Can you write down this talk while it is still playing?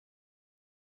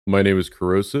My name is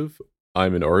Korosivv.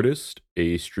 I'm an artist,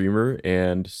 a streamer,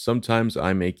 and sometimes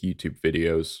I make YouTube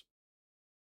videos.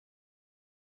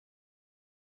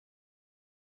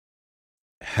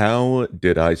 How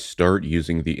did I start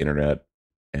using the internet,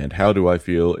 and how do I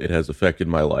feel it has affected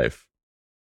my life?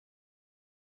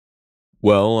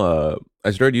 I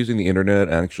started using the internet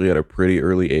actually at a pretty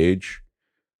early age,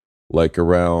 like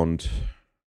around,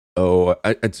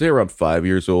 I'd say around 5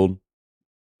 years old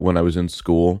when I was in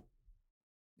school.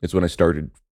 It's when I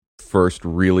started first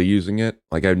really using it.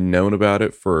 Like I've known about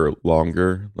it for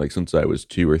longer, like since I was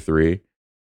 2 or 3,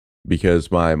 because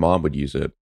my mom would use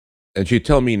it and she'd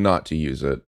tell me not to use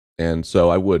it. And so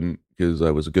I wouldn't because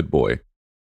I was a good boy.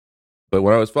 But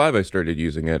when I was 5, I started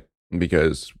using it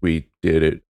because we did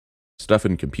it stuff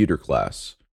in computer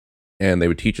class and they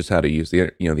would teach us how to use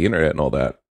the internet and all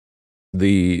that.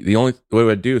 The only what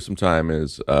I'd do sometime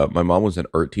is my mom was an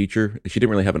art teacher. She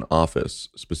didn't really have an office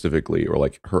specifically or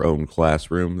like her own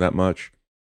classroom that much.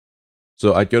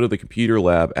 So I'd go to the computer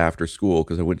lab after school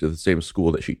because I went to the same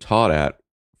school that she taught at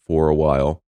for a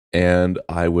while. And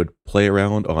I would play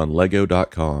around on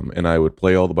Lego.com and I would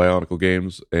play all the Bionicle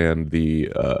games and the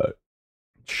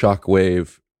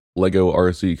Shockwave Lego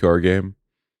RC car game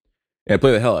and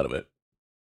play the hell out of it.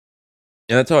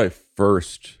 And that's how I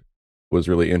first was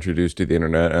really introduced to the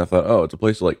internet. And I thought, oh, it's a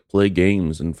place to like play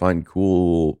games and find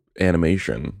cool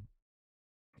animation.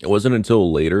 It wasn't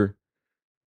until later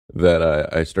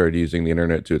that I started using the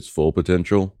internet to its full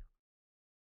potential.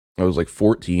 I was like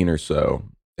 14 or so,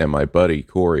 and my buddy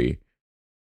Corey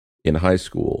in high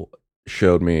school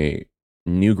showed me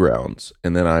Newgrounds,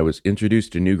 and then I was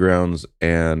introduced to Newgrounds,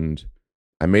 and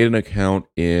I made an account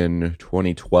in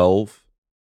 2012.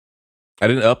 I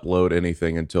didn't upload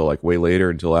anything until like way later,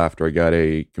 until after I got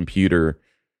a computer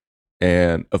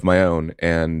and of my own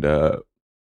and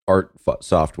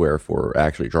software for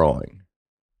actually drawing.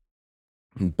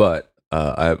 But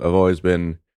I've always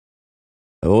been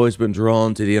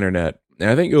drawn to the internet, and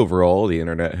I think overall the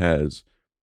internet has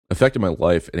affected my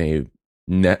life in a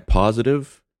net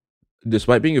positive,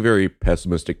 despite being a very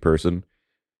pessimistic person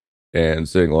and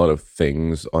seeing a lot of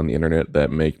things on the internet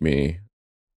that make me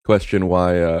question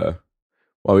why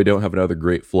we don't have another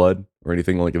great flood or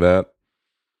anything like that.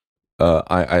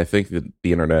 I think that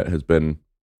the internet has been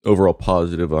overall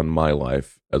positive on my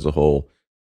life as a whole.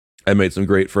 I made some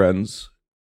great friends.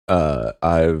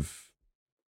 I've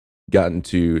gotten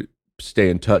to stay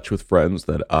in touch with friends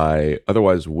that I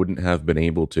otherwise wouldn't have been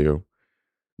able to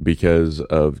because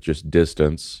of just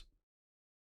distance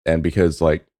and because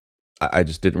like I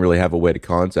just didn't really have a way to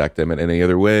contact them in any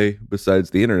other way besides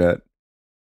the internet.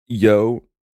 Yo,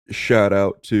 shout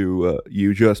out to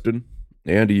you, Justin,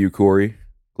 and to you, Corey.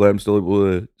 Glad I'm still able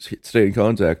to stay in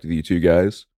contact with you two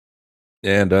guys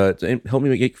and to help me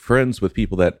make friends with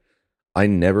people that I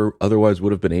never otherwise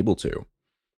would have been able to.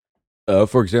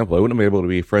 For example, I wouldn't have been able to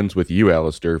be friends with you,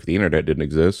 Alistair, if the internet didn't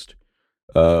exist,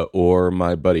 or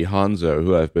my buddy Hanzo,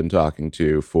 who I've been talking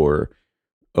to for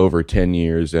over 10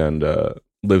 years and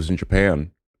lives in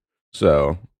Japan.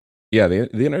 So, yeah, the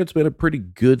internet's been a pretty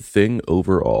good thing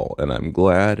overall, and I'm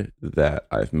glad that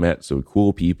I've met some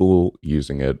cool people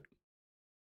using it.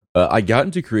 I got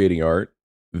into creating art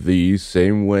the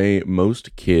same way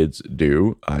most kids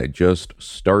do. I just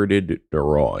started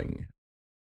drawing.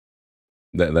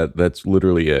 That's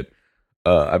literally it.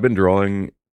 I've been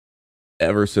drawing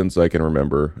ever since I can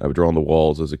remember. I've drawn the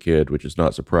walls as a kid, which is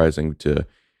not surprising to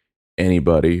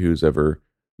anybody who's ever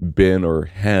been or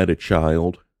had a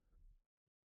child.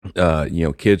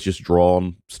 Kids just draw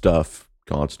stuff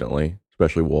constantly,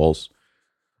 especially walls.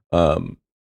 Um,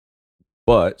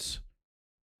 but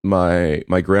my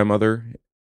grandmother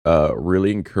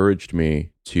really encouraged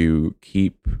me to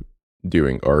keep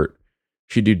doing art.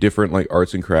 She'd do different like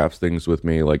arts and crafts things with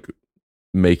me, like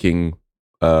making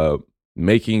uh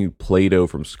making Play-Doh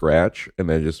from scratch and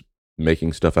then just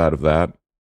making stuff out of that,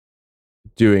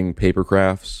 doing paper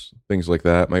crafts, things like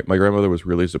that. My grandmother was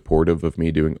really supportive of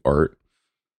me doing art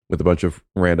with a bunch of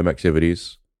random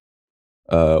activities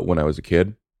when I was a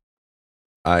kid.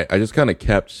 I just kind of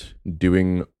kept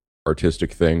doing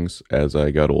artistic things as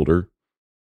I got older.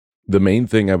 The main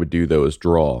thing I would do though is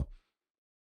draw.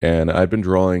 And I've been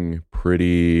drawing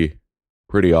pretty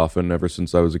often ever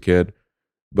since I was a kid.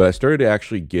 But I started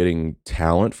actually getting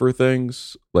talent for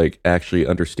things, like actually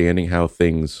understanding how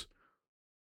things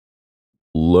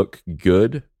look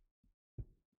good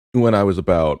when I was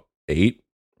about 8.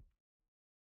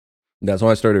 That's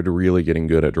when I started really getting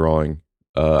good at drawing,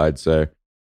 I'd say.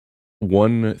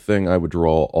 One thing I would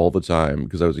draw all the time,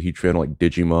 because I was a huge fan of like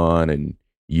Digimon and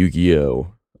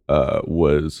Yu-Gi-Oh,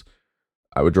 was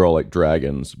I would draw like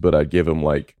dragons, but I'd give them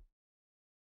like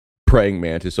praying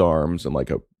mantis arms and like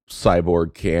a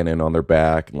cyborg cannon on their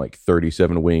back and like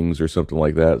 37 wings or something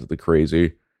like that. It's the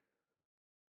crazy.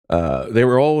 They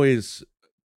were always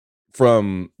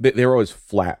they were always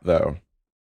flat though.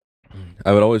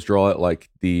 I would always draw it like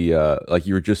the like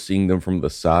you were just seeing them from the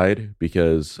side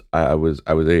because I was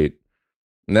 8.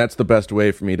 And that's the best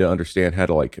way for me to understand how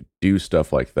to like do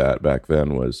stuff like that back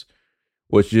then was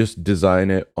just design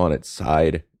it on its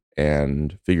side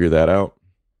and figure that out.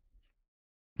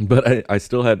 But I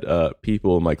still had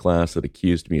people in my class that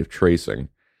accused me of tracing,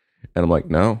 and I'm like,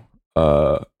 no,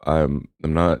 I'm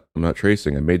not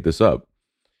tracing. I made this up.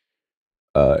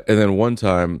 And then one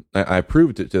time I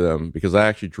proved it to them because I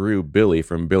actually drew Billy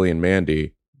from Billy and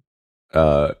Mandy,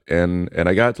 and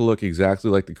I got to look exactly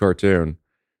like the cartoon.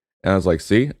 And I was like,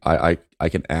 see, I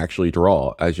can actually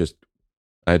draw. I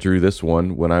drew this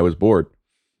one when I was bored,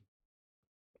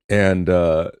 and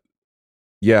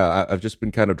yeah, I've just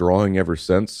been kind of drawing ever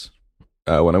since.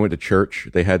 When I went to church,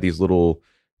 they had these little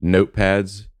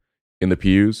notepads in the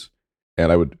pews,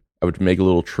 and I would make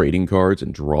little trading cards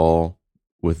and draw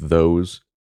with those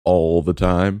all the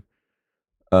time.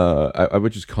 I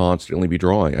would just constantly be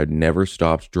drawing. I'd never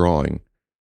stopped drawing.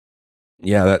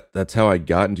 Yeah, that's how I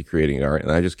got into creating art,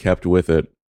 and I just kept with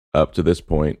it up to this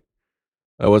point.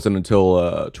 It wasn't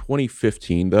until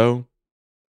 2015 though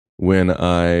when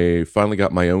I finally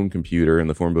got my own computer in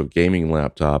the form of a gaming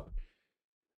laptop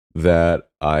that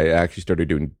I actually started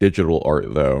doing digital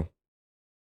art though.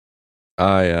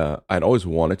 I'd always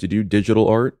wanted to do digital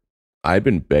art. I'd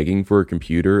been begging for a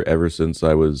computer ever since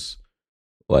I was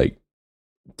like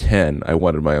 10. I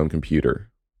wanted my own computer.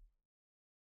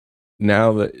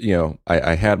 Now that,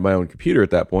 I had my own computer at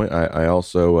that point, I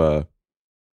also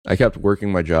I kept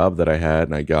working my job that I had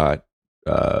and I got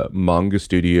Manga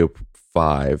Studio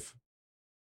 5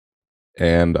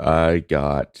 and I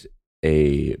got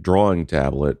a drawing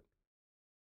tablet.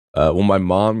 Well, my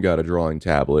mom got a drawing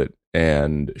tablet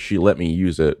and she let me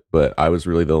use it, but I was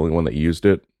really the only one that used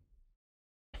it.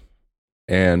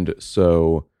 And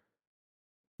so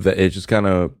that it just kind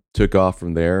of took off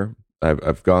from there.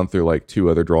 I've gone through like 2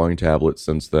 other drawing tablets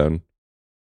since then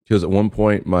because at one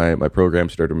point my program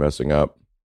started messing up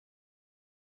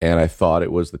and I thought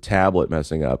it was the tablet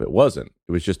messing up. It wasn't.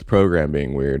 It was just the program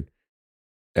being weird.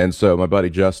 And so my buddy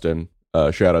Justin,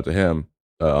 shout out to him,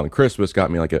 on Christmas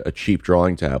got me like a cheap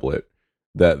drawing tablet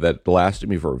that lasted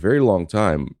me for a very long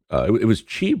time. It was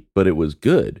cheap, but it was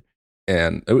good,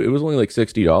 and it was only like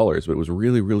 $60, but it was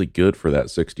really really good for that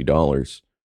 $60.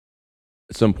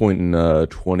 At some point in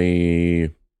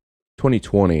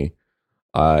 2020,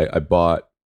 I bought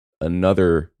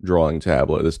another drawing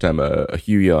tablet. This time a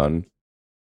Huion,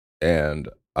 and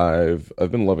I've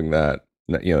been loving that.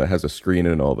 It has a screen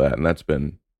and all that, and that's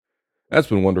been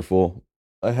wonderful.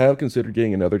 I have considered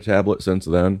getting another tablet since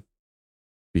then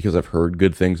because I've heard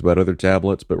good things about other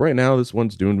tablets, but right now this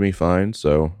one's doing me fine,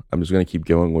 so I'm just going to keep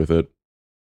going with it.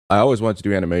 I always wanted to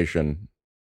do animation,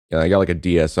 and I got like a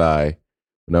DSi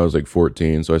when I was like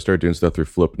 14, so I started doing stuff through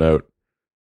Flipnote.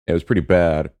 It was pretty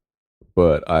bad,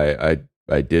 but I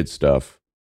did stuff.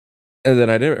 And then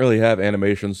I didn't really have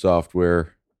animation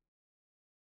software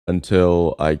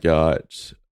until I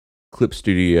got Clip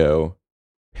Studio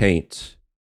Paint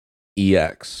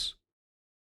EX.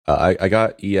 I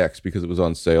got EX because it was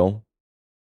on sale,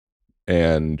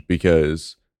 and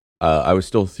because I was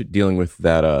still dealing with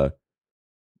that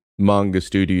Manga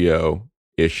Studio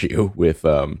issue with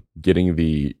getting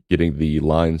the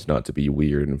lines not to be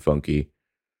weird and funky.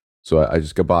 So I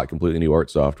just got bought completely new art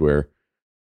software.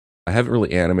 I haven't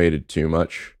really animated too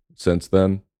much since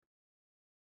then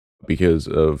because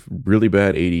of really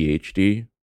bad ADHD,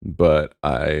 but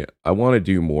I want to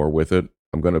do more with it.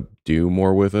 I'm gonna do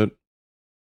more with it.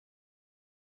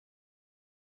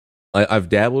 I've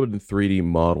dabbled in 3D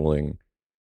modeling,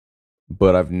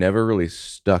 but I've never really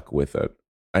stuck with it.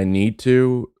 I need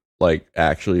to like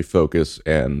actually focus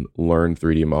and learn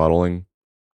 3D modeling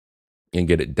and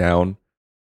get it down.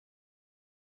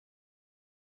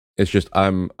 It's just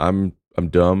I'm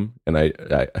dumb, and I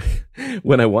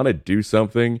when I want to do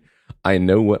something, I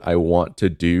know what I want to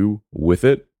do with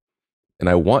it, and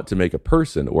I want to make a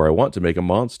person or I want to make a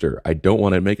monster. I don't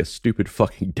want to make a stupid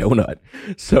fucking donut.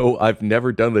 So I've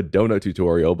never done the donut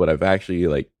tutorial, but I've actually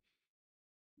like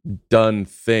done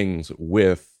things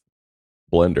with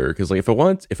Blender because like if I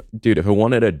wanted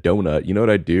a donut, you know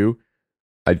what I'd do?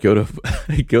 I'd go to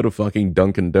I'd go to fucking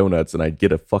Dunkin' Donuts and I'd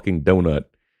get a fucking donut.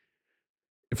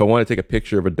 If I want to take a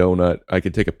picture of a donut, I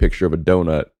could take a picture of a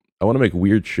donut. I want to make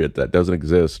weird shit that doesn't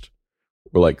exist,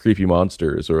 or like creepy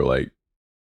monsters, or like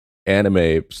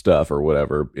anime stuff or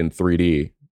whatever in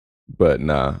 3D. But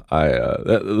nah,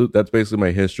 that's basically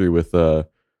my history with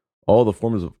all the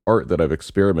forms of art that I've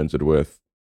experimented with.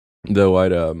 Though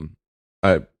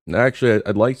I actually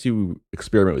I'd like to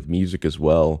experiment with music as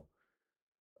well.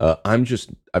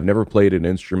 I've never played an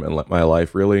instrument in my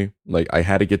life really. Like I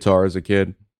had a guitar as a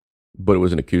kid, but it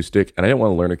was an acoustic, and I didn't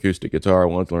want to learn acoustic guitar. I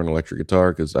wanted to learn electric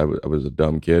guitar because I was a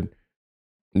dumb kid.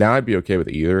 Now I'd be okay with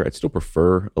either. I'd still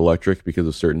prefer electric because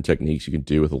of certain techniques you can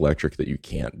do with electric that you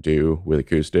can't do with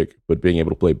acoustic. But being able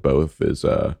to play both is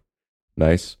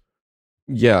nice.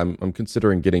 Yeah, I'm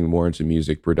considering getting more into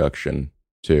music production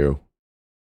too.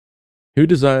 Who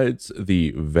decides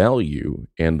the value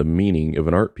and the meaning of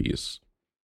an art piece?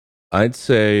 I'd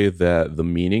say that the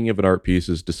meaning of an art piece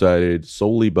is decided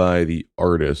solely by the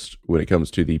artist when it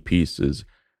comes to the piece's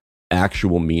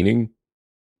actual meaning.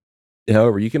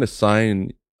 However, you can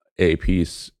assign a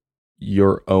piece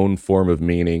your own form of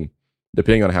meaning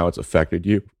depending on how it's affected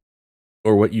you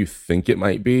or what you think it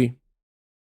might be.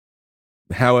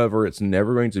 However, it's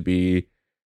never going to be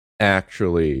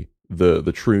actually the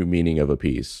true meaning of a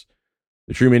piece.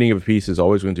 The true meaning of a piece is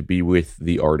always going to be with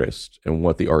the artist and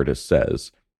what the artist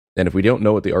says. And if we don't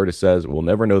know what the artist says, we'll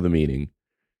never know the meaning.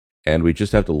 And we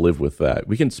just have to live with that.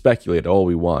 We can speculate all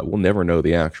we want. We'll never know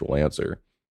the actual answer.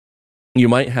 You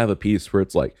might have a piece where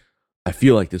it's like, I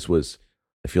feel like this was,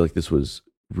 I feel like this was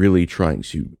really trying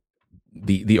to,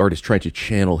 the artist trying to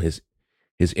channel his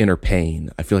inner pain.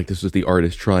 I feel like this was the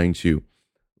artist trying to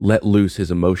let loose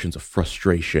his emotions of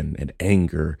frustration and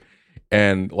anger.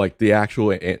 And like the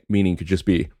actual meaning could just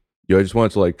be, I just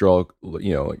wanted to like draw,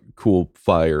 like cool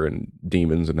fire and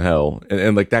demons and hell.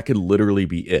 And like that could literally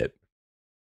be it.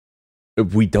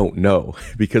 We don't know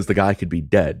because the guy could be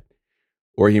dead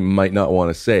or he might not want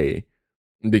to say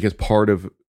because part of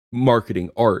marketing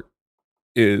art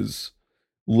is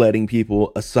letting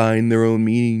people assign their own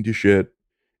meaning to shit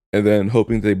and then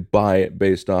hoping they buy it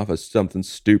based off of something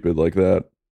stupid like that,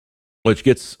 which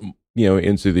gets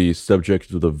into the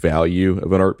subject of the value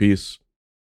of an art piece.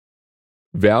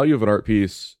 Value of an art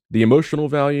piece, the emotional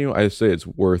value, I say it's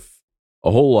worth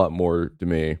a whole lot more to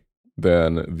me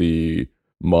than the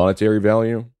monetary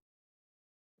value.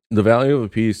 The value of a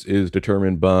piece is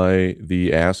determined by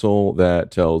the asshole that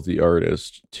tells the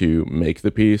artist to make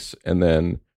the piece and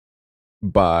then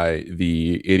by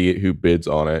the idiot who bids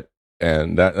on it.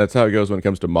 And that's how it goes when it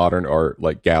comes to modern art,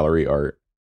 like gallery art,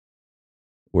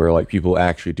 where like people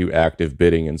actually do active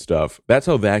bidding and stuff. That's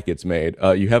how that gets made.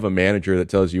 You have a manager that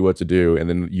tells you what to do, and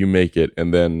then you make it,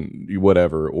 and then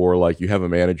whatever. Or like you have a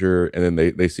manager, and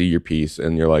then they see your piece,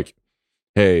 and you're like,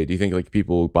 "Hey, do you think like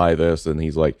people buy this?" And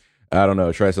he's like, "I don't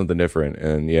know, try something different."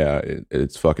 And yeah,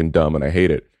 it's fucking dumb, and I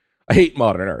hate it. I hate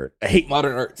modern art. I hate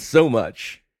modern art so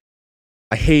much.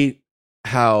 I hate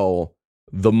how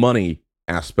the money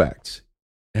aspect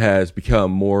has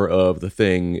become more of the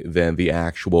thing than the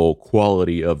actual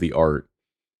quality of the art.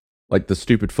 Like the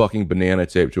stupid fucking banana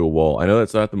taped to a wall. I know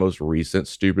that's not the most recent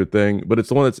stupid thing, but it's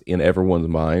the one that's in everyone's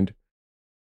mind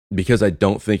because I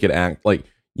don't think it act like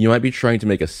you might be trying to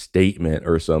make a statement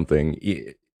or something.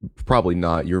 Probably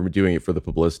not. You're doing it for the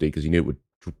publicity because you knew it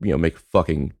would, make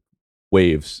fucking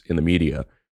waves in the media.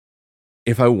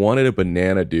 If I wanted a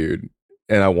banana, dude,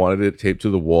 and I wanted it taped to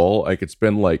the wall, I could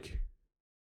spend like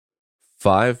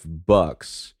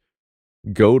 $5,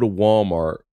 go to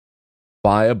Walmart,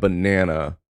 buy a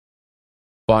banana,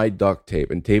 buy duct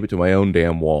tape, and tape it to my own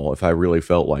damn wall if I really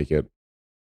felt like it.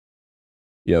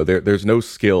 There's no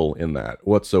skill in that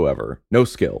whatsoever. No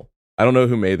skill. I don't know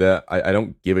who made that. I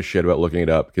don't give a shit about looking it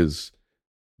up because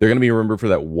they're going to be remembered for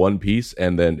that one piece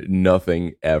and then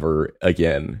nothing ever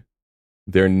again.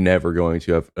 They're never going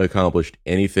to have accomplished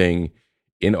anything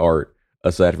in art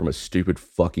aside from a stupid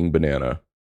fucking banana.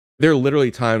 There are literally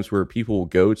times where people will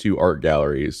go to art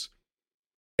galleries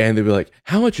and they'll be like,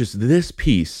 how much is this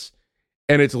piece?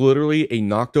 And it's literally a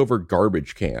knocked over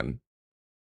garbage can.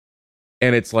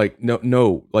 And it's like,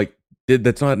 no, like,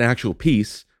 that's not an actual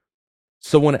piece.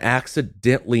 Someone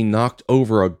accidentally knocked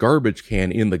over a garbage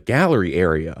can in the gallery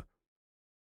area.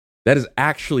 That has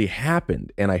actually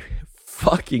happened. And I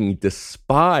fucking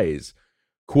despise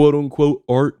quote unquote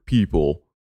art people.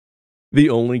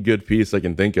 The only good piece I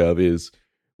can think of is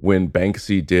when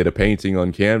Banksy did a painting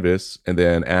on canvas, and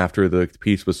then after the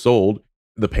piece was sold,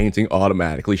 the painting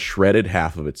automatically shredded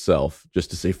half of itself just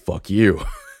to say, fuck you.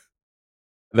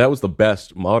 That was the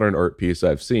best modern art piece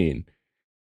I've seen.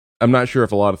 I'm not sure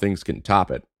if a lot of things can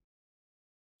top it.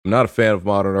 I'm not a fan of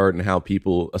modern art and how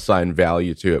people assign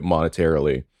value to it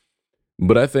monetarily,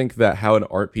 but I think that how an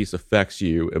art piece affects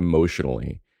you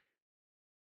emotionally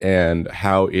and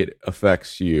how it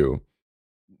affects you,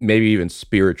 maybe even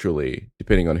spiritually,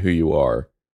 depending on who you are,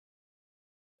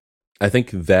 I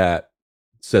think that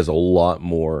says a lot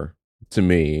more to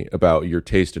me about your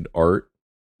taste in art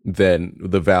than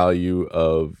the value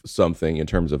of something in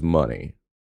terms of money.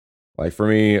 Like for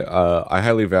me, I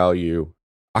highly value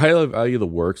the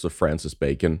works of Francis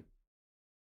Bacon.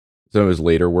 Some of his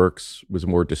later works was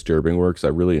more disturbing works. I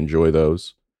really enjoy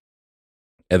those.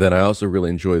 And then I also really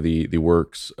enjoy the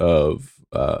works of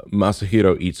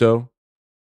Masahiro Ito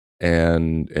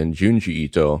and Junji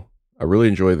Ito. I really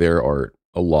enjoy their art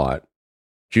a lot.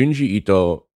 Junji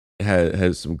Ito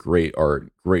has some great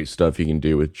art, great stuff he can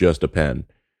do with just a pen.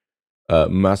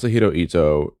 Masahiro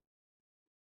Ito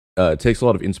takes a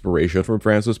lot of inspiration from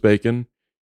Francis Bacon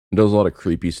and does a lot of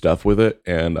creepy stuff with it,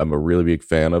 and I'm a really big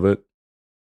fan of it.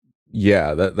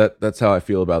 Yeah, that's how I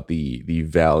feel about the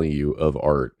value of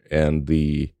art and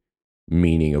the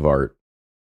meaning of art.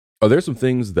 Are there some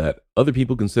things that other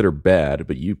people consider bad,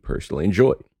 but you personally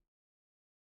enjoy?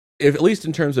 If at least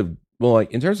in terms of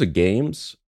like in terms of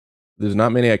games, there's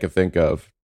not many I can think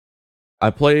of. I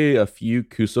play a few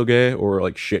kusoge or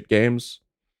like shit games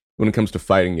when it comes to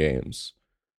fighting games,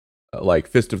 like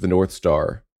Fist of the North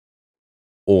Star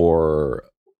or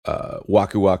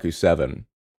Waku Waku 7.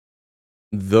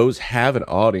 Those have an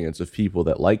audience of people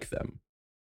that like them,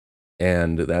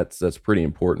 and that's pretty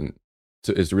important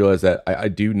is to realize that I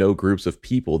do know groups of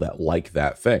people that like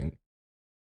that thing.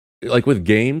 Like with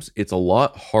games, it's a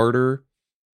lot harder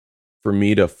for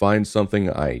me to find something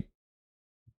I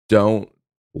don't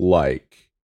like,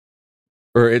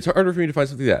 or it's harder for me to find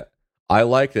something that I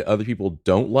like that other people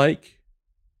don't like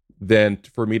than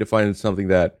for me to find something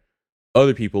that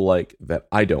other people like that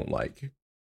I don't like.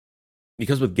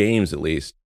 Because with games, at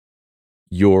least,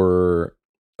 your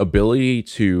ability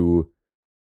to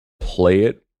play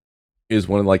it is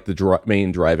one of like the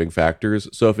main driving factors.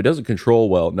 So if it doesn't control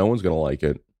well, no one's going to like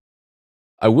it.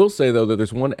 I will say though that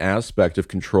there's one aspect of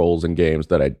controls in games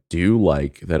that I do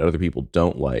like that other people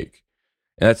don't like,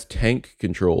 and that's tank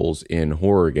controls in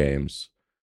horror games.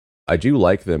 I do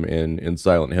like them in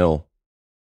Silent Hill.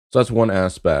 So that's one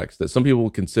aspect that some people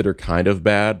consider kind of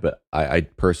bad, but I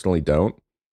personally don't.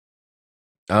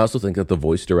 I also think that the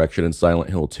voice direction in Silent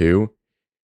Hill 2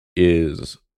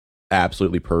 is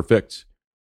absolutely perfect.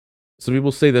 Some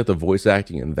people say that the voice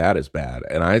acting in that is bad,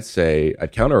 and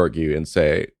I'd counter argue and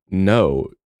say no.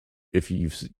 If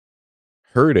you've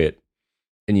heard it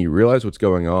and you realize what's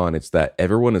going on, it's that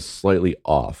everyone is slightly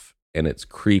off, and it's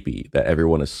creepy that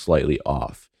everyone is slightly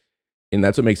off, and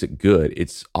that's what makes it good.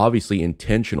 It's obviously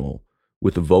intentional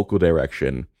with the vocal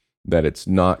direction that it's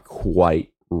not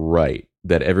quite right,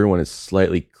 that everyone is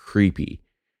slightly creepy.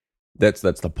 That's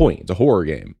the point. It's a horror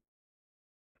game.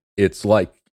 It's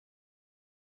like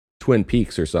Twin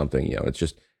Peaks or something. It's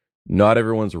just not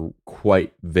everyone's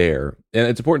quite there. And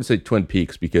it's important to say Twin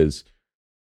Peaks because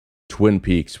Twin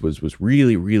Peaks was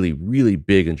really really really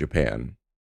big in Japan.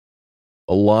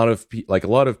 A lot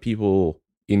of people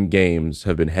in games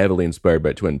have been heavily inspired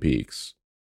by Twin Peaks.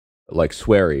 Like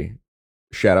Swery,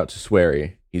 shout out to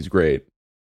Swery, he's great.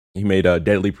 He made a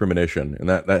Deadly Premonition, and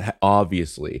that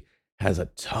obviously has a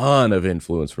ton of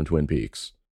influence from Twin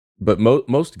Peaks. But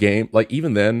most game, like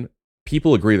even then,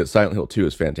 people agree that Silent Hill 2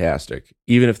 is fantastic,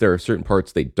 even if there are certain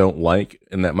parts they don't like,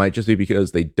 and that might just be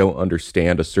because they don't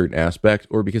understand a certain aspect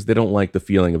or because they don't like the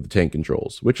feeling of the tank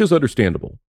controls, which is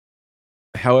understandable.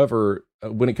 However,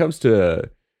 when it comes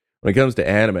to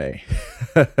anime,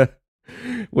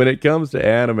 when it comes to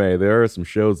anime, there are some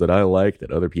shows that I like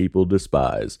that other people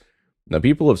despise. Now,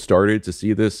 people have started to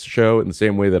see this show in the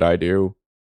same way that I do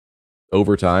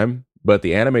over time, but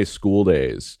the anime School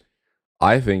Days,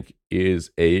 I think,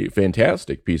 is a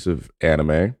fantastic piece of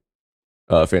anime,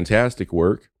 fantastic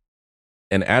work,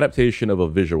 an adaptation of a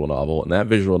visual novel, and that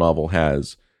visual novel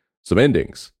has some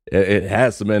endings. It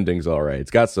has some endings, all right.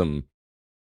 It's got some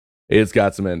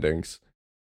endings.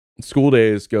 School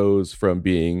Days goes from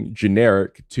being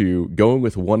generic to going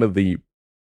with one of the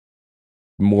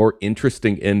more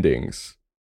interesting endings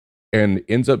and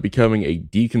ends up becoming a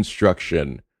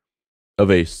deconstruction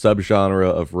of a subgenre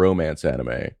of romance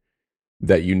anime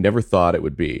that you never thought it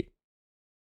would be.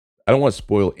 I don't want to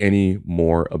spoil any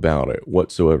more about it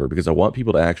whatsoever because I want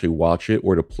people to actually watch it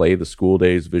or to play the School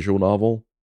Days visual novel.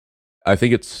 I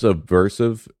think it's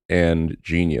subversive and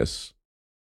genius.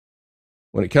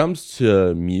 When it comes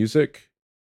to music,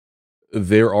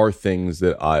 there are things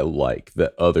that I like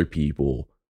that other people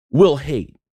will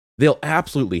hate. They'll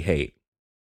absolutely hate.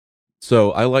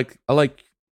 So I like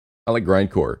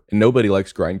grindcore, and nobody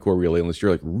likes grindcore really unless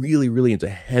you're like really really into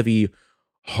heavy,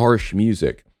 harsh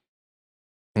music.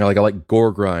 I like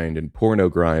gore grind and porno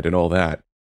grind and all that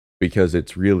because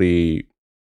it's really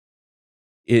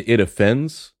it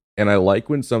offends, and I like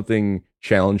when something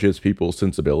challenges people's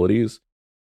sensibilities.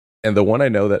 And the one I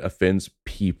know that offends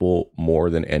people more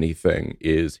than anything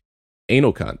is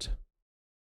anal cunt.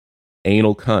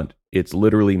 Anal cunt. It's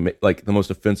literally like the most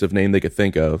offensive name they could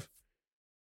think of.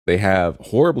 They have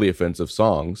horribly offensive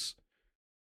songs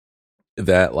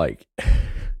that like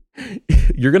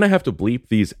you're gonna have to bleep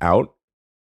these out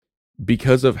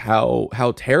because of how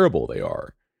terrible they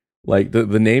are. Like the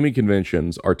naming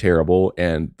conventions are terrible,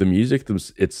 and the music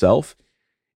itself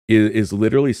is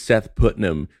literally Seth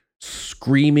Putnam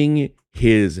screaming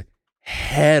his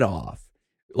head off.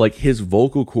 Like his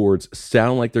vocal cords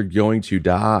sound like they're going to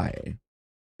die.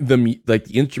 The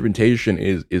instrumentation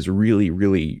is really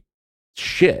really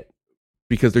shit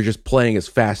because they're just playing as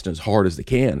fast and as hard as they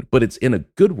can, but it's in a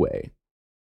good way.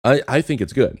 I think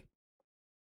it's good.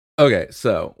 Okay,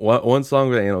 so one song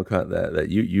with Anal Cunt that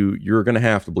you're gonna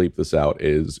have to bleep this out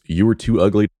is "You Were Too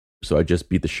Ugly, So I Just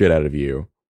Beat the Shit Out of You."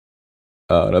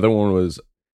 Another one was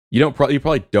you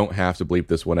probably don't have to bleep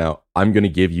this one out. "I'm gonna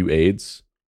give you AIDS."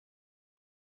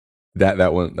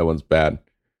 That one's bad.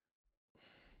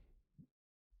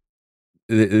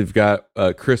 They've got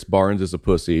Chris Barnes is a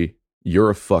pussy.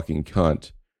 You're a fucking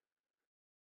cunt.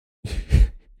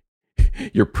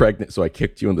 You're pregnant, so I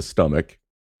kicked you in the stomach.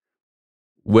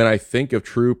 When I think of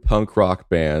true punk rock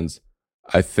bands,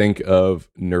 I think of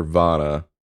Nirvana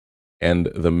and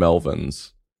the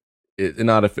Melvins.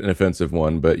 Not an offensive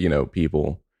one, but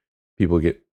people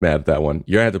get mad at that one.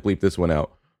 You're gonna have to bleep this one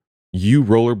out. You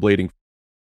rollerblading,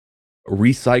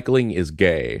 recycling is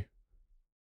gay.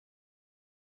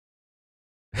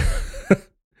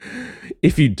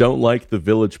 If you don't like the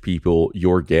Village People,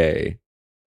 you're gay.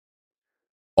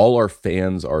 All our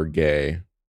fans are gay.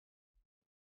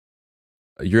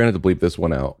 You're gonna have to bleep this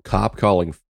one out. Cop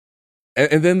calling,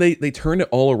 and then they turn it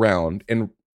all around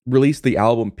and release the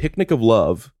album Picnic of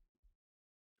Love,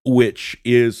 which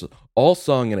is all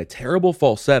sung in a terrible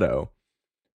falsetto.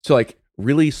 So like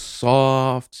really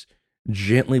soft,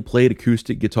 gently played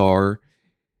acoustic guitar.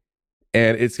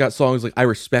 And it's got songs like "I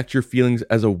Respect Your Feelings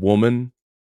as a Woman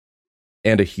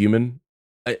and a Human."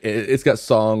 It's got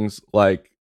songs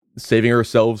like "Saving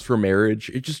Ourselves for Marriage."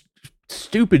 It just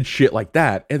stupid shit like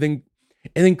that. And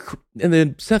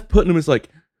then Seth Putnam is like,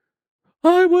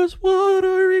 "I was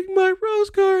watering my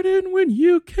rose garden when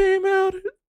you came out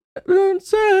and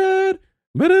said,"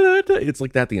 it's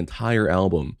like that the entire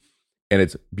album. And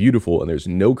it's beautiful, and there's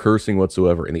no cursing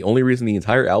whatsoever. And the only reason the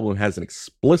entire album has an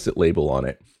explicit label on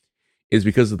it is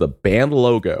because of the band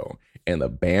logo and the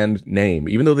band name.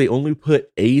 Even though they only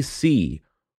put AC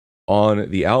on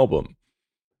the album,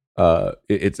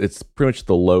 it's pretty much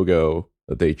the logo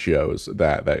that they chose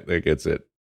that gets it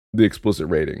the explicit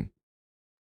rating.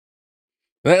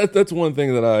 That's one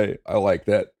thing that I like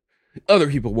that other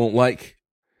people won't like,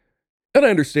 and I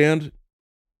understand.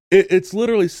 It's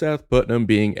literally Seth Putnam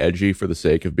being edgy for the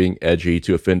sake of being edgy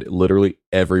to offend literally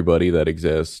everybody that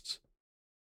exists.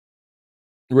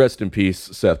 Rest in peace,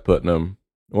 Seth Putnam,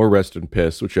 or rest in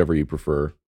piss, whichever you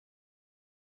prefer.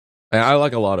 And I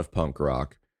like a lot of punk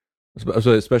rock,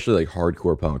 especially like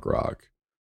hardcore punk rock.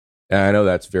 And I know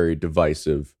that's very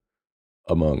divisive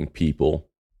among people.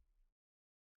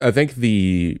 I think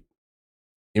the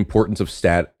importance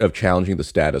of challenging the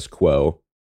status quo,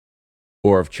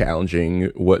 or of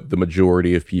challenging what the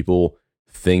majority of people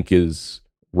think is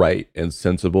right and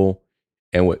sensible,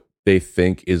 and what they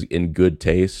think is in good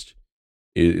taste,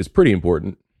 is pretty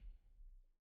important.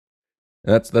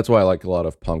 And that's why I like a lot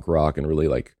of punk rock and really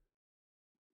like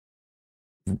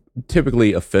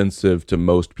typically offensive to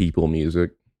most people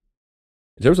music.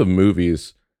 In terms of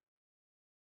movies,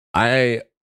 I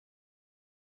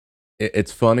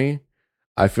it's funny.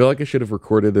 I feel like I should have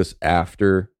recorded this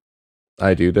after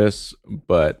I do this,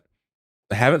 but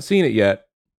I haven't seen it yet.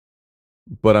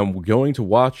 But I'm going to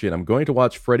watch it. I'm going to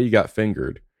watch Freddy Got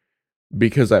Fingered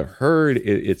because I've heard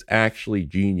it's actually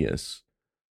genius.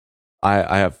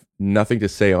 I have nothing to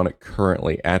say on it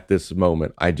currently at this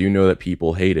moment. I do know that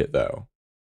people hate it though.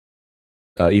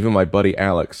 Even my buddy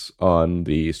Alex on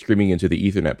the Screaming Into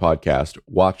the Ethernet podcast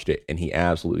watched it and he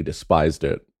absolutely despised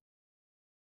it.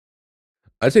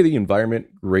 I'd say the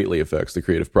environment greatly affects the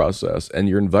creative process, and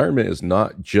your environment is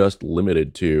not just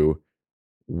limited to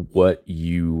what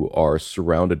you are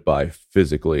surrounded by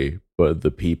physically, but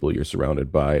the people you're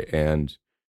surrounded by and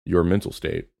your mental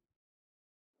state.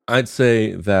 I'd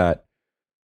say that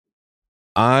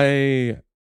I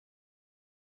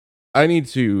I need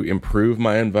to improve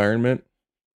my environment.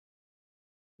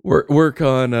 Work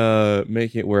on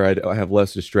making it where I have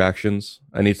less distractions.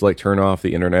 I need to like turn off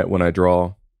the internet when I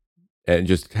draw and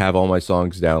just have all my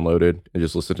songs downloaded and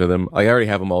just listen to them. I already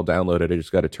have them all downloaded. I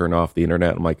just got to turn off the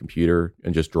internet on my computer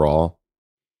and just draw.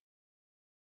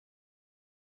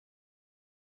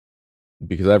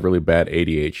 because I have really bad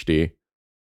ADHD.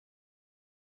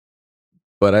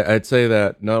 But I'd say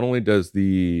that not only does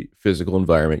the physical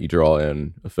environment you draw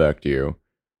in affect you,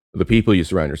 the people you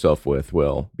surround yourself with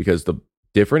will, because the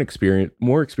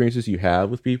more experiences you have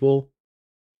with people,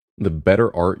 the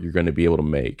better art you're going to be able to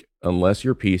make, unless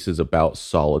your piece is about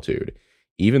solitude.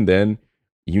 Even then,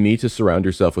 you need to surround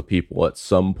yourself with people at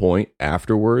some point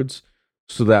afterwards,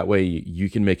 so that way you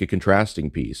can make a contrasting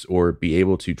piece or be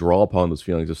able to draw upon those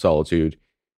feelings of solitude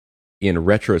in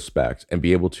retrospect and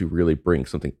be able to really bring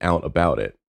something out about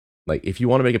it. Like if you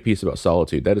want to make a piece about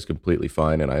solitude, that is completely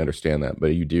fine and I understand that,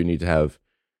 but you do need to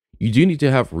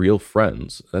have real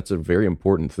friends. That's a very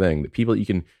important thing. The people that you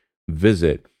can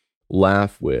visit,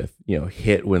 laugh with,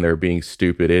 hit when they're being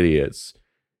stupid idiots,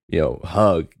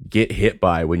 hug, get hit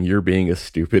by when you're being a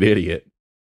stupid idiot.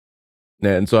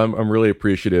 And so I'm really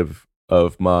appreciative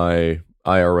of my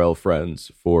IRL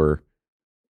friends for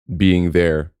being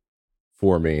there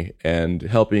for me and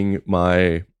helping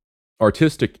my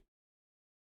artistic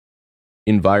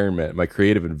environment, my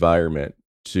creative environment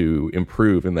to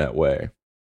improve in that way.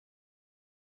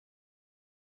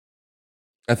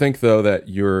 I think though that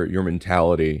your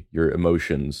mentality, your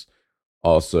emotions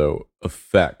also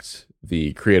affect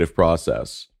the creative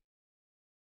process.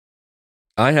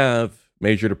 I have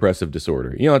major depressive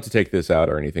disorder. You don't have to take this out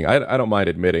or anything. I don't mind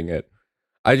admitting it.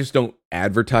 I just don't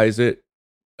advertise it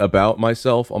about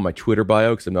myself on my Twitter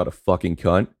bio because I'm not a fucking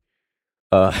cunt.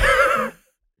 Uh,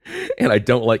 and I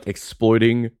don't like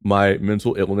exploiting my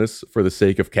mental illness for the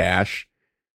sake of cash.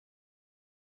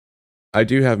 I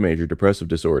do have major depressive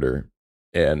disorder.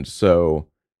 And so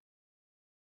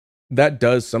that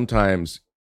does sometimes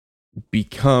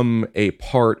become a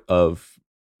part of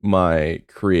my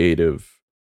creative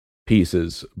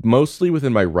pieces, mostly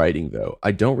within my writing, though.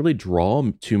 I don't really draw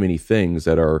too many things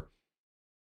that are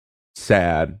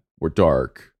sad or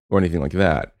dark or anything like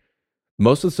that.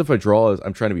 Most of the stuff I draw is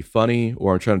I'm trying to be funny,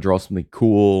 or I'm trying to draw something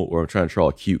cool, or I'm trying to draw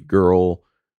a cute girl,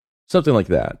 something like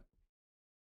that.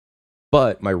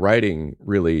 But my writing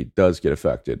really does get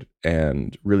affected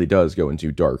and really does go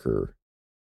into darker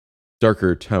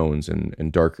tones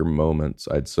and darker moments,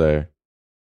 I'd say.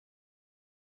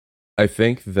 I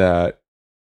think that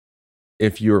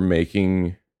if you're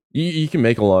making you can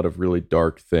make a lot of really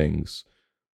dark things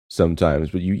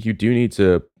sometimes, but you do need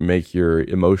to make your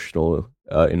emotional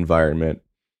environment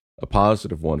a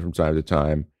positive one from time to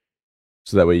time,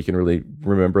 so that way you can really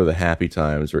remember the happy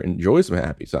times or enjoy some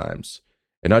happy times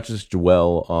and not just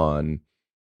dwell on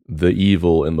the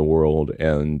evil in the world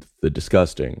and the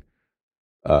disgusting.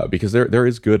 Because there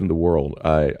is good in the world.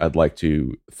 I'd like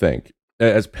to think,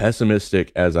 as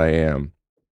pessimistic as I am,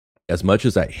 as much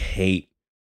as I hate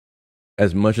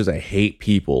as much as I hate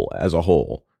people as a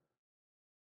whole,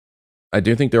 I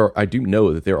do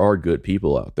know that there are good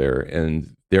people out there,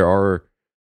 and there are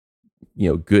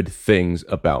good things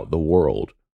about the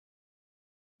world.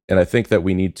 And I think that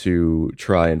we need to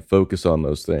try and focus on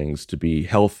those things to be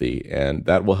healthy, and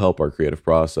that will help our creative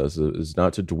process. Is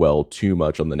not to dwell too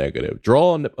much on the negative.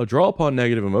 Draw upon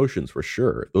negative emotions for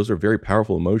sure. Those are very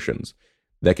powerful emotions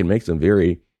that can make some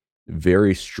very,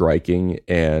 very striking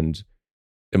and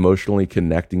emotionally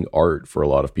connecting art for a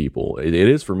lot of people. It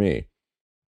is for me,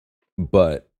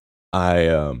 but I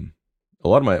a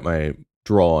lot of my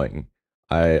drawing,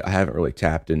 I haven't really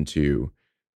tapped into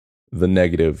the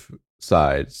negative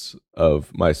sides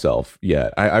of myself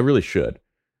yet. I really should.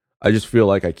 I just feel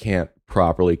like I can't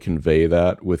properly convey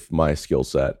that with my skill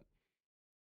set.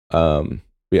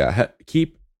 Yeah,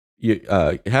 keep you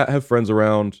have friends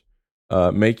around.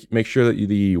 Make sure that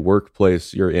the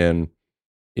workplace you're in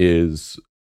is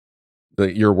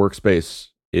that your workspace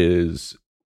is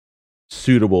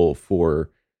suitable for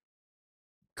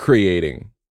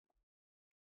creating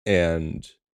and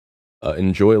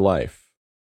enjoy life.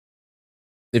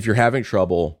 If you're having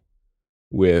trouble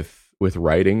with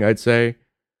writing, I'd say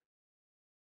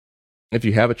if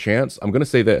you have a chance, I'm going to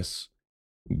say this: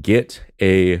 get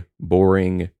a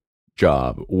boring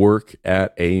job, work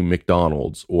at a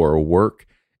McDonald's or work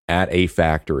at a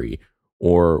factory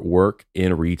or work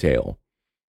in retail,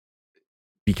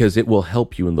 because it will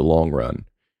help you in the long run.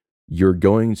 You're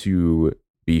going to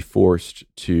be forced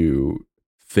to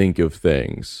think of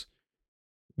things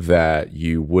that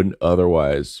you wouldn't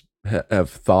otherwise have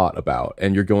thought about,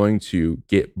 and you're going to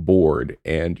get bored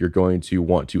and you're going to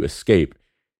want to escape.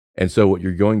 And so what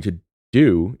you're going to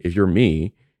do, if you're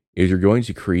me, is you're going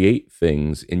to create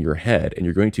things in your head and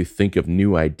you're going to think of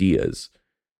new ideas.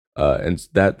 And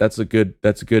that's a good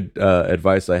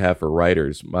advice I have for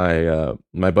writers. My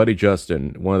buddy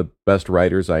Justin, one of the best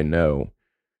writers I know,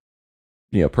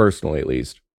 personally at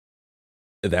least,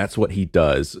 that's what he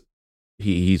does.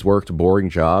 He's worked boring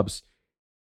jobs,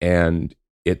 and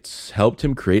it's helped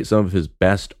him create some of his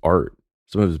best art,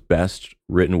 some of his best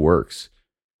written works.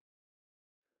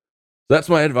 That's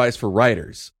my advice for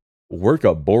writers. Work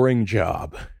a boring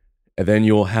job, and then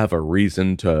you'll have a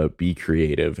reason to be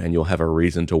creative and you'll have a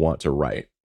reason to want to write.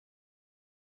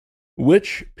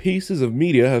 Which pieces of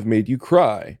media have made you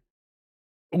cry?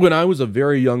 When I was a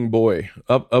very young boy,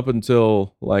 up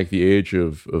until like the age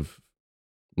of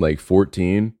like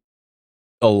 14,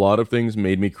 a lot of things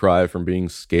made me cry from being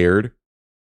scared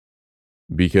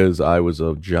because I was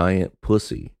a giant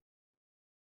pussy.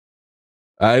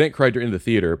 I didn't cry during the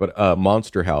theater, but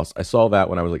Monster House, I saw that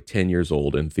when I was like 10 years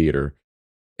old in theater.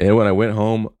 And when I went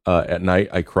home at night,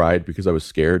 I cried because I was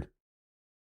scared.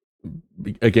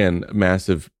 Again,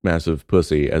 massive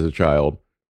pussy as a child.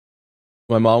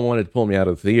 My mom wanted to pull me out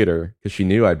of the theater because she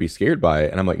knew I'd be scared by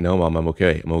it, and I'm like, "No, mom, I'm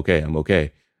okay. I'm okay. I'm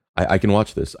okay. I can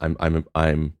watch this. I'm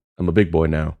a big boy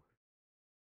now."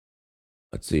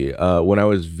 Let's see. When I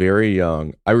was very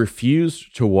young, I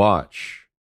refused to watch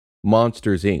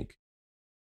Monsters Inc.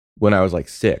 when I was like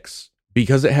 6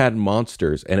 because it had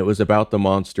monsters and it was about the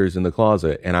monsters in the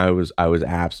closet, and I was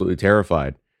absolutely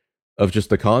terrified of just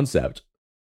the concept.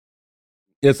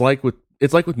 It's like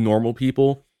with normal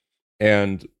people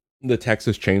and the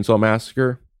Texas Chainsaw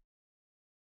Massacre.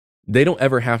 They don't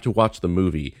ever have to watch the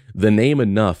movie. The name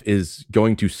enough is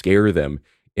going to scare them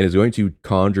and is going to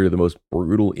conjure the most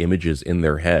brutal images in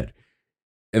their head.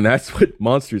 And that's what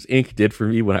Monsters Inc. did for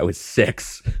me when I was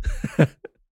 6.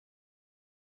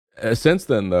 Since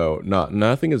then, though,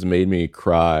 nothing has made me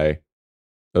cry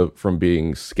from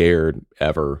being scared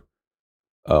ever.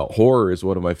 Horror is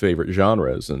one of my favorite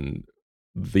genres, and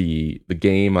the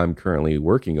game I'm currently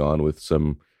working on with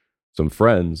some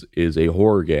friends is a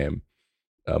horror game.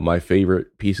 My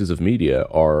favorite pieces of media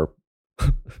are,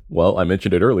 well, I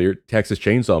mentioned it earlier, Texas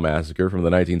Chainsaw Massacre from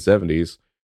the 1970s,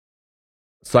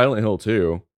 Silent Hill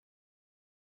 2.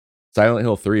 Silent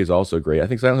Hill 3 is also great. I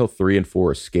think Silent Hill 3 and 4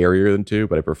 are scarier than 2,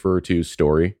 but I prefer 2's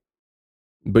story.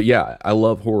 But yeah, I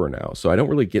love horror now, so I don't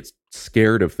really get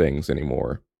scared of things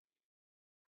anymore.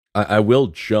 I will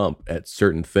jump at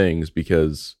certain things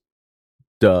because,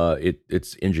 duh,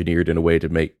 it's engineered in a way to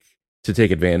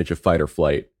take advantage of fight or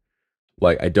flight.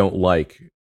 Like, I don't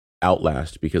like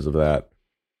Outlast because of that.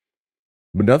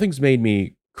 But nothing's made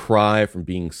me cry from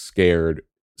being scared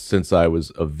since I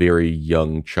was a very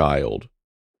young child,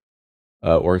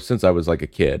 or since I was like a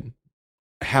kid.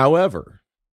 However,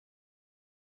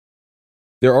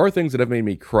 there are things that have made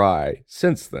me cry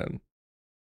since then.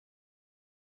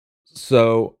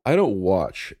 So I don't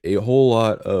watch a whole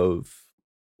lot of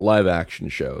live action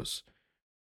shows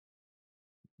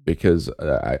because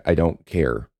I don't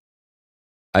care.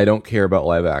 I don't care about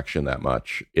live action that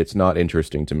much. It's not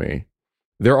interesting to me.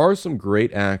 There are some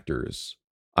great actors,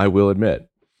 I will admit.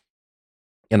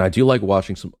 And I do like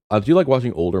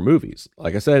watching older movies.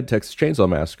 Like I said, Texas Chainsaw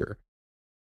Massacre,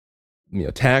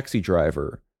 Taxi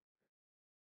Driver,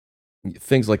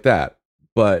 things like that.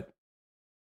 But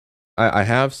I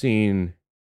have seen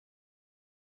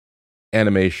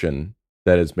animation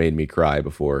that has made me cry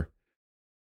before.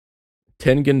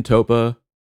 Tengen Toppa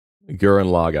Gurren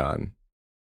Lagann.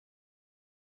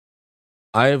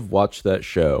 I have watched that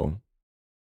show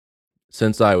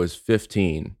since I was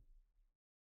 15.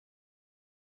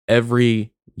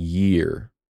 Every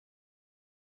year,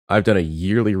 I've done a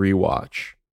yearly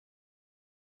rewatch.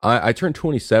 I turned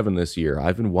 27 this year.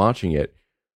 I've been watching it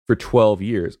for 12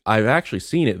 years. I've actually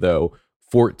seen it, though,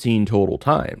 14 total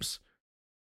times.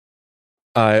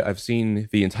 I've seen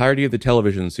the entirety of the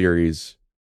television series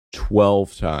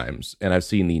 12 times, and I've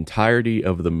seen the entirety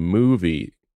of the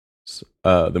movie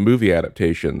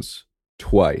adaptations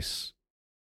twice.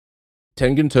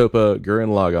 Tengen Toppa Gurren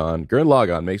Lagann. Gurren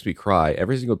Lagann makes me cry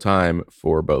every single time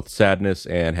for both sadness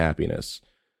and happiness.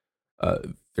 Uh,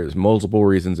 there's multiple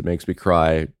reasons it makes me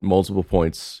cry, multiple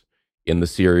points in the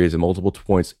series and multiple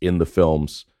points in the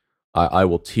films. I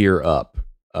will tear up.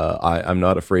 I'm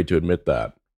not afraid to admit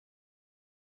that.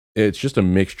 It's just a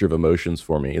mixture of emotions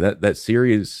for me. That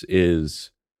series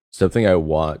is something I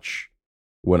watch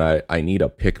when I need a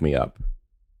pick me up.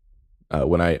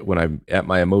 When I'm at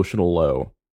my emotional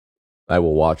low, I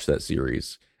will watch that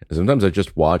series. And sometimes I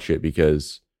just watch it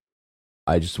because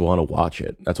I just want to watch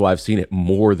it. That's why I've seen it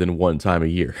more than one time a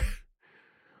year.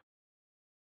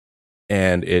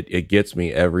 And it gets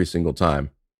me every single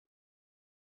time.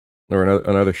 Or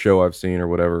another show I've seen or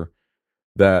whatever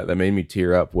that made me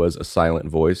tear up was A Silent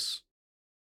Voice.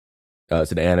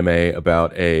 It's an anime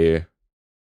about a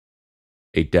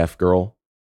deaf girl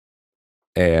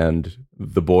and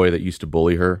the boy that used to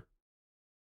bully her.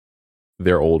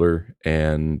 they're older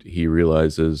and he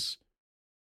realizes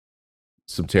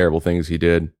some terrible things he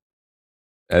did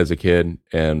as a kid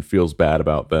and feels bad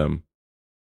about them.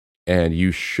 And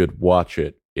you should watch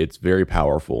it. It's very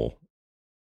powerful.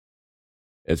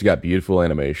 It's got beautiful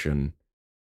animation.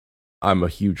 I'm a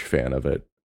huge fan of it.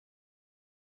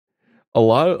 A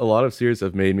lot of series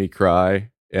have made me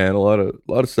cry, and a lot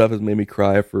of stuff has made me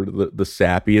cry for the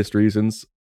sappiest reasons.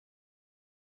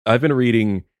 I've been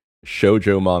reading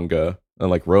shojo manga and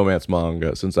like romance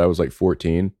manga since I was like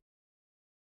 14.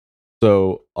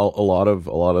 So a lot of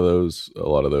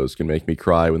those can make me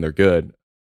cry when they're good.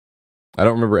 I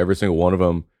don't remember every single one of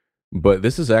them, but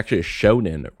this is actually a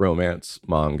shonen romance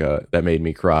manga that made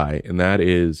me cry, and that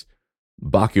is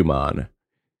Bakuman.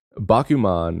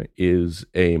 Bakuman is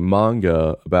a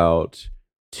manga about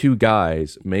two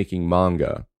guys making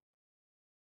manga.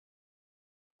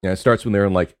 And it starts when they're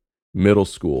in like middle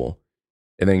school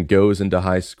and then goes into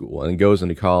high school and then goes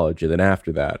into college. And then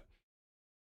after that,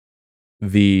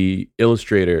 the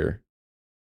illustrator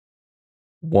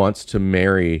wants to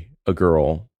marry a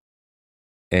girl.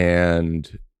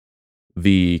 And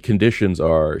the conditions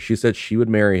are she said she would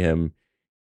marry him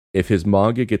if his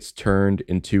manga gets turned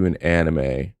into an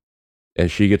anime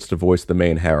and she gets to voice the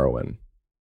main heroine.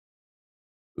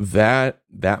 That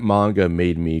manga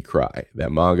made me cry.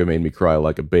 That manga made me cry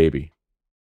like a baby.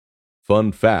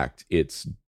 Fun fact, it's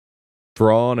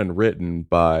drawn and written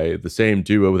by the same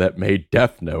duo that made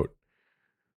Death Note.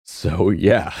 So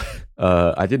yeah,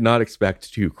 I did not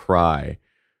expect to cry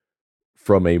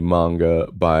from a manga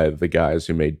by the guys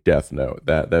who made Death Note.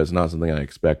 That is not something I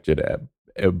expected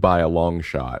by a long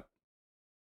shot.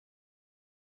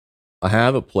 I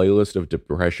have a playlist of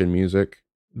depression music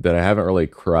that I haven't really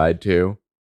cried to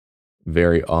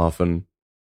very often.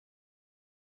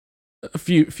 A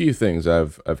few things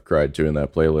I've cried to in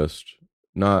that playlist.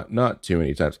 Not too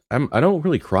many times. I don't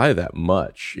really cry that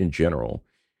much in general.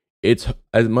 It's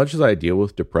as much as I deal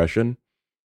with depression,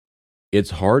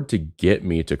 it's hard to get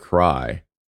me to cry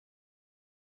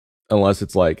unless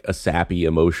it's like a sappy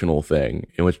emotional thing,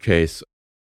 in which case,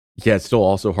 yeah, it's still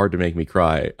also hard to make me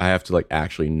cry. I have to like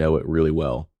actually know it really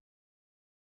well,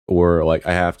 or like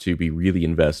I have to be really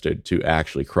invested to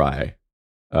actually cry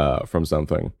from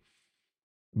something.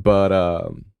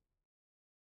 But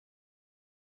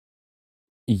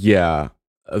yeah,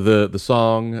 the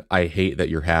song "I Hate That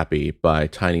You're Happy" by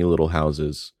Tiny Little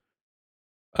Houses,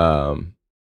 um,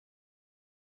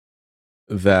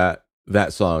 that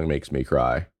song makes me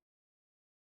cry.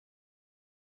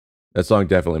 That song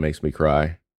definitely makes me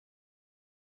cry.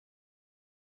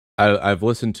 I've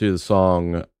listened to the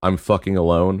song "I'm Fucking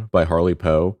Alone" by Harley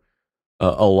Poe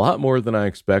a lot more than I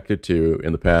expected to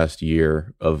in the past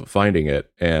year of finding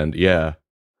it, and yeah,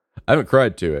 I haven't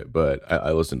cried to it, but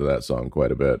I listened to that song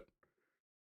quite a bit.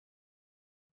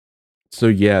 So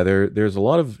yeah, there's a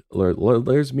lot of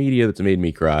there's media that's made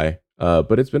me cry,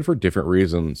 but it's been for different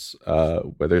reasons.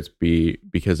 Whether it's be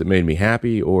because it made me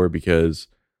happy or because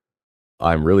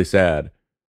I'm really sad.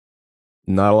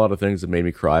 Not a lot of things have made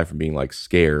me cry from being like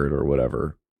scared or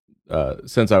whatever.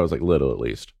 Since I was like little, at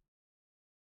least.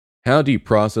 How do you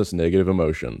process negative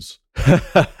emotions?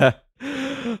 I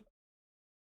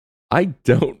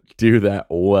don't do that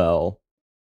well.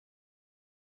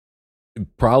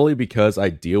 Probably because I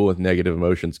deal with negative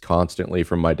emotions constantly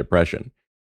from my depression.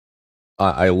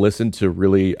 I listen to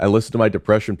my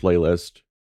depression playlist,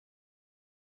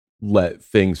 let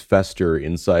things fester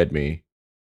inside me.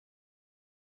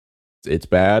 It's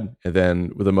bad, and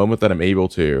then with the moment that I'm able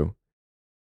to,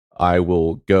 I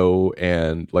will go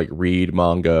and like read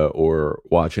manga or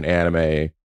watch an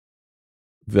anime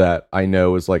that I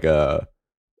know is like a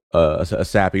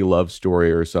sappy love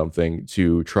story or something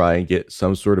to try and get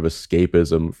some sort of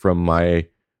escapism from my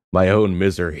own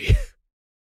misery.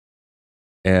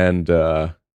 And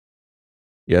yeah,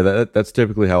 that's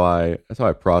typically how I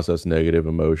process negative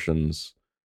emotions.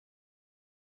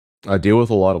 I deal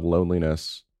with a lot of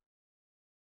loneliness.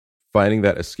 Finding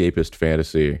that escapist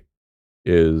fantasy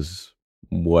is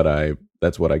what I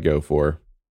that's what I go for.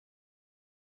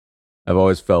 I've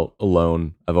always felt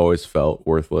alone. I've always felt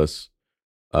worthless.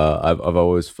 I've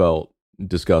always felt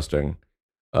disgusting.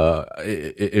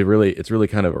 It's really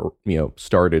kind of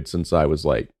started since I was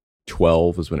like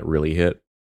 12 is when it really hit.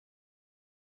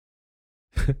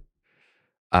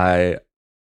 I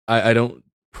I don't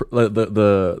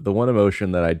the one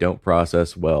emotion that I don't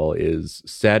process well is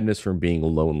sadness from being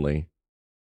lonely.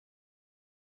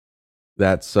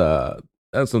 That's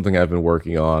that's something I've been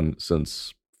working on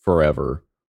since forever,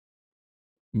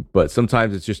 but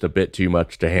sometimes it's just a bit too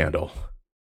much to handle.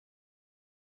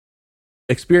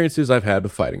 Experiences I've had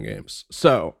with fighting games.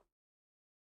 So,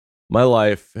 My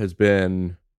life has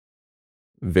been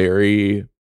very,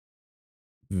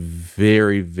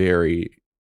 very, very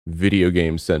video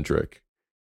game centric.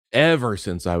 Ever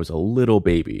since I was a little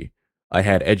baby, I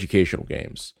had educational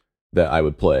games that I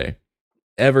would play.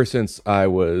 Ever since I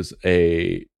was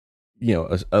a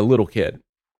little kid.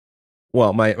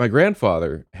 Well, my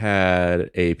grandfather had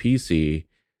a PC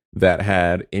that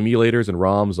had emulators and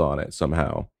ROMs on it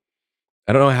somehow.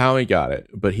 I don't know how he got it,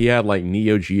 but he had like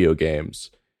Neo Geo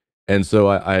games. And so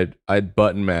I'd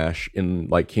button mash in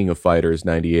like King of Fighters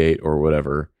 98 or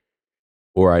whatever,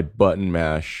 or I'd button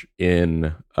mash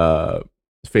in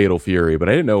Fatal Fury, but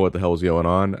I didn't know what the hell was going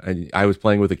on. I was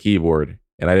playing with a keyboard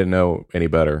and I didn't know any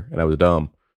better and I was dumb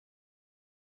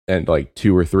and like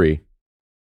two or three.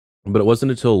 But it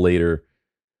wasn't until later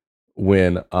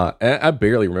when I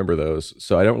barely remember those,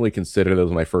 so I don't really consider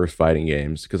those my first fighting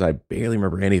games because I barely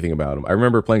remember anything about them. I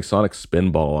remember playing Sonic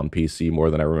Spinball on PC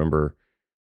more than I remember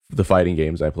the fighting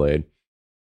games I played.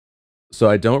 So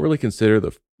I don't really consider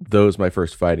those my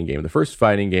first fighting game. The first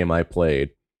fighting game I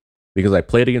played because I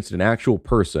played against an actual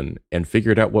person and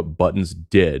figured out what buttons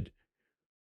did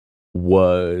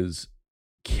was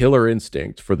Killer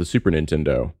Instinct for the Super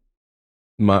Nintendo.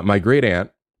 My great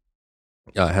aunt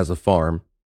has a farm.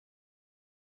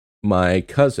 My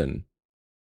cousin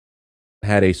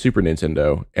had a Super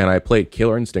Nintendo, and I played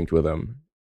Killer Instinct with him.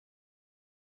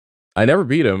 I never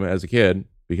beat him as a kid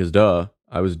because, duh,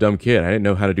 I was a dumb kid. I didn't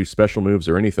know how to do special moves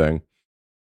or anything.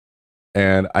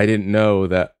 And I didn't know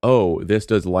that, oh, this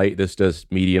does light, this does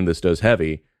medium, this does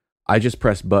heavy. I just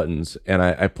pressed buttons, and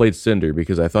I played Cinder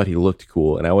because I thought he looked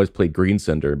cool, and I always played Green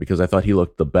Cinder because I thought he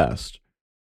looked the best.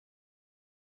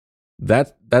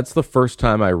 That's the first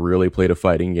time I really played a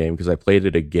fighting game because I played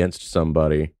it against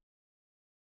somebody.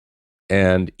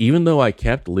 And even though I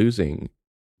kept losing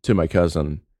to my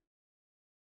cousin,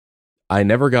 I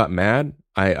never got mad.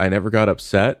 I never got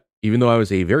upset. Even though I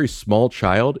was a very small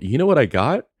child, you know what I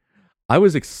got? I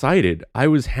was excited. I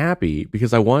was happy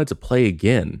because I wanted to play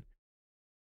again.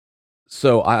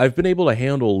 So I've been able to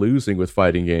handle losing with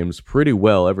fighting games pretty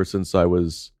well ever since I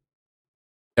was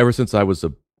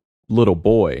a little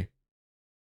boy.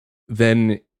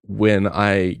 Then when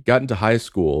I got into high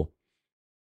school,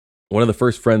 one of the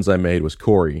first friends I made was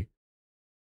Corey.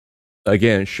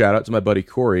 Again, shout out to my buddy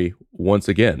Corey once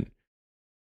again.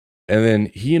 And then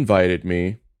he invited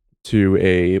me to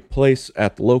a place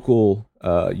at the local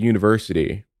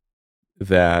university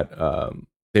that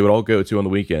they would all go to on the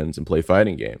weekends and play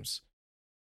fighting games.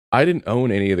 I didn't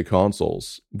own any of the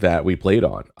consoles that we played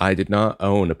on. I did not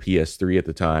own a PS3 at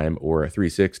the time or a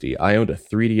 360. I owned a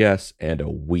 3DS and a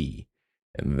Wii,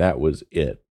 and that was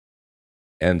it.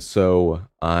 And so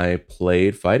I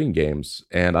played fighting games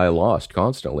and I lost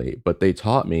constantly, but they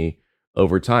taught me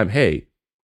over time, hey,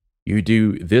 you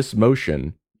do this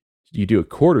motion, you do a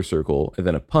quarter circle and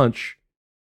then a punch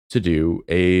to do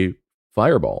a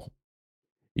fireball.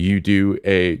 You do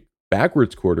a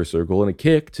backwards quarter circle and a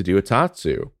kick to do a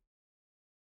tatsu.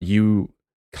 You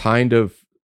kind of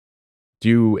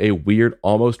do a weird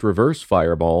almost reverse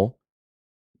fireball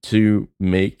to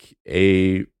make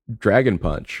a dragon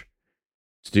punch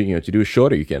to do a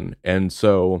shoryuken. And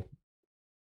so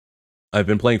I've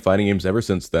been playing fighting games ever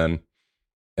since then.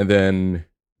 And then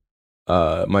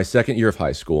my second year of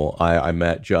high school, I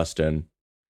met Justin,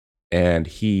 and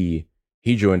he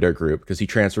joined our group because he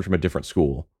transferred from a different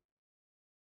school,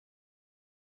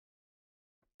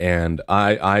 and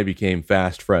I became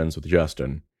fast friends with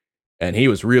Justin, and he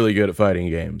was really good at fighting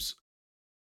games.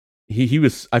 He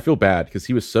was I feel bad because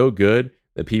he was so good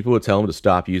that people would tell him to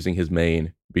stop using his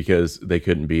main because they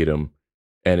couldn't beat him,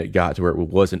 and it got to where it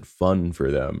wasn't fun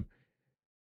for them.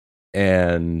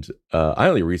 And I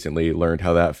only recently learned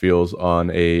how that feels on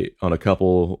a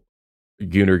couple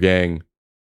Gunner Gang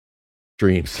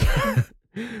streams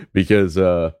because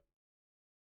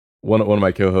one of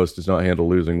my co-hosts does not handle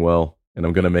losing well, and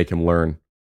I'm going to make him learn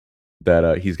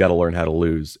that he's got to learn how to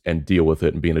lose and deal with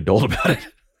it and be an adult about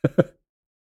it.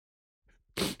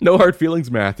 No hard feelings,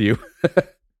 Matthew.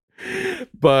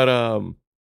 But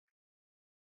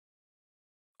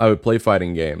I would play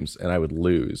fighting games and I would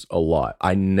lose a lot.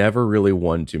 I never really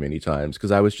won too many times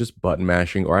because I was just button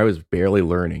mashing or I was barely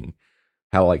learning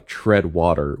how to like tread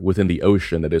water within the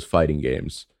ocean that is fighting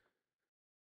games.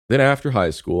 Then after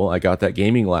high school, I got that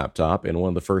gaming laptop, and one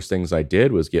of the first things I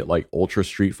did was get like Ultra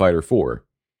Street Fighter 4.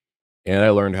 And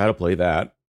I learned how to play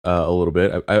that a little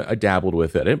bit. I dabbled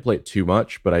with it. I didn't play it too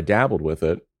much, but I dabbled with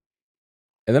it.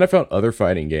 And then I found other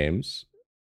fighting games.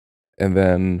 And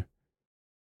then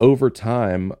over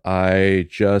time, I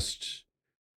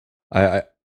I,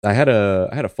 I had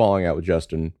a falling out with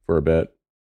Justin for a bit.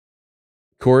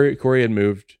 Corey had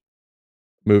moved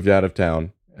moved out of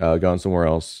town, gone somewhere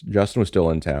else. Justin was still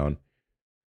in town.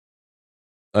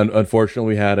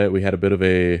 Unfortunately, we had a bit of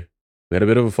a we had a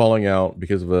bit of a falling out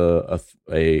because of a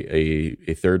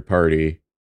third party,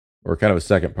 or kind of a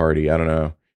second party. I don't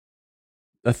know.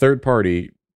 A third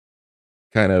party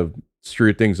kind of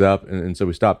screwed things up, and so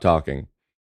we stopped talking.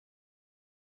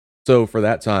 So for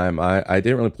that time, I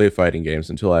didn't really play fighting games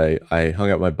until I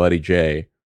hung out with my buddy Jay,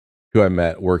 who I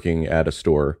met working at a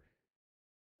store.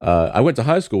 I went to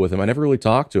high school with him. I never really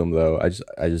talked to him though. I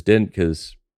just didn't,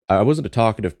 because I wasn't a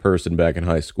talkative person back in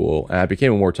high school, and I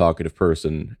became a more talkative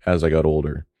person as I got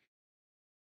older.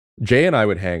 Jay and I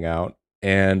would hang out,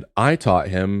 and I taught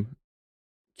him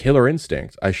Killer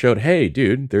Instinct. I showed, hey,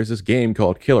 dude, there's this game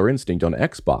called Killer Instinct on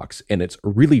Xbox, and it's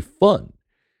really fun.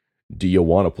 Do you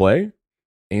want to play?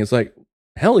 And he's like,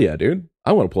 hell yeah, dude,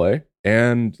 I want to play.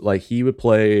 And like he would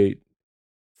play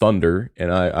Thunder,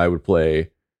 and I would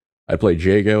play, I'd play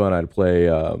Jago, and I'd play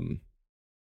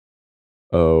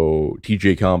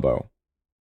TJ Combo.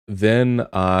 Then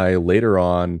I later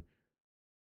on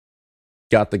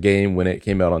got the game when it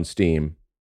came out on Steam,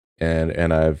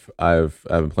 and I've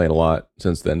been playing a lot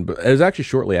since then. But it was actually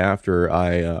shortly after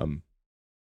I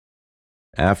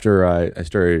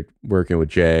started working with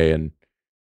Jay and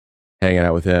hanging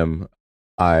out with him,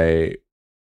 I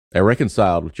I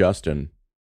reconciled with Justin.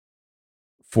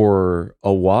 For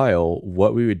a while,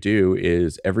 what we would do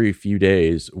is every few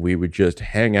days we would just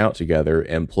hang out together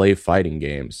and play fighting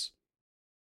games.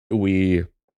 We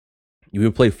we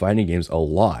would play fighting games a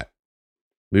lot.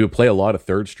 We would play a lot of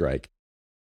Third Strike.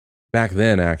 Back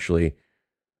then, actually,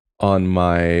 on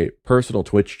my personal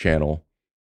Twitch channel,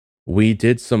 we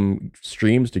did some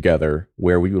streams together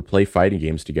where we would play fighting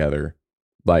games together,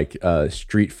 like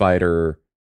Street Fighter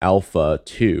Alpha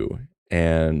 2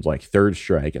 and like Third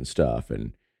Strike and stuff.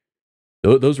 And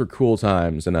those were cool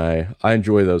times, and I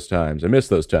enjoy those times. I miss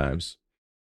those times.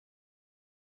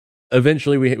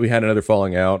 Eventually, we had another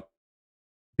falling out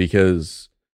because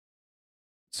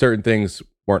certain things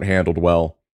weren't handled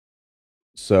well.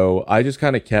 So I just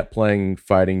kind of kept playing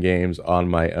fighting games on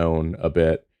my own a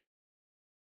bit.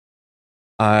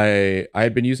 I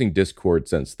had been using Discord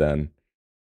since then,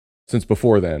 since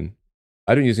before then.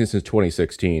 I've been using it since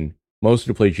 2016,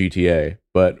 mostly to play GTA.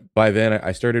 But by then,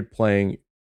 I started playing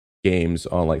games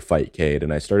on like Fightcade,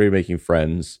 and I started making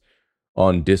friends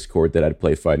on Discord that I'd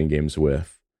play fighting games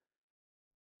with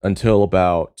until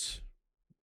about,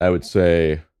 I would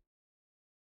say,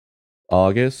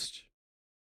 August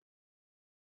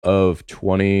of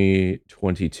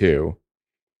 2022,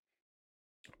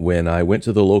 when I went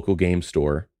to the local game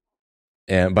store.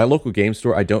 And by local game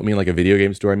store, I don't mean like a video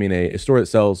game store. I mean a store that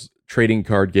sells trading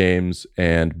card games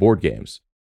and board games.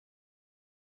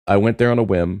 I went there on a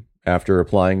whim after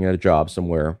applying at a job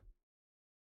somewhere.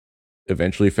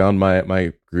 Eventually found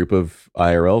my group of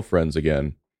IRL friends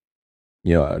again.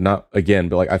 You know, not again,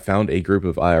 but like I found a group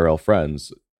of IRL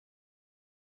friends,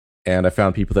 and I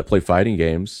found people that play fighting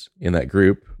games in that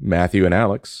group, Matthew and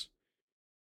Alex.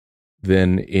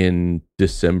 Then in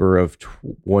December of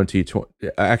 2020,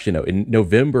 actually no, in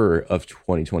November of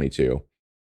 2022,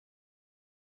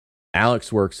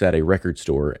 Alex works at a record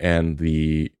store, and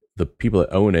the people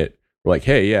that own it were like,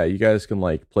 "Hey, yeah, you guys can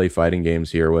like play fighting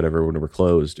games here or whatever when we're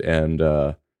closed," and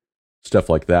stuff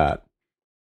like that.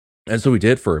 And so we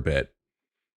did for a bit.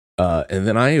 And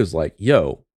then I was like,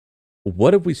 "Yo,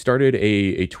 what if we started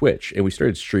a Twitch and we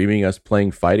started streaming us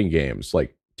playing fighting games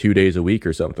like 2 days a week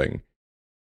or something?"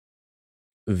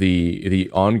 The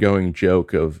ongoing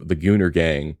joke of the Gooner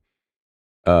Gang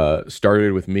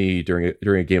started with me during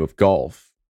a game of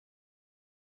golf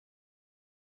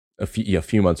a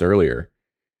few months earlier.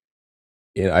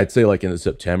 I'd say like in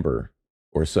September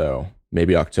or so,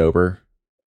 maybe October,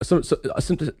 some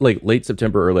like late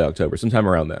September, early October, sometime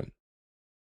around then.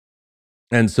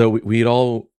 And so we'd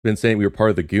all been saying we were part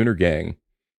of the Gooner Gang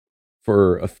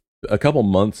for a couple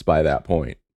months by that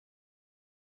point.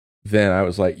 Then I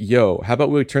was like, yo, how about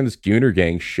we turn this Gooner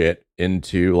Gang shit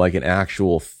into like an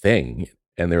actual thing?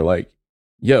 And they're like,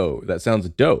 yo, that sounds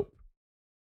dope.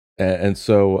 And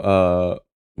so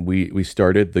we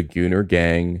started the Gooner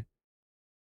Gang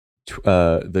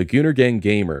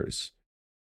Gamers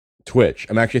Twitch.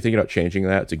 I'm actually thinking about changing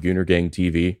that to Gooner Gang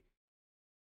TV.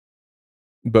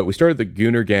 But we started the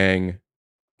Gooner Gang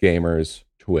Gamers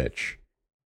Twitch.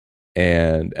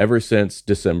 And ever since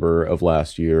December of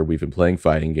last year, we've been playing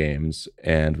fighting games,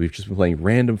 and we've just been playing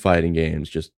random fighting games,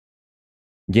 just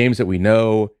games that we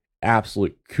know,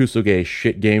 absolute kusoge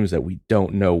shit games that we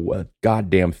don't know a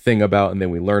goddamn thing about, and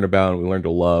then we learn about and we learn to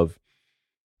love.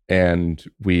 And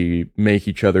we make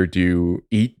each other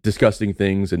eat disgusting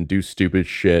things and do stupid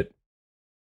shit.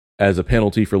 as a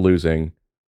penalty for losing,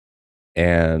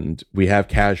 and we have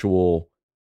casual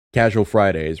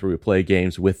Fridays where we play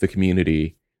games with the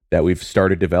community that we've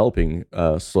started developing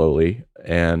slowly,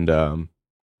 and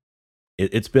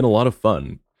it's been a lot of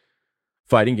fun.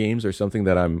 Fighting games are something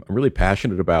that I'm really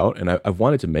passionate about, and I've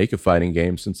wanted to make a fighting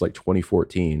game since like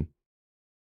 2014.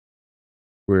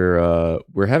 We're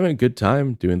having a good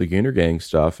time doing the Gooner Gang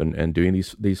stuff and doing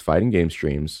these fighting game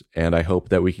streams, and I hope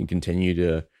that we can continue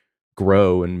to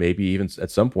grow and maybe even at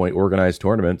some point organize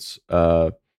tournaments,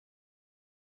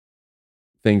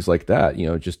 things like that.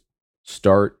 Just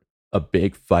start a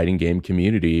big fighting game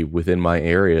community within my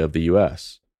area of the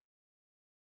U.S.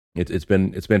 It's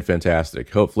been fantastic.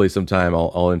 Hopefully, sometime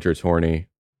I'll enter a tourney.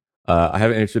 I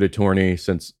haven't entered a tourney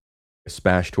since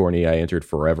Smash tourney I entered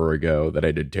forever ago that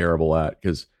I did terrible at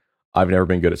because I've never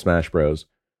been good at Smash Bros.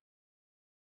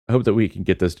 I hope that we can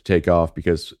get this to take off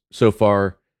because so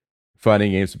far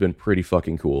fighting games have been pretty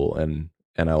fucking cool and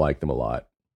I like them a lot.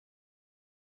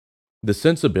 The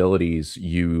sensibilities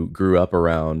you grew up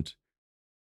around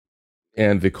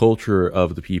and the culture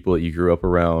of the people that you grew up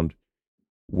around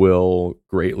will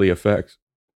greatly affect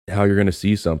how you're going to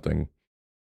see something.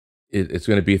 It's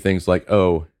going to be things like,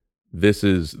 oh, this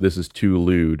is too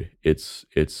lewd. It's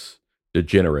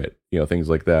degenerate. Things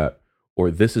like that,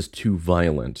 or this is too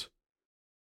violent.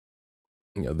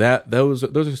 That those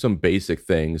are some basic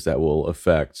things that will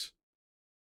affect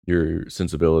your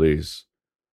sensibilities.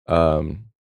 Um,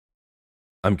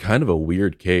 I'm kind of a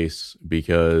weird case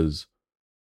because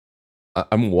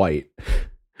I'm white.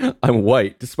 I'm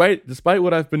white, despite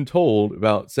what I've been told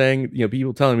about saying,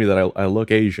 people telling me that I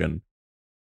look Asian.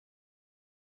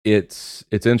 It's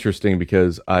interesting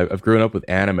because I've grown up with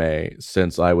anime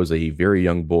since I was a very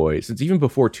young boy, since even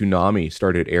before Toonami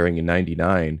started airing in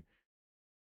 '99.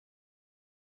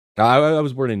 I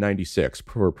was born in '96,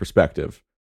 for perspective.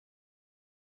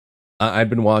 I've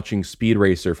been watching Speed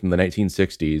Racer from the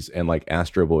 1960s and like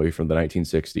Astro Boy from the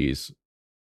 1960s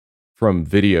from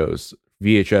videos,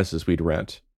 VHSs we'd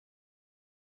rent.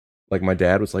 Like my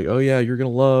dad was like, "Oh yeah, you're gonna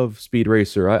love Speed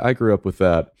Racer." I grew up with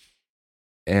that,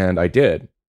 and I did.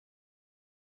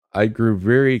 I grew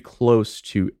very close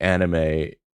to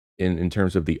anime in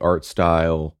terms of the art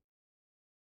style.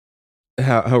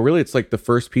 How really it's like the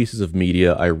first pieces of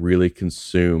media I really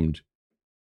consumed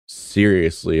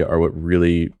seriously are what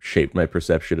really shaped my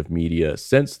perception of media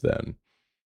since then.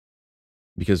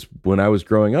 Because when I was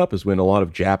growing up is when a lot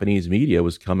of Japanese media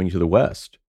was coming to the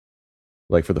West,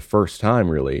 like for the first time,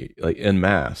 really, like en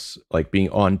masse, like being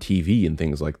on TV and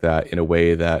things like that in a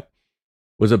way that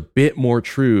was a bit more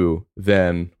true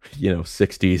than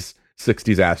 60s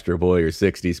Astro Boy or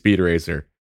 60s Speed Racer.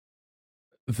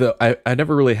 I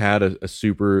never really had a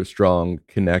super strong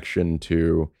connection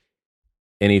to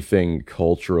anything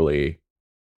culturally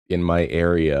in my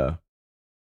area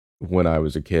when I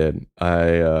was a kid.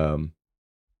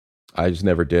 I just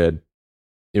never did.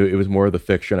 It was more of the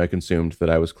fiction I consumed that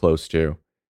I was close to,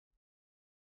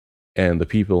 and the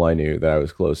people I knew that I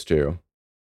was close to.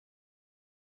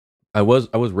 I was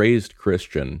raised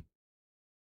Christian,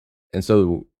 and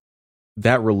so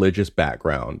that religious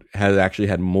background has actually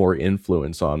had more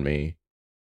influence on me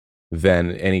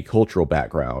than any cultural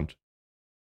background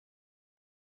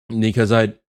because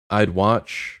I'd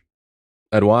watch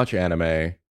I'd watch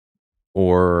anime,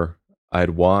 or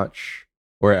I'd watch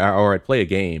or I'd play a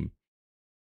game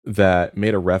that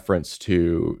made a reference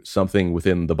to something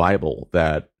within the Bible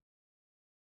that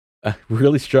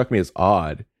really struck me as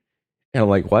odd. And I'm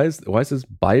like, why is this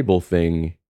Bible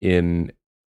thing in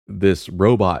this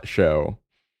robot show?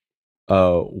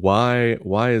 Why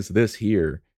is this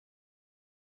here?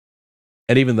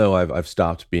 And even though I've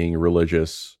stopped being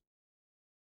religious,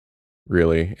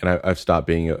 really, and I've stopped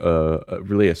being a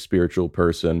really a spiritual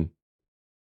person,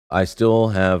 I still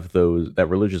have that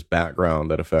religious background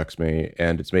that affects me,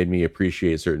 and it's made me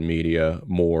appreciate certain media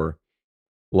more,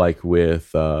 like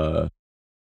with the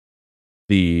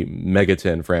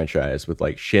Megaten franchise, with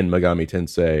like Shin Megami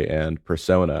Tensei and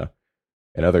Persona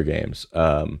and other games.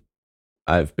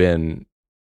 I've been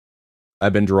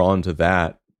I've been drawn to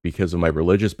that because of my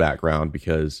religious background.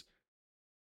 Because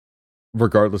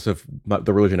regardless of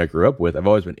the religion I grew up with, I've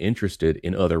always been interested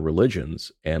in other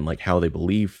religions and like how they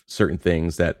believe certain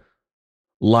things that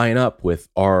line up with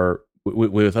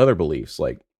with other beliefs,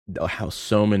 like how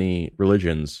so many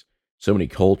religions, so many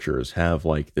cultures have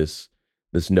like this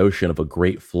notion of a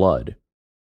great flood,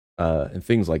 and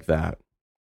things like that.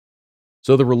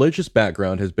 So the religious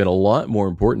background has been a lot more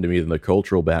important to me than the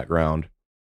cultural background,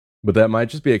 but that might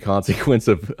just be a consequence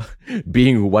of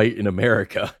being white in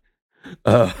America.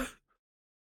 uh,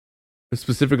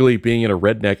 Specifically being in a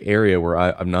redneck area where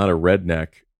I'm not a redneck.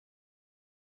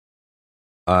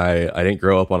 I didn't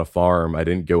grow up on a farm. I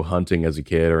didn't go hunting as a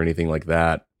kid or anything like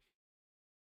that.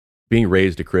 Being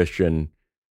raised a Christian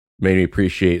made me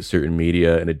appreciate certain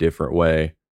media in a different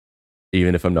way,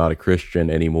 even if I'm not a Christian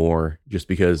anymore, just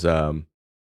because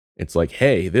it's like,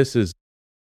 hey, this is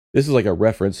like a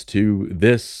reference to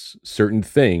this certain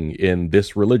thing in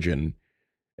this religion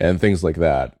and things like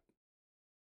that.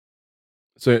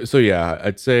 So yeah,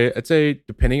 I'd say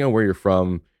depending on where you're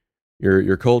from,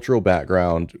 your cultural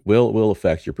background will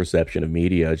affect your perception of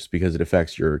media just because it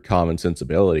affects your common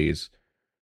sensibilities.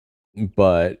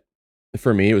 But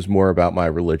for me, it was more about my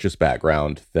religious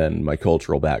background than my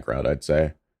cultural background, I'd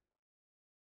say.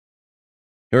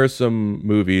 Here are some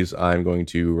movies I'm going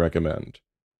to recommend.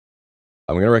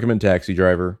 I'm going to recommend Taxi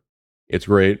Driver. It's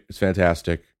great. It's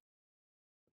fantastic.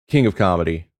 King of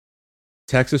Comedy.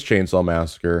 Texas Chainsaw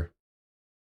Massacre.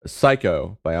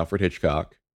 Psycho by Alfred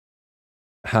Hitchcock.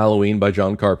 Halloween by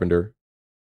John Carpenter.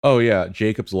 Oh, yeah.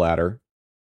 Jacob's Ladder.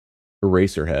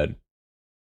 Eraserhead.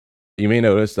 You may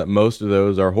notice that most of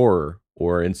those are horror,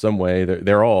 or in some way,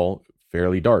 they're all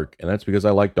fairly dark. And that's because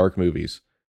I like dark movies.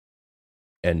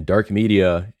 And dark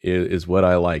media is what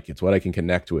I like. It's what I can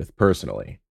connect with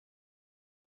personally.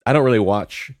 I don't really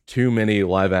watch too many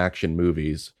live action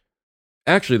movies.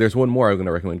 Actually, there's one more I'm going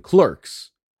to recommend, Clerks.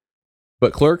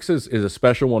 But Clerks is a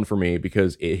special one for me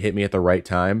because it hit me at the right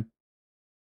time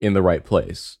in the right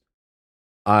place.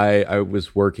 I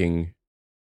was working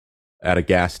at a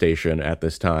gas station at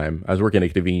this time. I was working at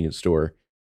a convenience store.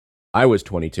 I was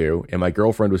 22, and my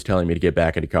girlfriend was telling me to get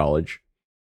back into college.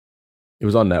 It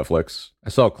was on Netflix. I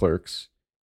saw Clerks,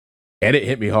 and it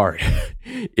hit me hard.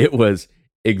 It was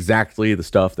exactly the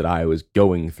stuff that I was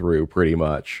going through pretty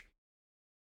much.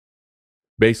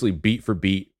 Basically, beat for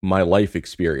beat, my life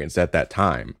experience at that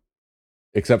time,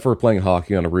 except for playing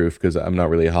hockey on a roof because I'm not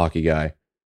really a hockey guy.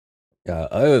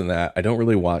 Other than that, I don't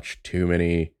really watch too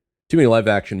many live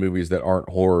action movies that aren't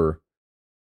horror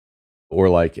or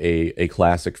like a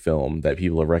classic film that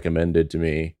people have recommended to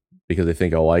me because they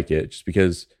think I'll like it. Just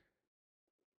because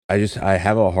I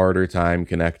have a harder time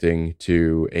connecting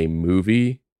to a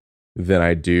movie than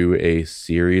I do a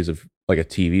series of like a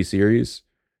TV series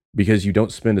because you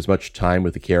don't spend as much time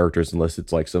with the characters unless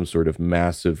it's like some sort of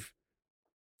massive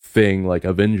thing like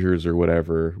Avengers or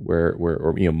whatever where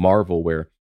or Marvel where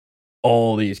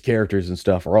all these characters and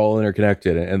stuff are all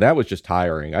interconnected and that was just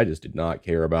tiring. I just did not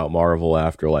care about Marvel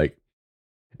after like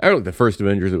I like the first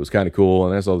Avengers, it was kind of cool,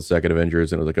 and I saw the second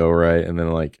Avengers and it was like, all right, and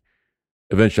then like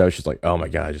eventually I was just like, oh my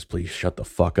god, just please shut the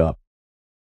fuck up.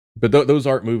 But those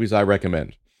aren't movies I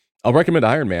recommend. I'll recommend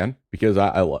Iron Man because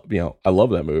I love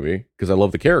that movie because I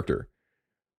love the character,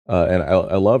 and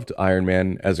I loved Iron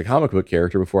Man as a comic book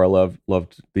character before I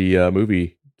loved the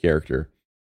movie character.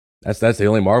 That's the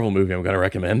only Marvel movie I'm gonna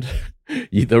recommend.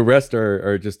 The rest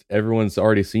are just everyone's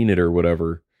already seen it or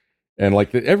whatever, and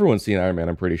like everyone's seen Iron Man,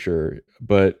 I'm pretty sure.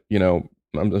 But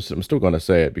I'm still gonna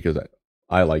say it because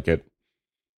I like it.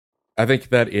 I think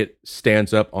that it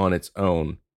stands up on its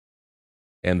own,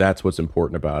 and that's what's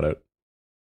important about it.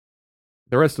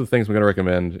 The rest of the things I'm gonna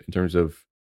recommend in terms of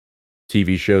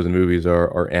TV shows and movies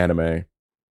are anime.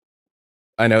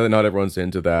 I know that not everyone's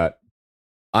into that.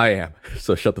 I am,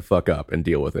 so shut the fuck up and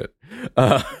deal with it.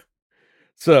 Uh,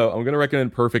 so I'm gonna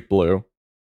recommend Perfect Blue.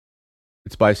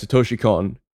 It's by Satoshi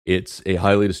Kon. It's a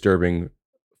highly disturbing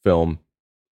film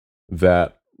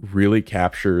that really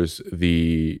captures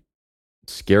the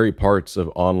scary parts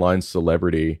of online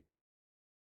celebrity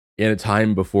in a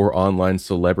time before online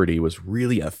celebrity was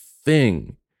really a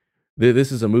thing.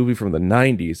 This is a movie from the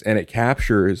 90s and it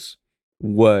captures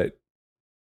what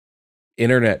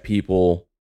internet people,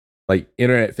 like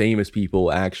internet famous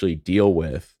people, actually deal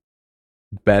with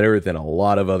better than a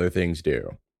lot of other things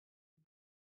do.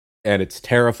 And it's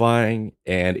terrifying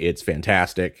and it's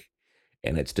fantastic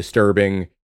and it's disturbing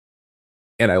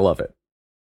and I love it.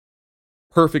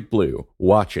 Perfect Blue,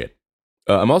 watch it.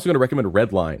 I'm also going to recommend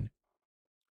Redline.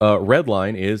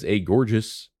 Redline is a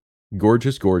gorgeous,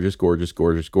 gorgeous, gorgeous, gorgeous,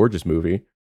 gorgeous, gorgeous movie.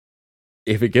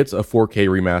 If it gets a 4K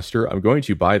remaster, I'm going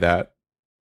to buy that.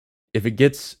 If it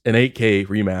gets an 8K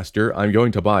remaster, I'm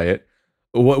going to buy it.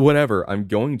 Whatever, I'm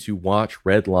going to watch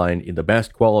Redline in the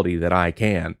best quality that I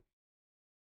can.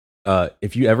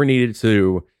 If you ever needed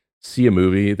to see a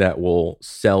movie that will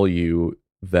sell you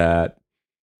that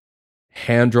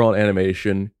hand drawn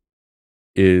animation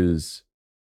is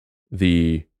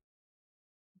the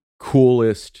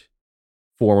coolest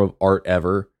form of art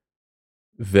ever,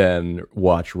 then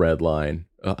watch Redline.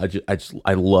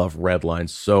 I love Redline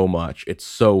so much. It's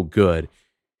so good.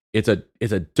 It's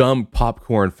a dumb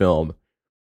popcorn film,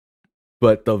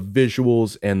 but the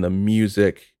visuals and the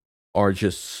music are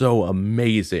just so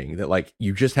amazing that like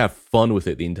you just have fun with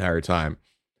it the entire time.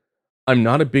 I'm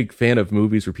not a big fan of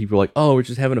movies where people are like, "Oh, we're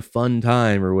just having a fun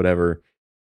time" or whatever.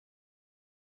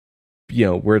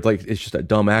 Where it's like it's just a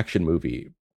dumb action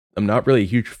movie. I'm not really a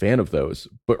huge fan of those,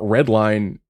 but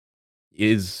Redline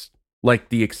is like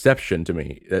the exception to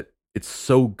me. That it's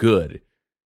so good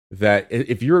that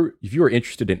if you're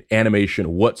interested in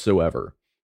animation whatsoever,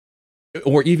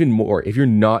 or even more, if you're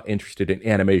not interested in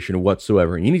animation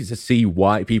whatsoever, and you need to see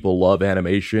why people love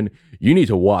animation, you need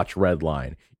to watch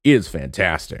Redline. It is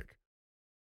fantastic.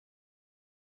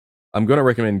 I'm going to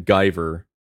recommend Guyver,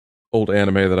 old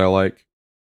anime that I like,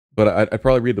 but I'd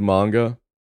probably read the manga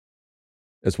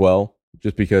as well,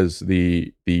 just because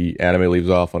the anime leaves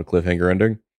off on a cliffhanger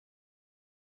ending.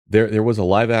 There was a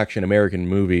live action American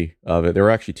movie of it. There were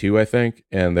actually two, I think,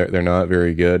 and they're not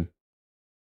very good.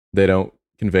 They don't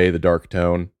convey the dark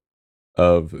tone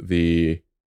of the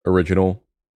original,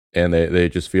 and they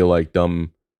just feel like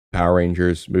dumb Power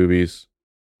Rangers movies.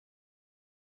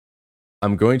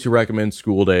 I'm going to recommend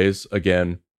School Days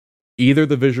again, either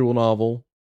the visual novel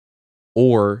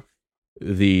or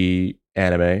the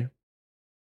anime.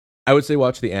 I would say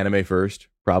watch the anime first,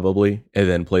 probably, and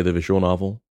then play the visual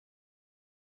novel.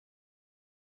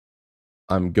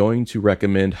 I'm going to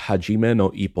recommend Hajime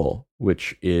no Ippo,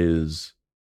 which is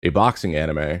a boxing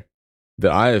anime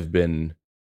that I have been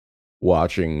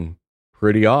watching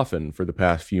pretty often for the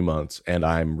past few months, and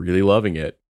I'm really loving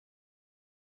it.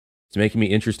 It's making me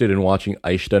interested in watching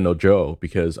Aishita no Joe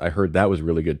because I heard that was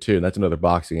really good too. And that's another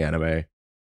boxing anime.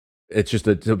 It's just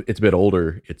it's a bit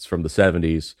older. It's from the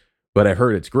 70s, but I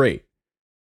heard it's great.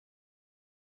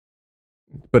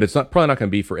 But it's not probably not going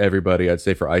to be for everybody. I'd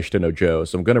say for Aishita no Joe.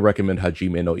 So I'm going to recommend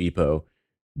Hajime no Ippo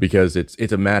because it's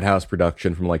a Madhouse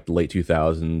production from like the late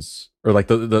 2000s or like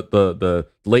the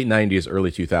late 90s, early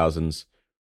 2000s.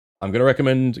 I'm going to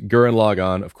recommend Gurren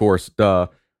Lagann, of course. Duh.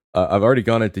 I've already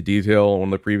gone into detail on one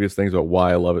of the previous things about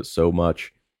why I love it so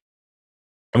much.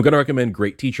 I'm going to recommend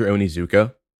Great Teacher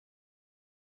Onizuka.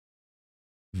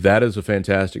 That is a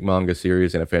fantastic manga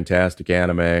series and a fantastic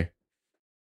anime,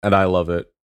 and I love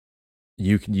it.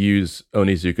 You can use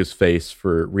Onizuka's face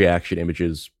for reaction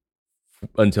images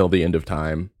until the end of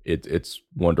time. It's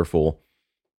wonderful.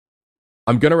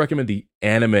 I'm going to recommend the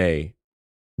anime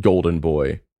Golden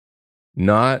Boy,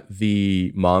 not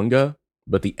the manga,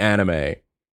 but the anime.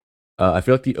 I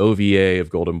feel like the OVA of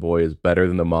Golden Boy is better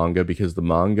than the manga because the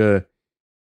manga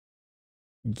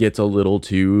gets a little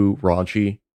too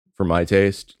raunchy for my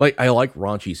taste. Like I like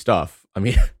raunchy stuff. I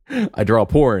mean, I draw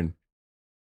porn.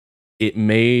 It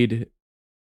made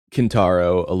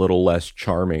Kintaro a little less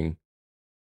charming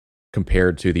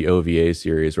compared to the OVA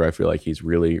series, where I feel like he's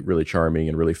really, really charming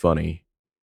and really funny,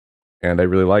 and I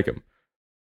really like him.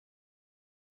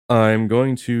 I'm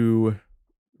going to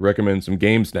recommend some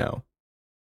games now.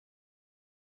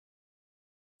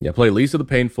 Yeah, play Lisa the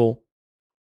Painful,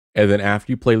 and then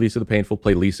after you play Lisa the Painful,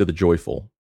 play Lisa the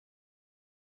Joyful.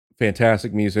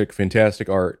 Fantastic music, fantastic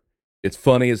art. It's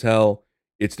funny as hell.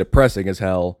 It's depressing as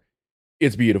hell.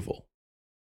 It's beautiful.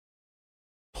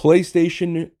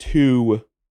 PlayStation 2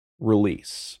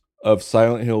 release of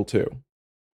Silent Hill 2.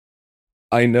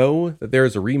 I know that there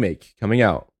is a remake coming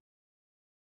out,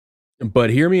 but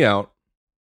hear me out.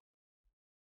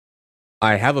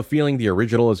 I have a feeling the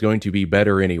original is going to be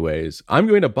better anyways. I'm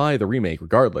going to buy the remake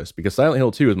regardless because Silent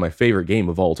Hill 2 is my favorite game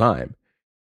of all time.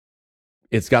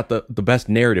 It's got the best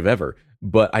narrative ever,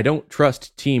 but I don't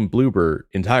trust Team Bloober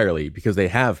entirely because they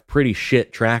have pretty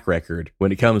shit track record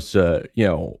when it comes to,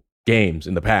 games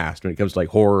in the past, when it comes to like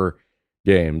horror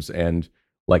games and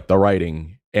like the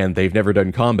writing, and they've never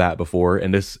done combat before,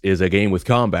 and this is a game with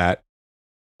combat.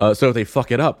 So if they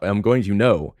fuck it up, I'm going to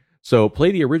know. So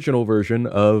play the original version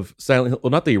of Silent Hill.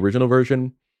 Well, not the original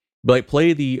version, but like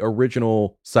play the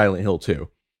original Silent Hill 2.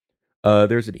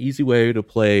 There's an easy way to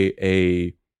play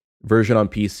a version on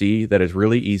PC that is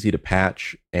really easy to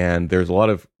patch, and there's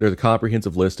a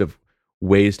comprehensive list of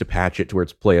ways to patch it to where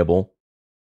it's playable.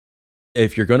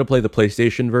 If you're going to play the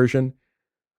PlayStation version,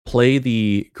 play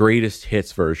the greatest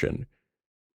hits version.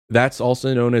 That's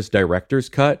also known as director's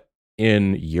cut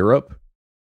in Europe,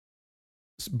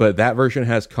 but that version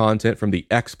has content from the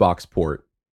Xbox port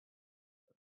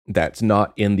that's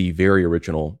not in the very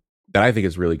original that I think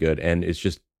is really good, and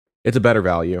it's a better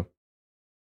value.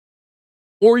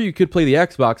 Or you could play the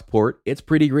Xbox port. It's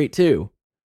pretty great too.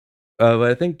 But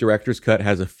I think Director's Cut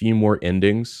has a few more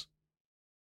endings.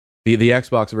 The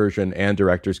Xbox version and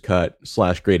Director's Cut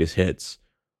slash Greatest Hits,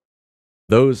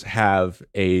 those have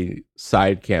a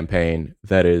side campaign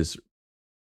that is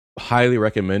highly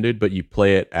recommended, but you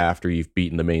play it after you've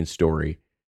beaten the main story.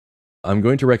 I'm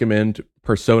going to recommend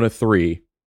Persona 3.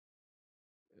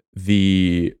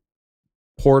 The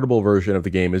portable version of the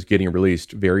game is getting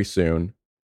released very soon,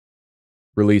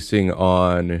 releasing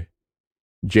on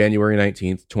January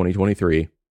 19th, 2023.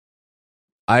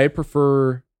 I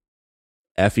prefer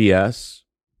FES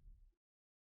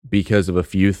because of a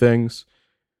few things,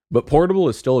 but portable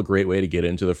is still a great way to get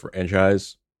into the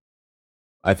franchise.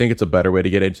 I think it's a better way to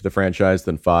get into the franchise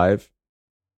than 5,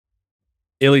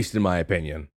 at least in my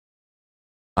opinion.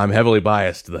 I'm heavily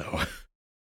biased though.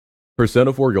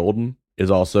 Persona 4 Golden is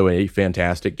also a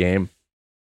fantastic game.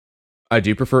 I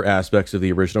do prefer aspects of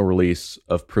the original release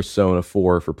of Persona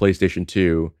 4 for PlayStation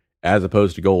 2 as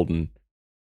opposed to Golden.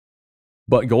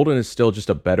 But Golden is still just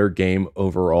a better game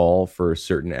overall for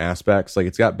certain aspects. Like,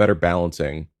 it's got better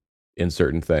balancing in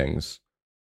certain things.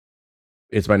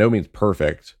 It's by no means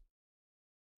perfect.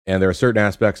 And there are certain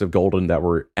aspects of Golden that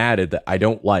were added that I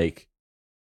don't like.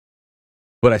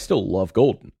 But I still love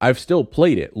Golden. I've still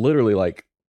played it literally like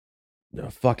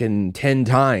fucking 10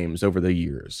 times over the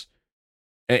years.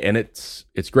 And it's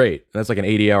great. That's like an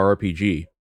 80-hour RPG.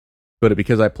 But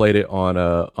because I played it on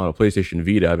a PlayStation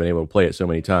Vita, I've been able to play it so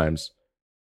many times.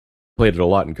 Played it a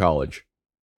lot in college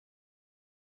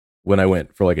when I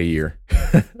went for like a year.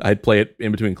 I'd play it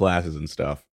in between classes and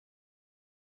stuff.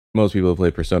 Most people have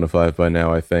played Persona 5 by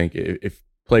now, I think. If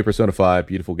play Persona 5,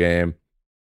 beautiful game.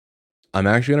 I'm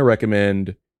actually going to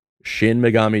recommend Shin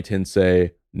Megami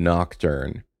Tensei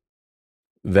Nocturne.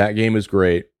 That game is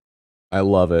great. I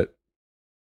love it.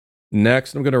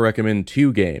 Next, I'm going to recommend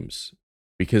 2 games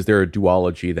because they're a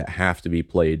duology that have to be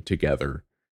played together.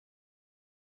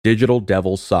 Digital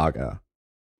Devil Saga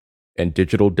and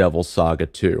Digital Devil Saga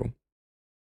 2.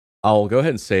 I'll go ahead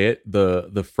and say it.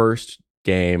 The first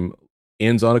game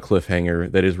ends on a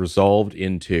cliffhanger that is resolved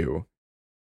in 2.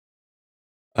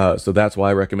 So that's why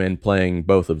I recommend playing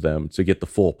both of them to get the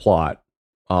full plot,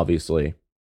 obviously.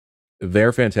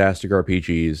 They're fantastic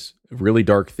RPGs, really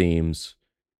dark themes.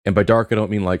 And by dark, I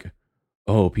don't mean like,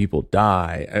 oh, people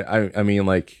die. I mean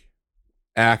like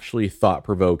actually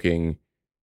thought-provoking.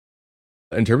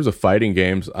 In terms of fighting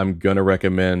games, I'm going to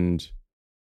recommend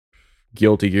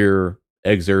Guilty Gear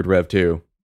Xrd Rev 2.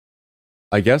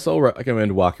 I guess I'll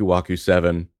recommend Waku Waku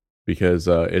 7 because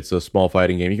it's a small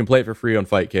fighting game. You can play it for free on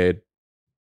Fightcade.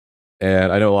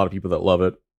 And I know a lot of people that love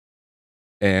it.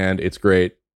 And it's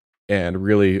great and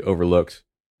really overlooked.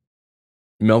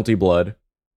 Melty Blood.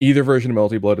 Either version of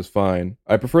Melty Blood is fine.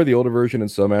 I prefer the older version in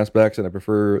some aspects, and I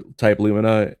prefer Type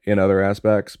Lumina in other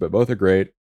aspects, but both are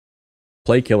great.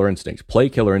 Play Killer Instinct. Play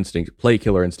Killer Instinct. Play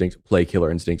Killer Instinct. Play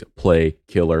Killer Instinct. Play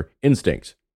Killer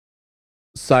Instinct.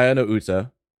 Saya no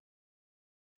Uta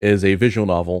is a visual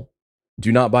novel.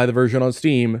 Do not buy the version on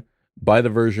Steam. Buy the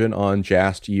version on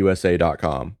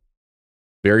JustUSA.com.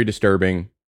 Very disturbing.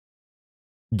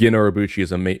 Gin Orobuchi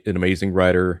is an amazing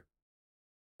writer.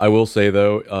 I will say,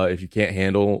 though, if you can't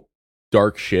handle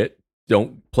dark shit,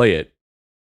 don't play it.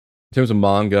 In terms of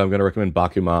manga, I'm going to recommend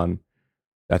Bakuman.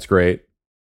 That's great.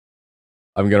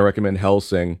 I'm going to recommend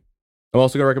Hellsing. I'm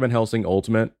also going to recommend Hellsing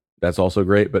Ultimate. That's also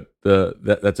great, but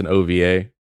that's an OVA.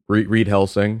 Read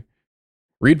Hellsing.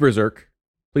 Read Berserk.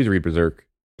 Please read Berserk.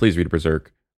 Please read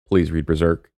Berserk. Please read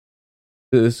Berserk.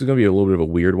 This is going to be a little bit of a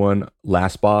weird one.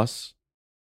 Last Boss.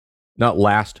 Not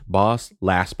Last Boss,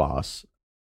 Last Boss.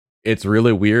 It's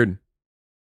really weird.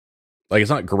 Like, it's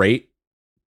not great.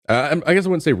 I guess I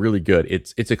wouldn't say really good.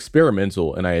 It's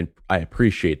experimental, and I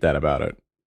appreciate that about it.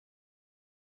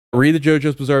 Read the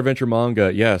JoJo's Bizarre Adventure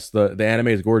manga. Yes, the anime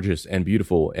is gorgeous and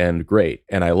beautiful and great,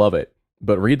 and I love it.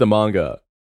 But read the manga.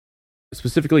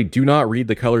 Specifically, do not read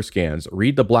the color scans.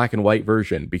 Read the black and white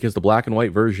version, because the black and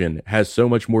white version has so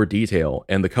much more detail,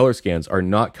 and the color scans are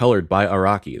not colored by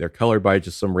Araki. They're colored by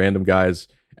just some random guys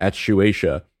at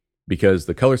Shueisha, because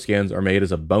the color scans are made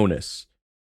as a bonus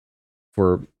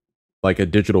for like a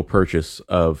digital purchase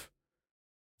of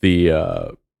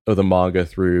the manga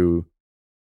through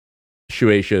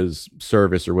Shueisha's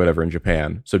service or whatever in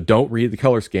Japan. So don't read the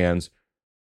color scans.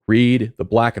 Read the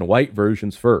black and white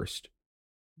versions first,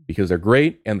 because they're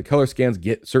great, and the color scans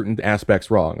get certain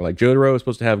aspects wrong. Like Jotaro is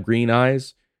supposed to have green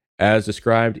eyes, as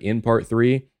described in Part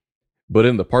 3, but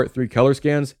in the Part 3 color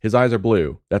scans, his eyes are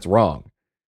blue. That's wrong.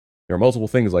 There are multiple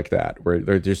things like that, where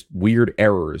they're just weird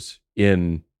errors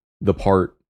in the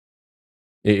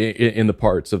in the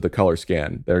parts of the color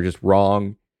scan that are just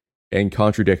wrong and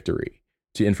contradictory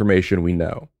to information we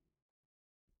know.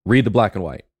 Read the black and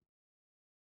white.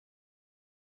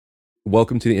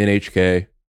 Welcome to the NHK.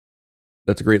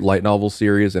 That's a great light novel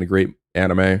series and a great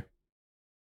anime.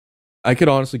 I could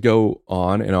honestly go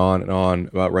on and on and on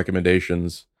about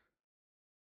recommendations.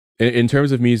 In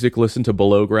terms of music, listen to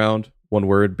Below Ground one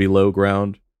word, below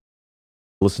ground.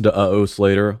 Listen to Uh-Oh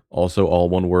Slater, also all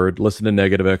one word. Listen to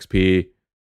Negative XP.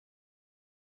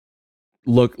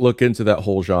 Look into that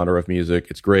whole genre of music.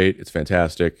 It's great. It's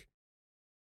fantastic.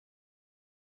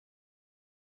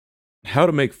 How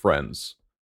to make friends.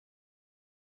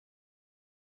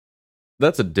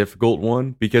 That's a difficult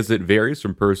one because it varies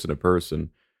from person to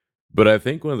person. But I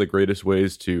think one of the greatest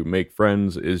ways to make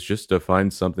friends is just to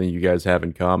find something you guys have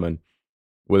in common,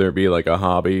 whether it be like a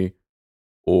hobby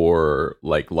or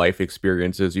like life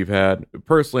experiences you've had.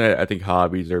 Personally, I think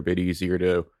hobbies are a bit easier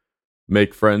to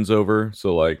make friends over.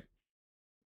 So like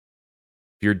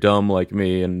if you're dumb like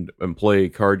me and play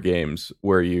card games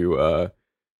where you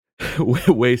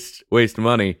waste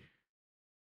money,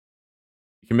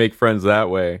 you can make friends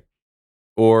that way.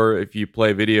 Or if you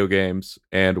play video games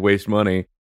and waste money, you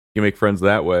can make friends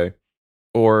that way.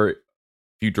 Or if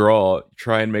you draw,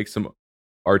 try and make some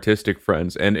artistic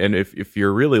friends. And if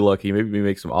you're really lucky, maybe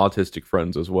make some autistic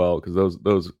friends as well, because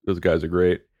those guys are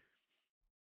great.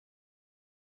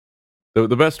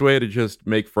 The best way to just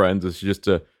make friends is just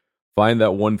to find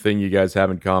that one thing you guys have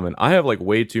in common. I have like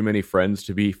way too many friends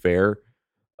to be fair,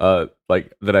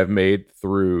 like that I've made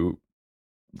through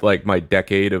like my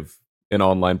decade of an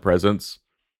online presence,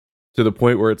 to the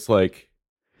point where it's like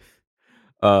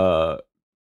uh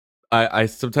I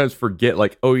sometimes forget,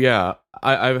 like, oh yeah,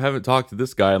 I haven't talked to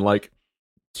this guy in like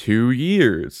 2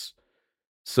 years.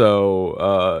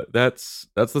 So that's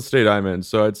the state I'm in.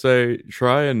 So I'd say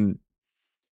try and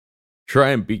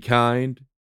be kind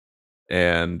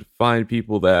and find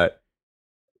people that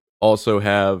also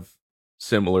have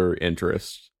similar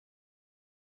interests.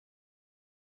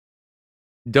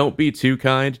 Don't be too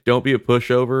kind, don't be a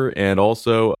pushover, and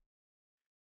also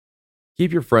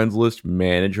keep your friends list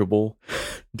manageable.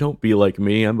 Don't be like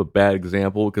me. I'm a bad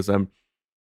example because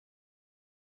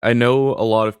I know a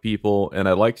lot of people and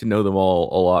I like to know them all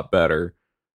a lot better,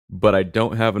 but I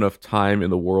don't have enough time in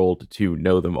the world to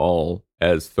know them all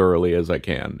as thoroughly as I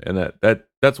can. And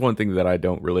that's one thing that I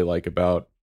don't really like about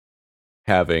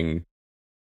having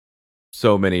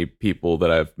so many people that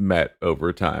I've met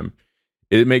over time.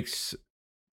 It makes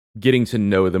getting to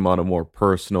know them on a more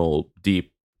personal,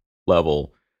 deep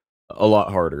level a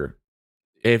lot harder.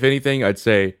 If anything, I'd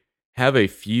say have a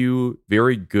few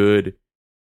very good,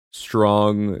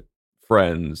 strong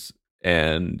friends,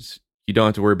 and you don't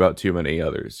have to worry about too many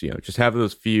others. You know, just have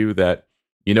those few that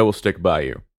you know will stick by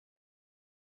you.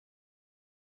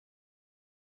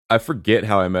 I forget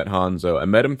how I met Hanzo. I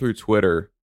met him through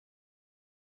Twitter.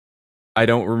 I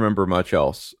don't remember much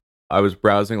else. I was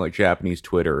browsing like Japanese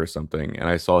Twitter or something, and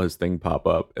I saw his thing pop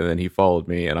up, and then he followed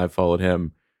me, and I followed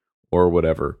him, or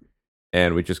whatever.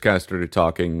 And we just kind of started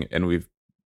talking, and we've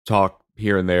talked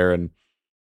here and there, and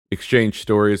exchanged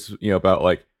stories, about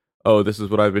like, oh, this is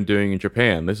what I've been doing in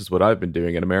Japan. This is what I've been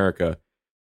doing in America,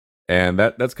 and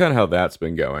that's kind of how that's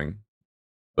been going.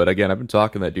 But again, I've been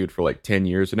talking to that dude for like 10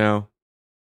 years now.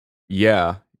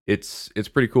 Yeah, it's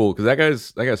pretty cool because that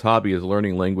guy's hobby is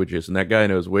learning languages, and that guy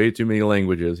knows way too many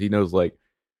languages. He knows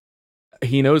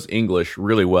English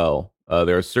really well.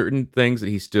 There are certain things that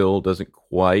he still doesn't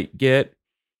quite get,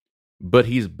 but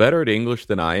he's better at English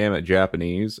than I am at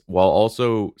Japanese, while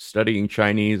also studying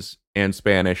Chinese and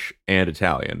Spanish and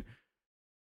Italian.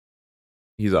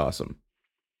 He's awesome.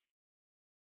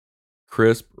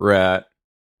 Crisp Rat.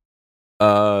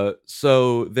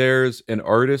 So there's an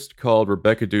artist called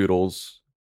Rebecca Doodles.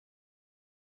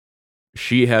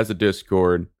 She has a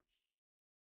Discord.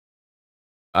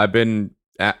 I've been,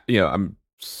 I'm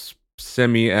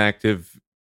semi-active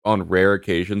on rare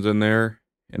occasions in there,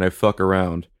 and I fuck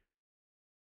around.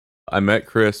 I met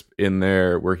Crisp in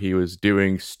there where he was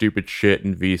doing stupid shit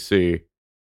in VC,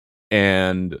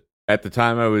 and at the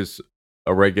time I was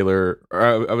a regular,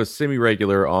 or I was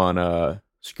semi-regular on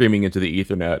Screaming into the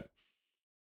Ethernet,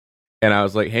 and I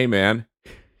was like, "Hey man,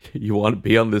 you want to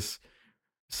be on this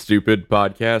stupid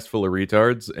podcast full of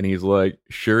retards?" And he's like,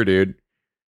 "Sure, dude."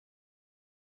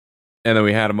 And then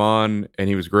we had him on, and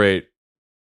he was great.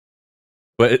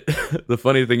 But the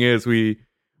funny thing is, we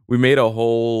made a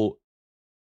whole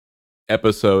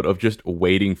episode of just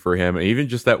waiting for him, and even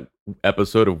just that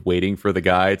episode of waiting for the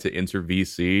guy to enter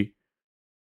VC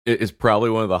is probably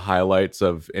one of the highlights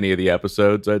of any of the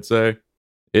episodes. I'd say,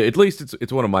 at least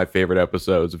it's one of my favorite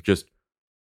episodes of just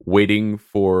waiting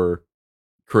for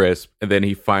Crisp, and then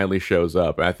he finally shows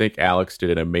up. And I think Alex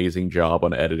did an amazing job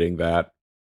on editing that.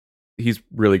 He's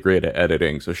really great at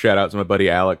editing. So shout out to my buddy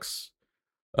Alex,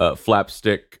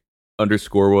 Flapstick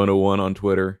underscore 101 on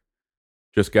Twitter.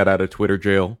 Just got out of Twitter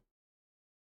jail.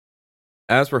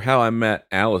 As for how I met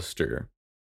Alistair,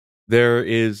 there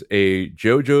is a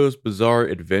JoJo's Bizarre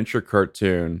Adventure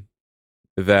cartoon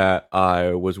that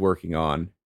I was working on,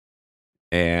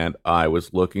 and I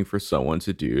was looking for someone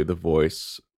to do the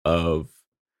voice of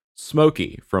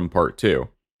Smokey from part two.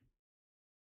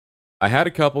 I had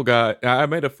a couple guys. I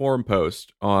made a forum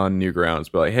post on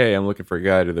Newgrounds, but like, hey, I'm looking for a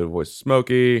guy to do the voice of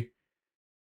Smokey.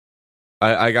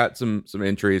 I got some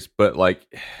entries, but like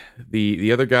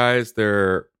the other guys,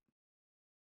 they're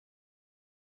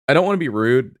I don't want to be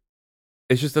rude.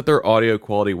 It's just that their audio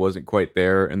quality wasn't quite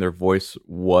there, and their voice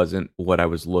wasn't what I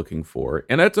was looking for,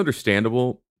 and that's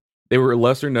understandable. They were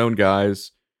lesser known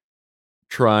guys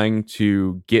trying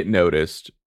to get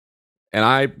noticed, and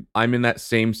I'm in that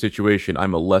same situation.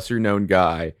 I'm a lesser known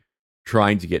guy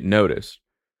trying to get noticed,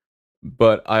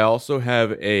 but I also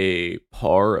have a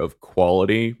par of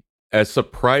quality, as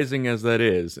surprising as that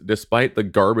is, despite the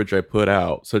garbage I put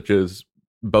out, such as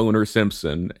Boner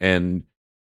Simpson and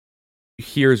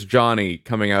Here's Johnny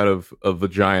coming out of a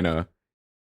vagina,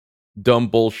 dumb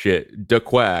bullshit, de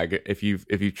quag. If you've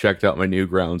checked out my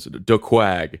Newgrounds, de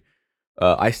quag.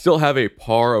 I still have a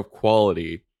par of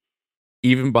quality,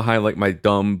 even behind like my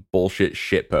dumb bullshit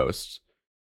shit posts.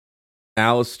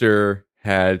 Alistair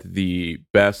had the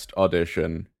best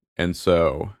audition, and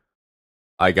so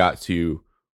I got to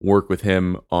work with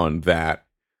him on that.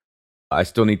 I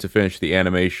still need to finish the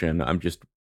animation. I'm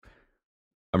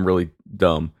really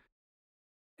dumb.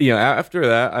 After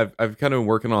that, I've kind of been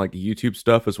working on like YouTube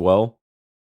stuff as well,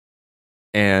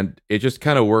 and it just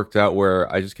kind of worked out where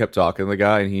I just kept talking to the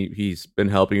guy, and he's been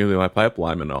helping me with my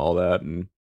pipeline and all that, and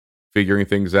figuring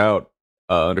things out,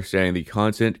 understanding the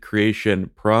content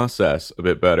creation process a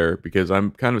bit better because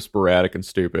I'm kind of sporadic and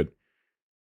stupid,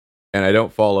 and I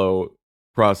don't follow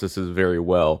processes very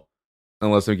well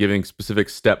unless I'm giving specific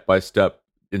step by step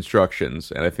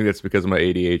instructions, and I think that's because of my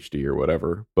ADHD or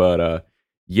whatever. But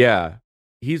yeah,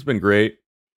 he's been great.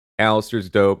 Alistair's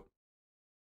dope.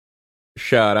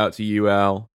 Shout out to you,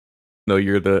 Al. No,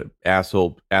 you're the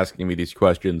asshole asking me these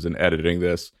questions and editing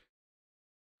this.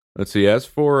 Let's see. As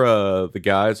for the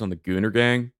guys on the Gooner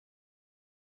Gang,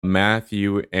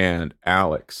 Matthew and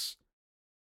Alex,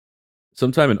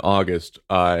 sometime in August,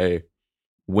 I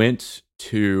went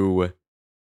to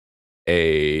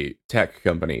a tech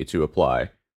company to apply,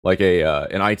 like a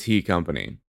an IT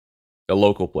company, a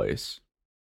local place.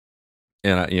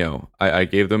 And I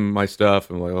gave them my stuff.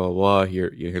 I'm like, blah, blah, blah.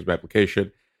 Here's my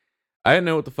application. I didn't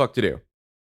know what the fuck to do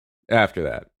after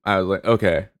that. I was like,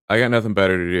 okay, I got nothing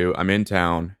better to do. I'm in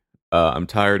town. I'm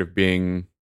tired of being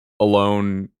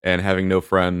alone and having no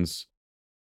friends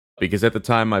because at the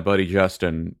time my buddy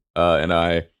Justin and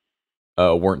I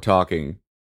weren't talking,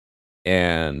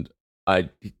 and I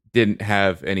didn't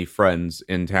have any friends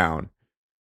in town.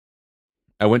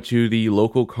 I went to the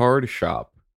local card shop.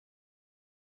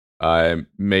 I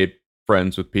made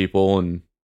friends with people, and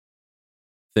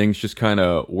things just kind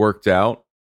of worked out.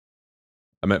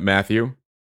 I met Matthew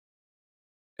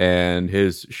and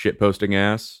his shitposting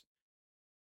ass.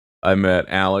 I met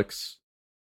Alex.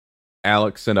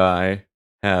 Alex and I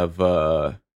have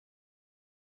uh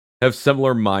have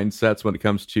similar mindsets when it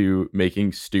comes to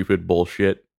making stupid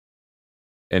bullshit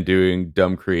and doing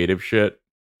dumb creative shit.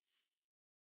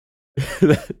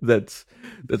 that's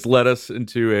that's led us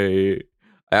into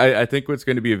I think what's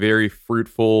going to be a very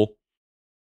fruitful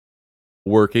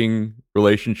working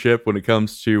relationship when it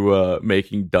comes to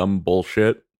making dumb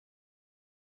bullshit.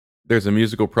 There's a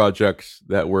musical project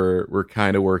that we're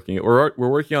kind of working. We're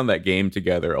working on that game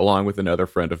together, along with another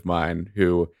friend of mine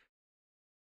who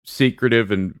secretive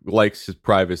and likes his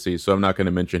privacy. So I'm not going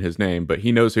to mention his name, but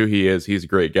he knows who he is. He's a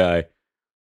great guy.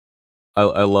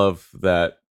 I love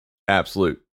that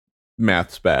absolute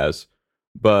math spaz.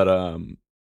 But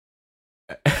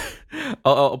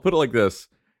I'll put it like this: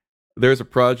 there's a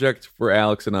project for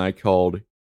Alex and I called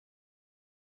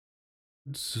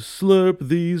 "Slurp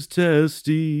These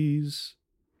Testes."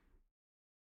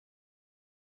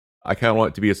 I kind of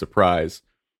want it to be a surprise.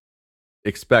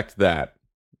 Expect that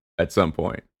at some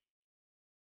point.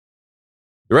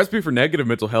 The recipe for negative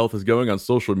mental health is going on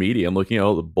social media and looking at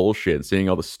all the bullshit and seeing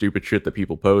all the stupid shit that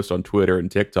people post on Twitter and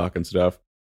TikTok and stuff.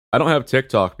 I don't have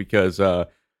TikTok because I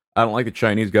don't like the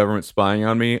Chinese government spying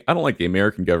on me. I don't like the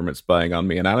American government spying on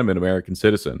me, and I'm an American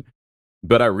citizen.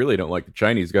 But I really don't like the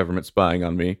Chinese government spying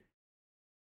on me.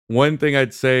 One thing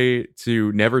I'd say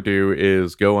to never do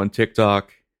is go on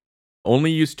TikTok.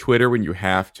 Only use Twitter when you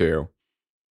have to.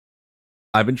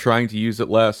 I've been trying to use it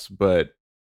less, but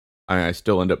I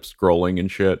still end up scrolling and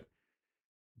shit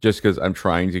just because I'm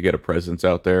trying to get a presence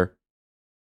out there.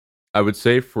 I would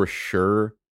say for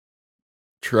sure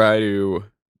try to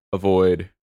avoid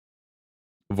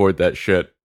avoid that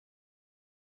shit.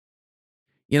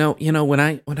 when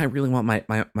I really want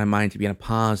my mind to be in a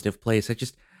positive place,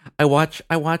 I watch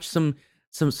some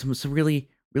really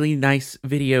nice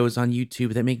videos on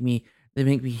YouTube that make me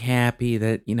happy.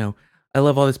 That I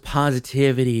love all this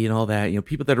positivity and all that.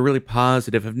 People that are really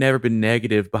positive have never been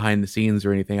negative behind the scenes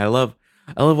or anything. I love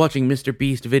watching Mr.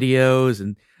 Beast videos,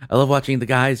 and I love watching the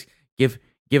guys give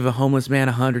give a homeless man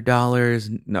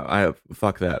 $100. No, I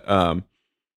fuck that.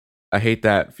 I hate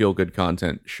that feel good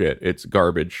content shit. It's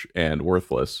garbage and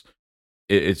worthless.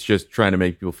 It's just trying to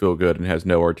make people feel good and has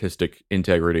no artistic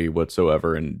integrity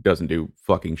whatsoever and doesn't do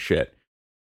fucking shit.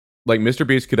 Like Mr.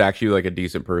 Beast could actually be like a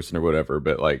decent person or whatever,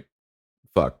 but like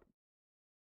fuck.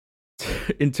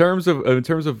 In terms of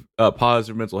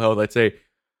positive mental health, I'd say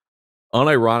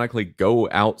unironically go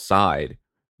outside,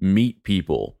 meet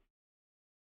people,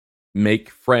 make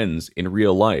friends in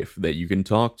real life that you can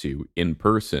talk to in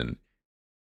person.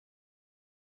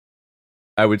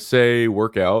 I would say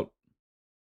work out.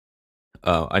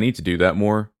 I need to do that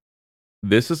more.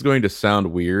 This is going to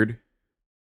sound weird.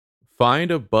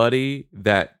 Find a buddy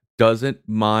that doesn't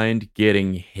mind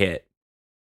getting hit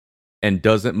and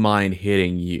doesn't mind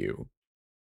hitting you.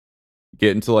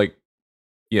 Get into like,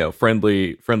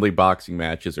 friendly boxing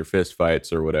matches or fist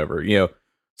fights or whatever.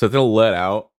 So they'll let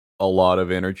out a lot of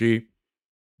energy.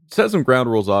 Set some ground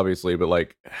rules obviously, but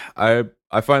like I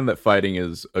find that fighting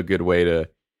is a good way to,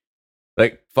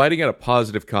 like, fighting at a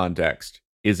positive context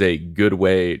is a good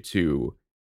way to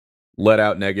let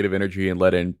out negative energy and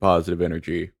let in positive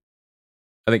energy.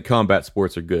 I think combat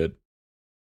sports are good.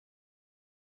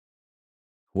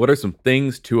 What are some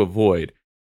things to avoid?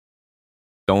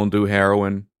 Don't do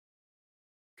heroin.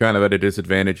 Kind of at a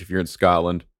disadvantage if you're in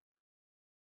Scotland.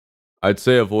 I'd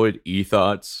say avoid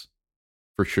e-thoughts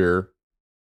for sure.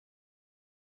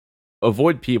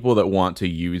 Avoid people that want to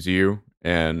use you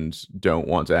and don't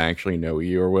want to actually know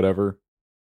you or whatever.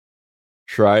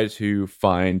 Try to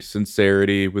find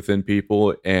sincerity within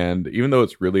people, and even though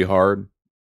it's really hard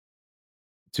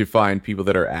to find people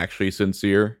that are actually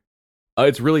sincere,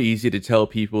 it's really easy to tell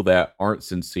people that aren't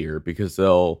sincere because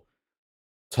they'll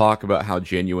talk about how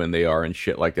genuine they are and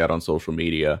shit like that on social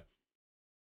media.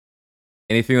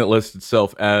 Anything that lists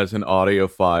itself as an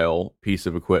audiophile piece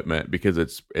of equipment, because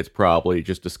it's probably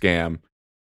just a scam,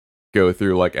 go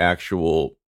through like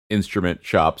actual instrument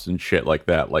shops and shit like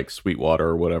that, like Sweetwater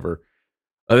or whatever.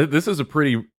 This is a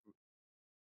pretty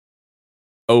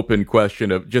open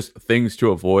question of just things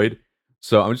to avoid.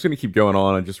 So I'm just going to keep going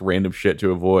on and just random shit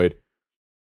to avoid.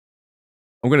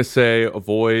 I'm going to say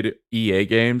avoid EA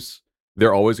games.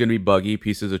 They're always going to be buggy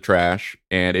pieces of trash.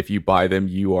 And if you buy them,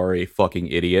 you are a fucking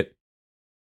idiot.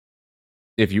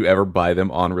 If you ever buy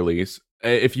them on release.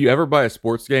 If you ever buy a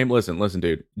sports game, listen,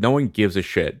 dude. No one gives a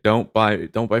shit. Don't buy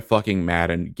fucking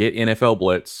Madden. Get NFL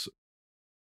Blitz.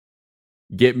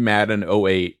 Get Madden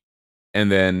 '08,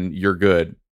 and then you're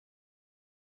good.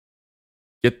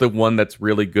 Get the one that's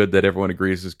really good that everyone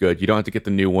agrees is good. You don't have to get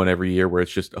the new one every year where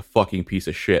it's just a fucking piece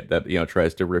of shit that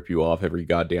tries to rip you off every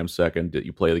goddamn second that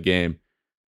you play the game.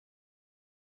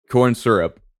 Corn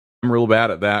syrup. I'm real bad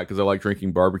at that because I like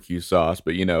drinking barbecue sauce,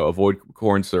 but avoid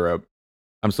corn syrup.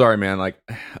 I'm sorry, man. Like,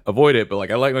 avoid it, but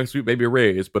like, I like my sweet baby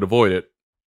Ray's, but avoid it.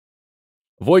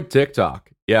 Avoid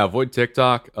TikTok. Yeah, avoid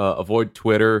TikTok. Avoid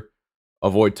Twitter.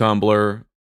 Avoid Tumblr.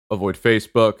 Avoid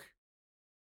Facebook.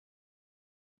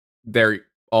 They're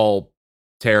all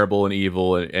terrible and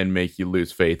evil and make you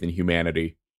lose faith in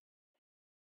humanity.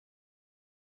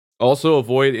 Also,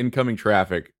 avoid incoming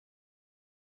traffic.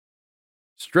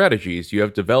 Strategies you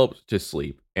have developed to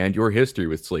sleep and your history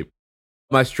with sleep.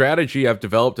 My strategy I've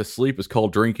developed to sleep is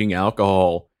called drinking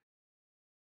alcohol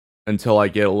until I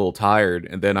get a little tired,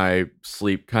 and then I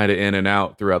sleep kind of in and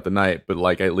out throughout the night, but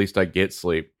like at least I get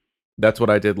sleep. That's what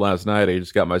I did last night. I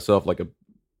just got myself like a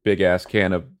big ass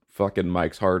can of fucking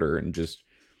Mike's Harder and just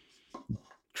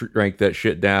drank that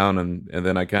shit down, and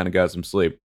then I kind of got some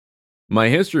sleep. My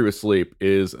history with sleep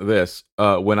is this.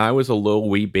 When I was a little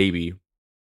wee baby,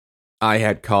 I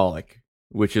had colic,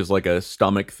 which is like a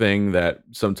stomach thing that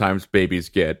sometimes babies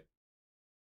get.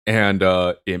 And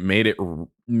it made it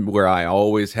where I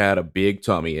always had a big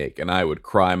tummy ache and I would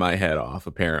cry my head off,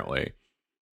 apparently.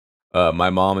 My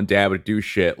mom and dad would do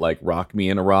shit like rock me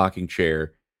in a rocking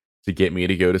chair to get me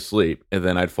to go to sleep. And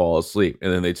then I'd fall asleep.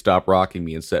 And then they'd stop rocking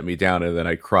me and set me down. And then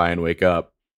I'd cry and wake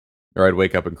up. Or I'd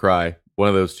wake up and cry. One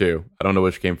of those two. I don't know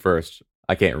which came first.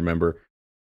 I can't remember.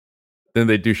 Then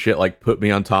they'd do shit like put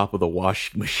me on top of the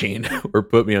washing machine or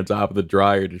put me on top of the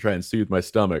dryer to try and soothe my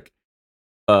stomach.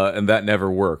 And that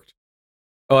never worked.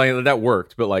 Oh, that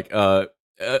worked, but like for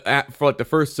like the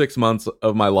first 6 months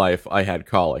of my life, I had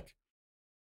colic,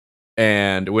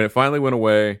 and when it finally went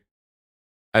away,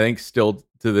 I think still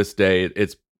to this day,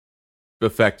 it's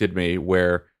affected me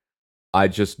where I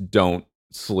just don't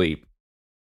sleep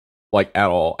like at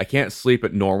all. I can't sleep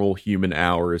at normal human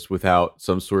hours without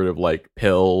some sort of like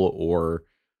pill or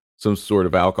some sort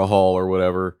of alcohol or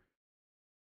whatever.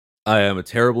 I am a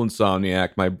terrible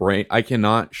insomniac. My brain, I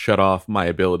cannot shut off my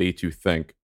ability to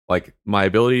think. Like, my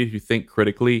ability to think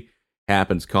critically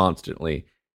happens constantly.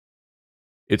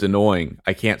 It's annoying.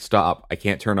 I can't stop. I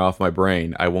can't turn off my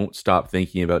brain. I won't stop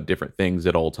thinking about different things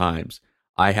at all times.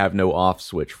 I have no off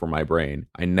switch for my brain.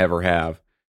 I never have.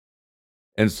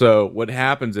 And so what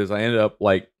happens is I ended up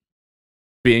like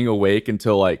being awake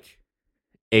until like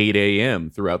 8 a.m.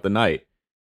 throughout the night.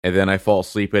 And then I fall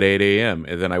asleep at 8 a.m.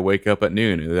 And then I wake up at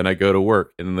noon. And then I go to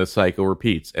work. And then the cycle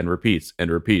repeats and repeats and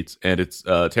repeats. And it's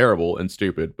terrible and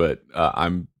stupid, but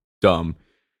I'm dumb.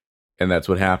 And that's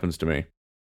what happens to me.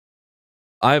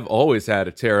 I've always had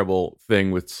a terrible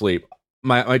thing with sleep.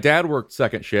 My dad worked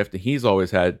second shift, and he's always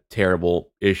had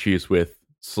terrible issues with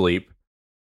sleep.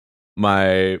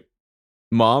 My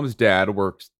mom's dad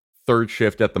works third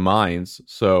shift at the mines,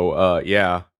 so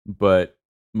yeah. But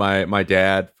my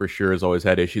dad for sure has always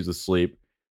had issues with sleep.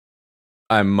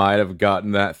 I might have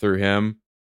gotten that through him.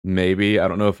 Maybe. I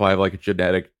don't know if I have like a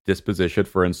genetic disposition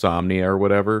for insomnia or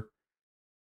whatever.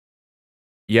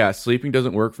 Yeah, sleeping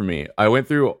doesn't work for me. I went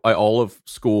through all of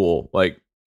school, like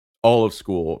all of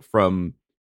school from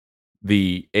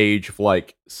the age of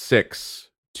like 6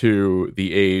 to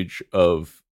the age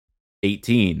of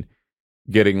 18,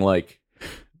 getting like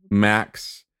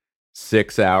max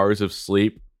 6 hours of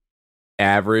sleep,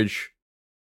 average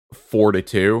 4 to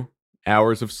 2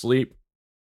 hours of sleep.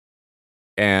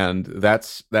 And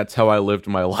that's how I lived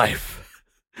my life.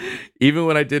 Even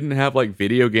when I didn't have like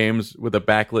video games with a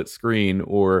backlit screen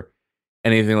or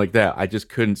anything like that, I just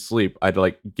couldn't sleep. I'd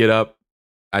like get up,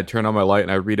 I'd turn on my light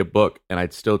and I'd read a book and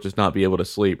I'd still just not be able to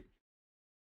sleep.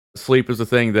 Sleep is a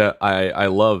thing that I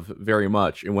love very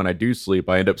much. And when I do sleep,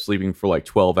 I end up sleeping for like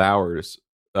 12 hours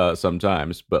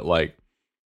sometimes. But like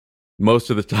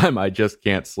most of the time, I just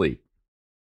can't sleep.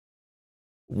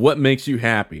 What makes you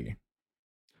happy?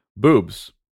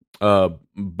 Boobs.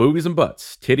 Boobies and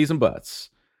butts. Titties and butts.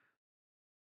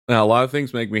 Now, a lot of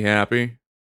things make me happy.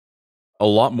 A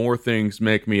lot more things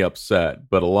make me upset.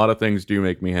 But a lot of things do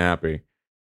make me happy.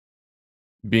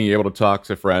 Being able to talk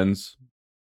to friends.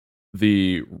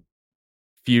 The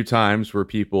few times where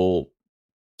people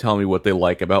tell me what they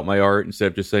like about my art instead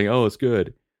of just saying, "Oh, it's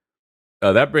good."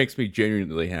 That makes me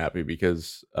genuinely happy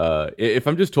because if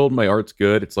I'm just told my art's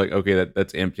good, it's like, okay,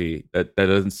 that's empty. That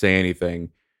doesn't say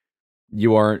anything.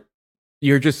 You aren't.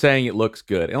 You're just saying it looks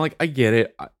good, and like I get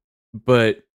it,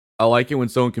 but I like it when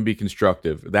someone can be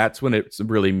constructive. That's when it's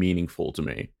really meaningful to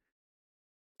me.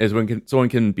 Is when someone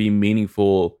can be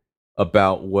meaningful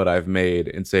about what I've made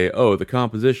and say, "Oh, the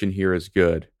composition here is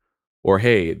good," or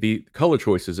 "Hey, the color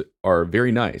choices are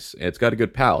very nice. And it's got a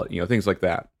good palette." Things like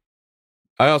that.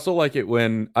 I also like it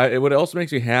when it also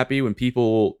makes me happy when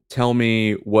people tell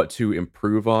me what to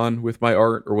improve on with my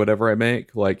art or whatever I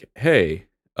make. Like, hey,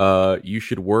 you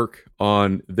should work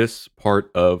on this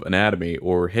part of anatomy,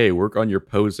 or hey, work on your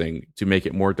posing to make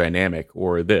it more dynamic,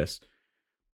 or this.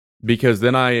 Because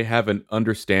then I have an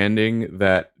understanding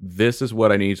that this is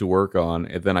what I need to work on,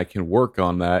 and then I can work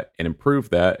on that and improve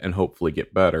that and hopefully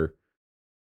get better.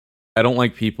 I don't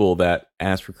like people that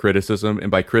ask for criticism,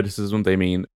 and by criticism, they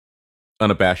mean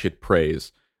unabashed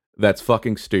praise. That's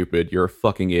fucking stupid. You're a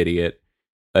fucking idiot.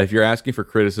 If you're asking for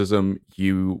criticism,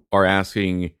 you are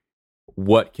asking,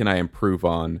 what can I improve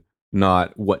on,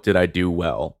 not what did I do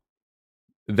well.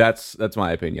 That's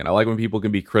my opinion. I like when people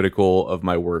can be critical of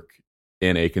my work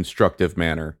in a constructive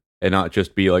manner and not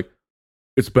just be like,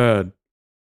 it's bad.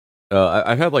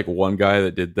 I've had like one guy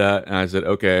that did that, and I said,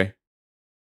 okay,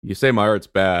 you say my art's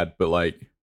bad, but like,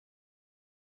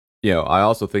 I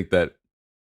also think that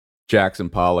Jackson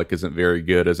Pollock isn't very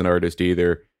good as an artist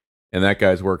either, and that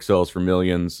guy's work sells for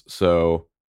millions. So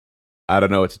I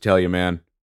don't know what to tell you, man.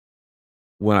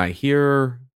 When I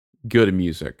hear good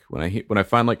music, when I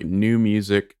find like new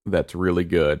music that's really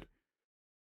good,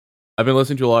 I've been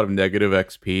listening to a lot of Negative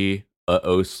XP,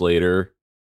 O Slater,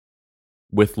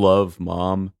 With Love,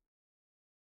 Mom,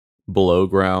 Below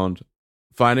Ground.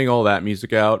 Finding all that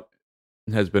music out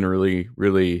has been really,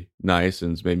 really nice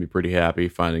and it's made me pretty happy.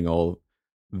 Finding all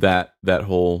that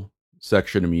whole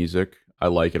section of music, I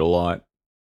like it a lot.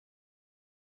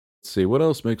 Let's see what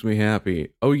else makes me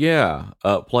happy. Oh yeah,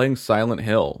 playing Silent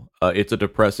Hill. It's a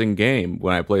depressing game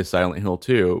when I play Silent Hill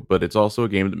 2, but it's also a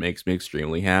game that makes me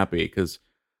extremely happy because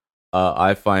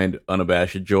I find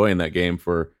unabashed joy in that game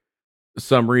for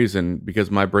some reason because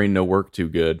my brain no work too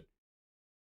good.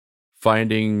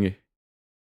 Finding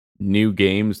new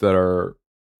games that are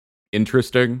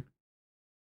interesting.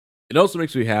 It also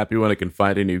makes me happy when I can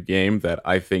find a new game that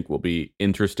I think will be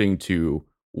interesting to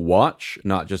watch,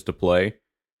 not just to play.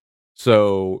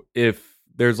 So if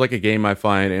there's like a game I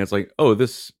find and it's like, oh,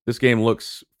 this game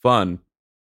looks fun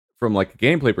from like a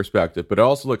gameplay perspective, but it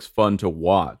also looks fun to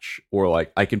watch, or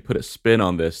like I can put a spin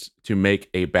on this to make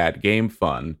a bad game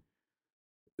fun.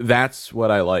 That's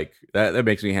what I like. That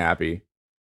makes me happy.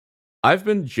 I've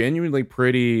been genuinely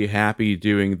pretty happy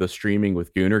doing the streaming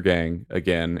with Gooner Gang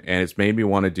again, and it's made me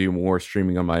want to do more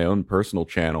streaming on my own personal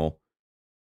channel.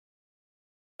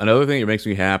 Another thing that makes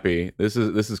me happy, this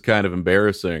is kind of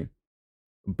embarrassing,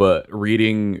 but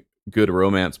reading good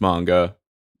romance manga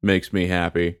makes me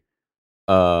happy.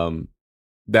 Um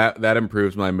that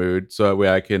improves my mood, so that way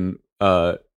I can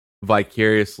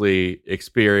vicariously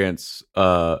experience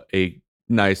a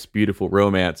nice beautiful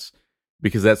romance,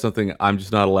 because that's something I'm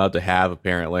just not allowed to have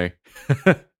apparently.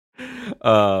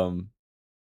 um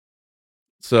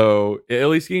so at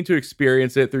least getting to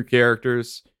experience it through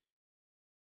characters,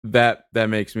 that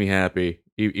makes me happy,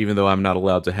 even though I'm not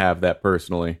allowed to have that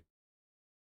personally.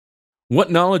 What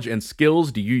knowledge and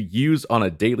skills do you use on a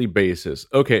daily basis?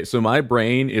 Okay, so my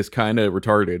brain is kind of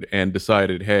retarded and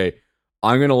decided, hey,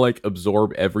 I'm going to like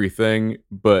absorb everything,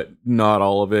 but not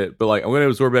all of it. But like, I'm going to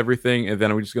absorb everything and then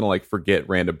I'm just going to like forget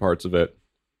random parts of it.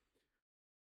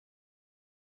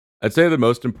 I'd say the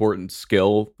most important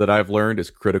skill that I've learned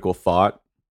is critical thought.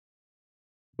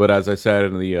 But as I said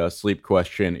in the sleep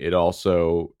question, it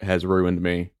also has ruined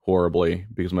me horribly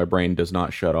because my brain does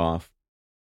not shut off.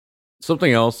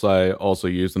 Something else I also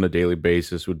use on a daily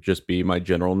basis would just be my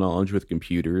general knowledge with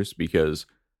computers, because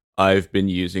I've been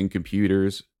using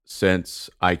computers since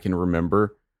I can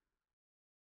remember.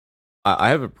 I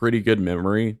have a pretty good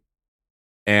memory,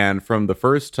 and from the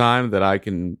first time that I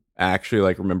can actually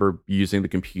like remember using the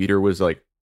computer was like,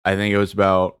 I think it was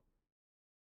about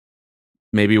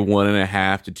maybe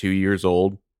 1.5 to 2 years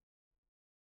old,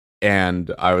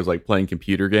 and I was like playing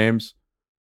computer games.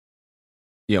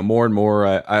 More and more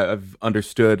I've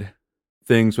understood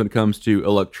things when it comes to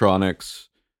electronics,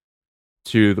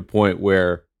 to the point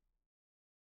where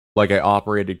like I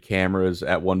operated cameras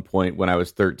at one point when I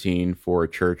was 13 for a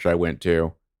church I went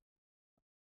to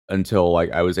until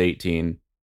like I was 18.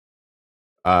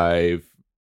 I've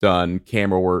done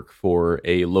camera work for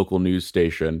a local news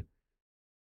station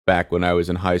back when I was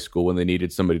in high school, when they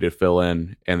needed somebody to fill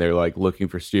in and they're like looking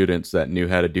for students that knew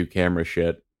how to do camera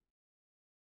shit.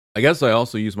 I guess I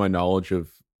also use my knowledge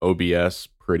of OBS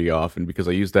pretty often because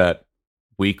I use that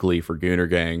weekly for Gooner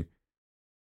Gang.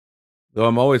 Though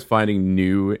I'm always finding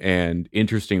new and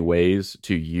interesting ways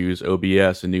to use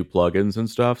OBS and new plugins and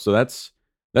stuff. So that's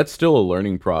still a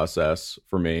learning process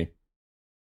for me.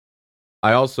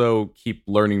 I also keep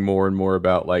learning more and more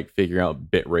about like figuring out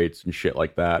bit rates and shit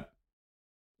like that,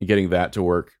 and getting that to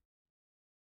work.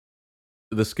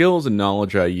 The skills and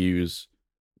knowledge I use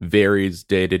varies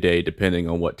day to day depending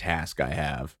on what task I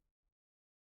have.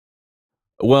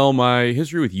 Well, my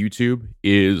history with YouTube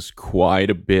is quite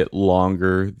a bit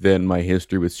longer than my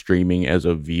history with streaming as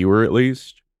a viewer, at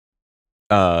least.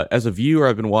 As a viewer,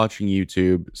 I've been watching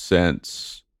YouTube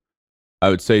since I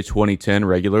would say 2010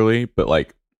 regularly, but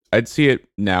like I'd see it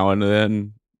now and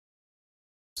then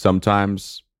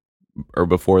sometimes, or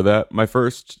before that. My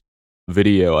first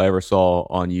video I ever saw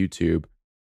on YouTube,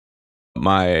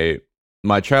 my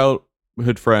my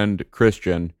childhood friend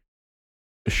Christian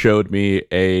showed me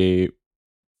a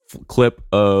clip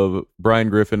of Brian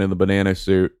Griffin in the banana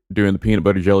suit doing the peanut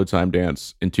butter jelly time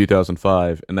dance in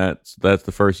 2005, and that's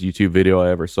the first YouTube video I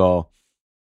ever saw,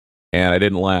 and I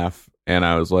didn't laugh, and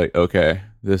I was like, okay,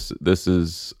 this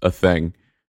is a thing.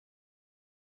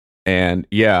 And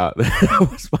yeah, that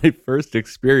was my first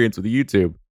experience with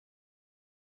YouTube.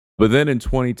 But then in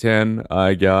 2010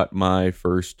 I got my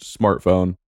first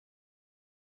smartphone,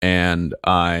 and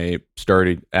I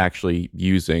started actually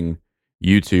using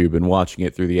YouTube and watching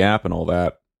it through the app and all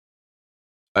that.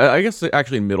 I guess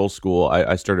actually in middle school,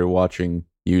 I started watching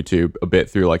YouTube a bit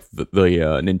through like the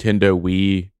Nintendo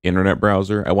Wii internet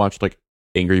browser. I watched like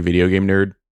Angry Video Game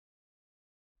Nerd.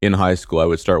 In high school, I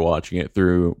would start watching it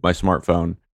through my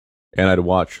smartphone, and I'd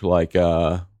watch like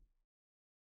I'd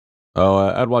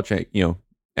watch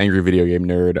Angry Video Game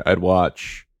Nerd. I'd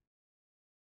watch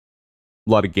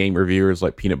a lot of game reviewers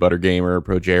like Peanut Butter Gamer,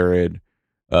 Pro Jared.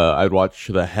 I'd watch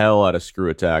the hell out of Screw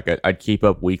Attack. I'd keep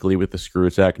up weekly with the Screw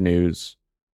Attack news.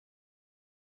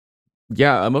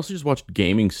 Yeah, I mostly just watched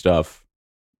gaming stuff.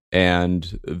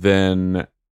 And then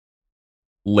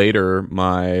later,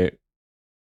 my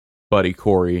buddy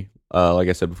Corey, like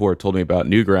I said before, told me about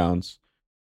Newgrounds.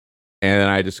 And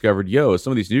I discovered,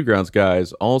 some of these Newgrounds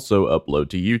guys also upload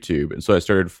to YouTube. And so I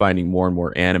started finding more and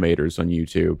more animators on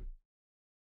YouTube.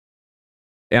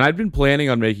 And I'd been planning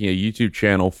on making a YouTube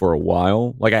channel for a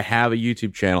while. Like, I have a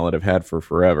YouTube channel that I've had for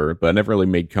forever, but I never really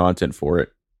made content for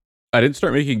it. I didn't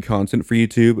start making content for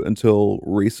YouTube until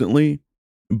recently,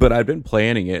 but I'd been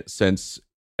planning it since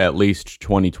at least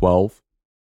 2012.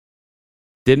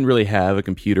 Didn't really have a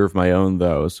computer of my own,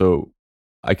 though, so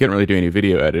I couldn't really do any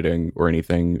video editing or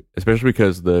anything, especially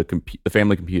because the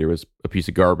family computer was a piece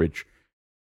of garbage.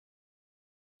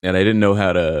 And I didn't know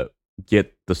how to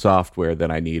get the software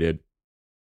that I needed.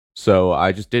 So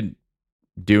I just didn't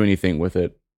do anything with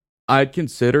it. I'd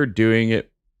considered doing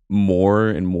it more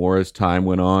and more as time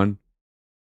went on,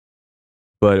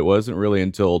 but it wasn't really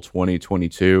until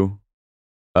 2022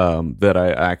 that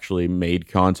I actually made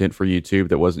content for YouTube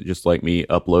that wasn't just like me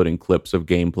uploading clips of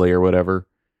gameplay or whatever.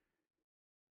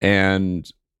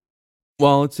 And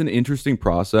while it's an interesting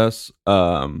process,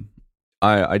 I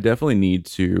definitely need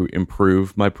to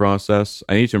improve my process.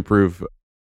 I need to improve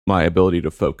my ability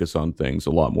to focus on things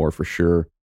a lot more for sure.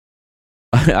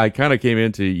 I kind of came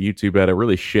into YouTube at a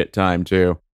really shit time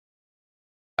too.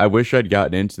 I wish I'd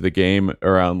gotten into the game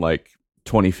around like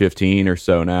 2015 or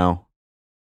so now.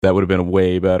 That would have been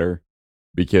way better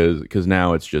because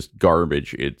now it's just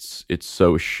garbage. It's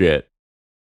so shit.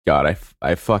 God,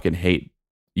 I fucking hate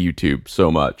YouTube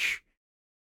so much.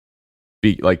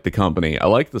 Like the company. I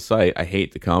like the site. I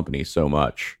hate the company so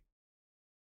much.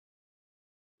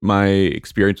 My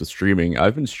experience with streaming,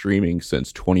 I've been streaming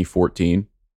since 2014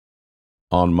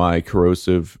 on my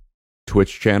Korosivv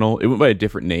Twitch channel. It went by a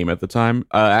different name at the time.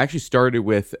 I actually started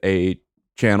with a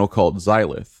channel called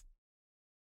Xylith.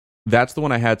 That's the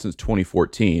one I had since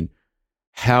 2014.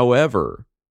 However,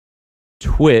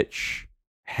 Twitch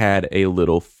had a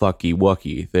little fucky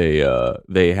wucky.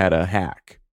 They had a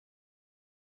hack.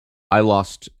 I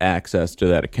lost access to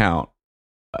that account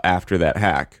after that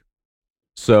hack.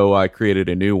 So I created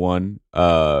a new one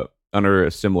under a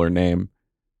similar name,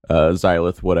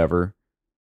 Xylith, whatever.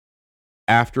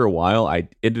 After a while, I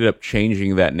ended up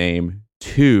changing that name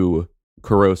to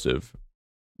Korosivv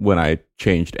when I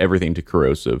changed everything to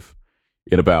Korosivv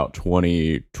in about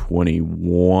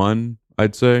 2021,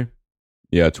 I'd say.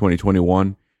 Yeah,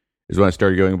 2021 is when I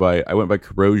started going by. I went by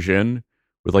Corrosion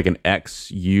with like an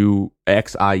Xiun,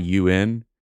 and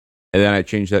then I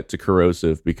changed that to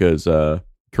Korosivv because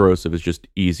Korosivv is just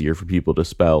easier for people to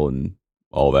spell and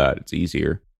all that. It's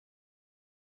easier.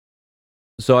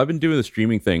 So I've been doing the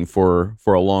streaming thing for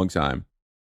a long time.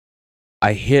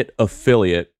 I hit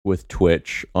affiliate with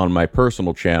Twitch on my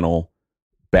personal channel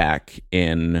back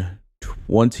in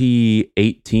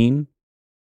 2018.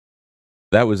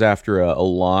 That was after a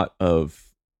lot of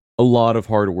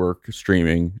hard work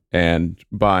streaming and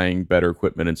buying better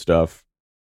equipment and stuff.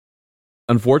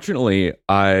 Unfortunately,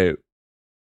 I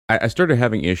started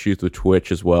having issues with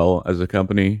Twitch as well as a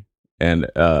company and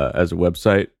as a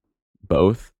website,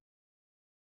 both.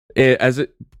 As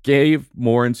it gave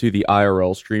more into the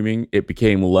IRL streaming, it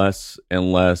became less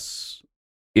and less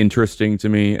interesting to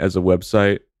me as a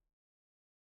website,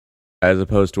 as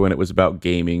opposed to when it was about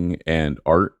gaming and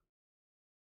art.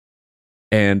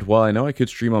 And while I know I could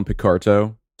stream on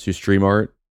Picarto to stream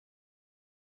art,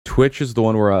 Twitch is the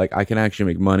one where I can actually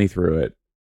make money through it.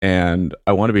 And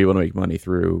I want to be able to make money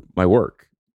through my work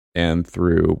and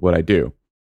through what I do.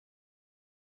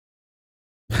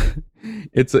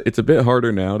 It's a bit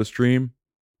harder now to stream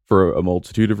for a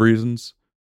multitude of reasons,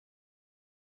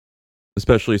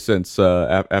 especially since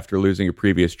after losing a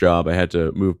previous job, I had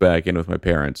to move back in with my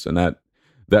parents, and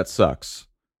that sucks.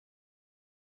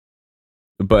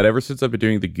 But ever since I've been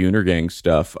doing the Gooner Gang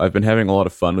stuff, I've been having a lot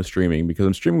of fun with streaming because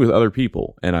I'm streaming with other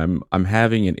people, and I'm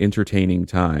having an entertaining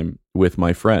time with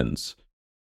my friends.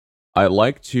 I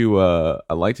like to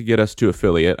get us to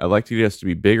affiliate. I'd like to get us to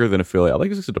be bigger than affiliate. I'd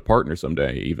like us to partner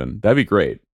someday, even. That'd be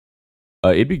great.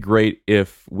 It'd be great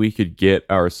if we could get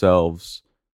ourselves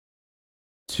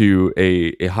to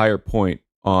a higher point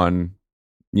on,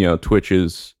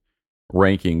 Twitch's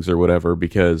rankings or whatever,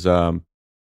 because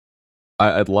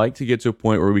I'd like to get to a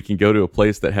point where we can go to a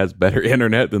place that has better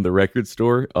internet than the record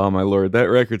store. Oh my lord, that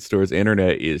record store's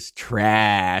internet is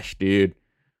trash, dude.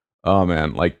 Oh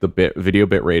man, like the video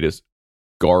bit rate is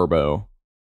garbo,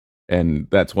 and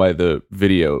that's why the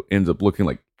video ends up looking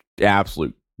like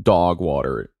absolute dog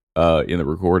water in the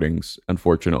recordings,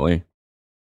 unfortunately.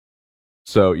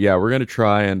 So yeah, we're gonna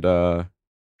try and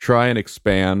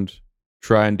expand,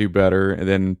 try and do better, and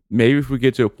then maybe if we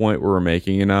get to a point where we're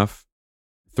making enough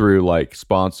through like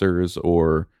sponsors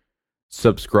or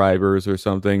subscribers or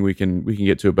something, we can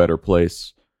get to a better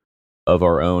place of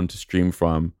our own to stream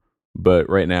from. But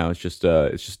right now it's just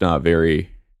not very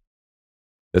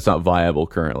it's not viable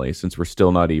currently since we're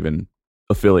still not even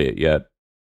affiliate yet.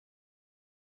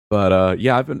 But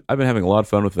yeah, I've been having a lot of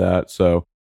fun with that. So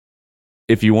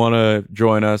if you want to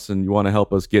join us and you want to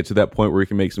help us get to that point where we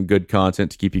can make some good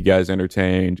content to keep you guys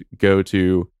entertained, go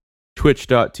to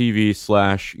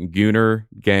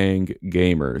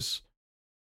twitch.tv/GoonerGangGamers.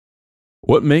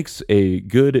 What makes a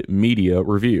good media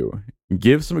review?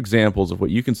 Give some examples of what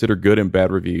you consider good and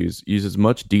bad reviews. Use as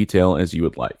much detail as you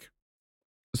would like.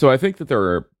 So I think that there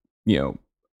are,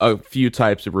 a few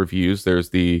types of reviews. There's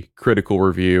the critical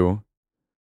review,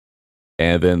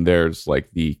 and then there's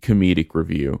like the comedic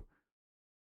review.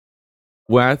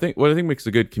 What I think makes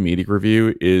a good comedic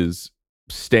review is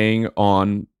staying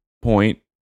on point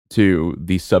to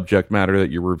the subject matter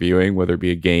that you're reviewing, whether it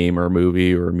be a game or a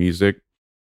movie or music.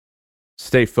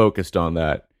 Stay focused on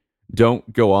that.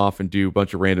 Don't go off and do a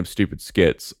bunch of random stupid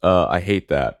skits. I hate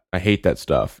that. I hate that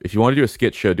stuff. If you want to do a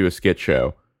skit show, do a skit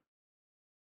show.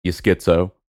 You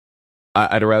schizo.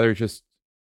 I'd rather just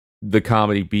the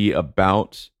comedy be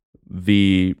about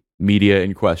the media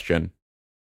in question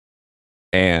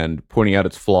and pointing out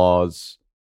its flaws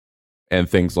and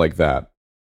things like that.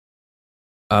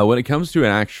 When it comes to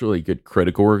an actually good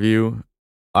critical review,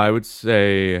 I would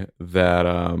say that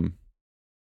I'm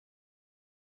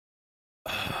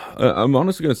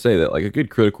honestly going to say that like a good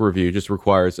critical review just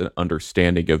requires an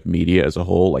understanding of media as a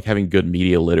whole, like having good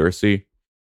media literacy.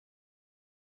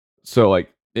 So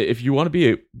like if you want to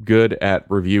be good at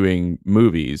reviewing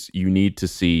movies, you need to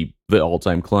see the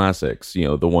all-time classics,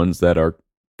 the ones that are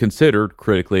considered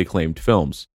critically acclaimed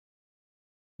films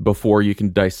before you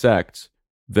can dissect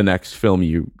the next film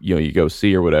you go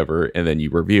see or whatever, and then you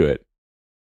review it.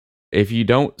 If you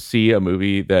don't see a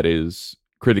movie that is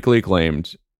critically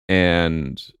acclaimed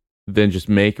and then just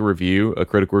make a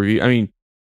critical review, I mean,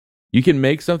 you can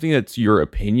make something that's your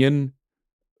opinion,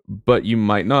 but you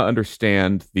might not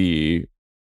understand the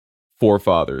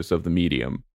forefathers of the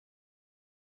medium.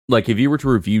 Like if you were to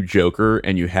review Joker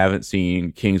and you haven't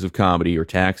seen Kings of Comedy or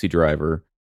Taxi Driver,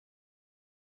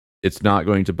 it's not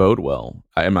going to bode well,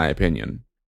 in my opinion.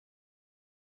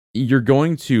 You're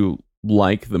going to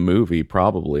like the movie,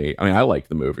 probably. I mean, I like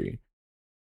the movie.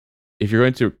 If you're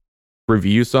going to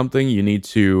review something, you need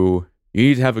to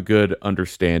have a good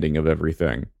understanding of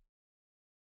everything.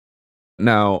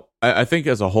 Now, I think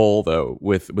as a whole, though,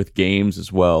 with games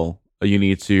as well, you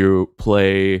need to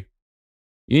play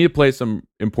some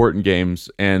important games.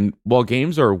 And while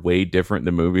games are way different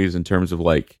than movies in terms of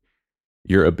like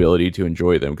your ability to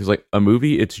enjoy them, because like a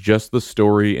movie, it's just the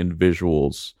story and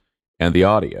visuals and the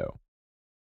audio.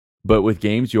 But with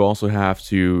games, you also have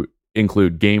to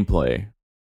include gameplay,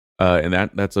 and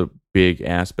that's a big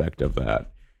aspect of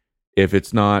that. If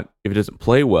it doesn't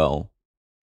play well,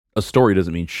 a story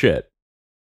doesn't mean shit.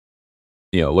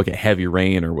 Look at Heavy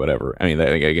Rain or whatever. I mean,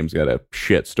 that game's got a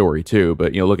shit story too.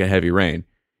 But look at Heavy Rain.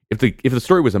 If the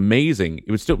story was amazing, it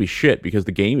would still be shit because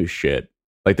the game is shit.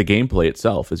 Like the gameplay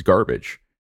itself is garbage.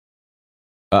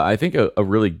 I think a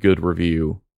really good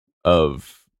review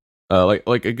of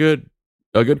like a good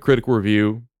critical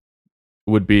review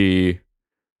would be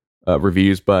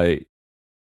reviews by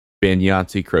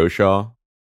Banyatsi Croshaw,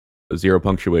 Zero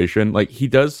Punctuation. Like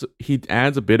he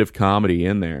adds a bit of comedy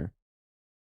in there,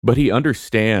 but he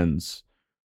understands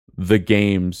the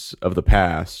games of the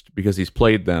past because he's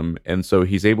played them, and so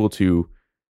he's able to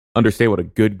understand what a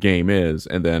good game is,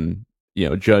 and then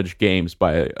judge games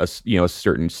by a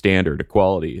certain standard of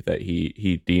quality that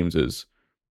he deems as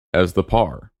the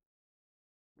par.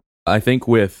 I think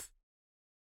with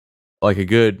like a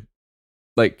good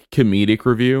like comedic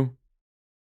review,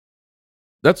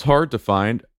 that's hard to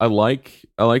find. I like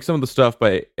some of the stuff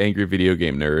by Angry Video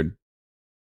Game Nerd,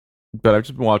 but I've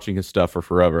just been watching his stuff for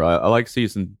forever. I like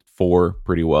season 4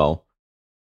 pretty well,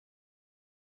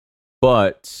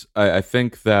 but I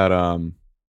think that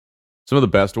some of the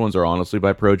best ones are honestly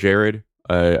by Pro Jared.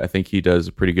 I think he does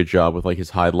a pretty good job with like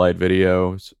his highlight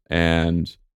videos,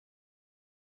 and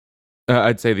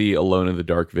I'd say the Alone in the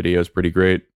Dark video is pretty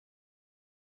great.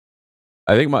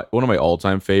 I think one of my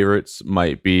all-time favorites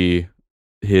might be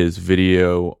his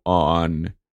video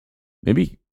on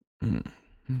maybe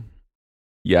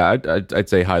yeah, I'd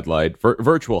say highlight,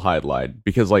 virtual highlight,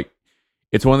 because like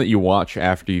it's one that you watch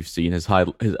after you've seen his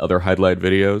other highlight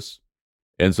videos,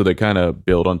 and so they kind of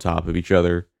build on top of each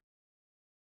other.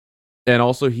 And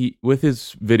also he with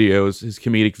his videos, his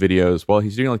comedic videos, while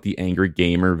he's doing like the Angry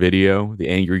Gamer video, the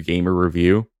Angry Gamer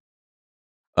review,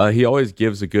 he always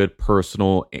gives a good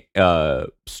personal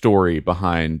story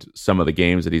behind some of the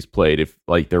games that he's played if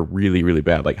like they're really really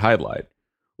bad, like highlight,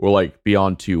 or like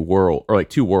Beyond Two World, or like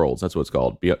Two Worlds. That's what it's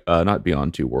called. Not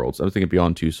Beyond Two Worlds. I was thinking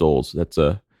Beyond Two Souls. That's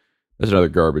another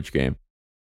garbage game.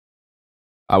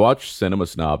 I watch Cinema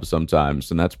Snob sometimes,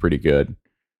 and that's pretty good.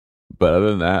 But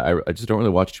other than that, I just don't really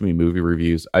watch too many movie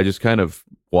reviews. I just kind of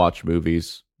watch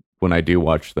movies when I do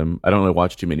watch them. I don't really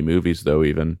watch too many movies though,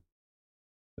 even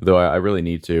though I really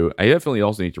need to. I definitely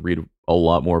also need to read a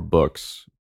lot more books.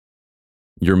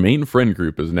 Your main friend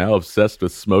group is now obsessed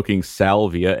with smoking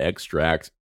salvia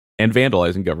extracts and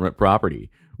vandalizing government property.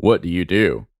 What do you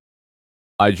do?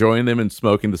 I join them in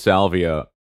smoking the salvia,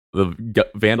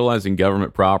 vandalizing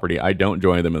government property. I don't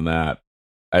join them in that.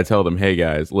 I tell them, hey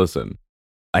guys, listen,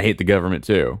 I hate the government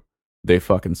too. They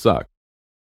fucking suck.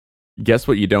 Guess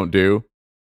what you don't do?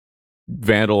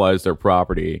 Vandalize their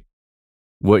property.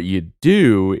 What you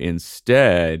do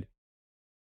instead,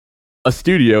 a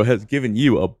studio has given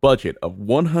you a budget of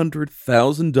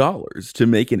 $100,000 to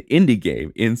make an indie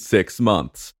game in 6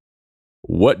 months.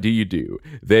 What do?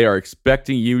 They are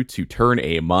expecting you to turn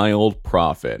a mild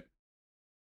profit.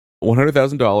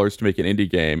 $100,000 to make an indie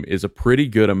game is a pretty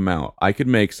good amount. I could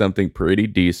make something pretty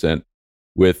decent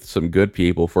with some good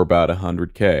people for about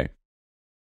 $100K.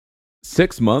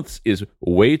 6 months is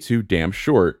way too damn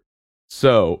short.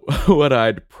 So what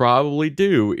I'd probably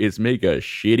do is make a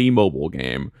shitty mobile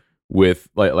game with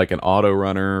like an auto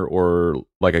runner or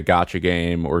like a gotcha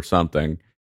game or something.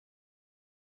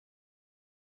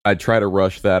 I'd try to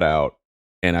rush that out,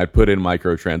 and I'd put in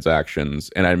microtransactions,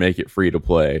 and I'd make it free to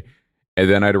play, and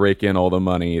then I'd rake in all the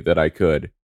money that I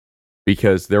could,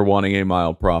 because they're wanting a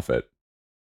mild profit.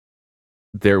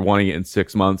 They're wanting it in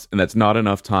 6 months, and that's not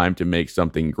enough time to make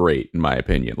something great, in my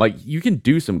opinion. Like, you can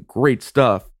do some great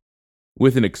stuff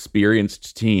with an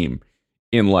experienced team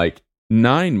in like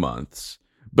 9 months,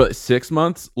 but 6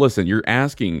 months? Listen, you're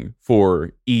asking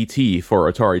for ET for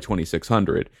Atari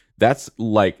 2600. That's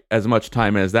like as much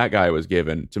time as that guy was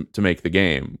given to make the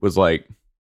game, was like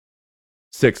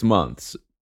 6 months.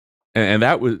 And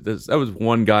that was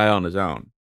one guy on his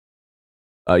own.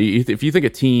 If you think a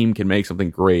team can make something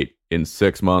great in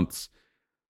 6 months,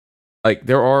 like,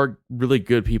 there are really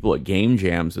good people at game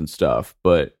jams and stuff,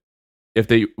 but if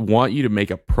they want you to make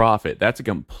a profit, that's a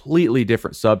completely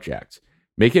different subject.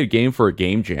 Making a game for a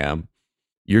game jam,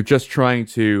 you're just trying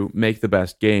to make the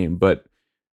best game, but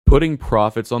putting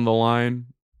profits on the line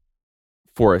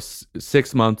for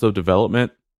 6 months of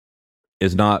development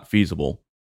is not feasible.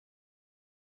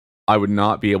 I would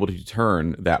not be able to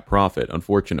turn that profit,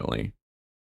 unfortunately.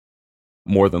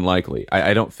 More than likely.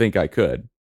 I don't think I could.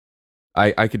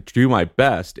 I could do my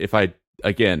best if I,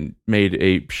 again, made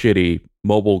a shitty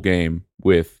mobile game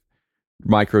with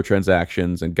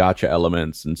microtransactions and gotcha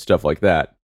elements and stuff like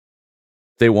that.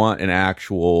 They want an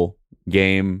actual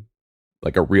game,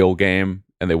 like a real game,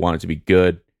 and they want it to be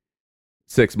good.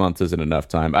 6 months isn't enough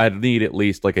time. I'd need at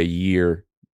least like a year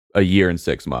and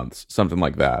 6 months, something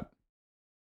like that.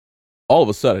 All of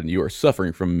a sudden, you are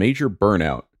suffering from major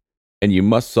burnout, and you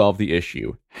must solve the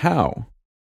issue. How?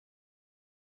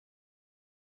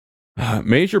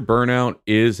 Major burnout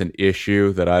is an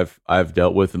issue that I've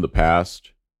dealt with in the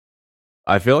past.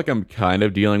 I feel like I'm kind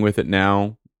of dealing with it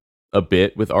now a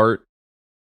bit with art.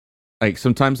 Like,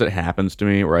 sometimes it happens to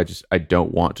me where I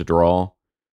don't want to draw.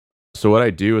 So what I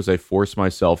do is I force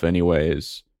myself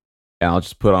anyways, and I'll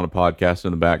just put on a podcast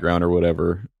in the background or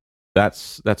whatever.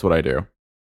 That's what I do.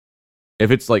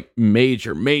 If it's like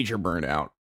major burnout,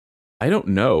 I don't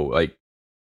know, like,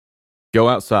 go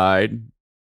outside,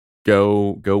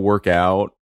 go work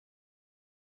out,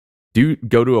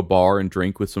 go to a bar and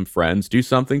drink with some friends, do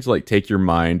something to like take your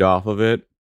mind off of it.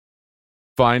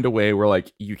 Find a way where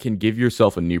like you can give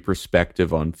yourself a new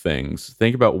perspective on things.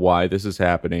 Think about why this is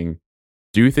happening.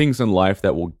 Do things in life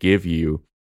that will give you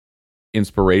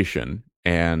inspiration,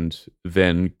 and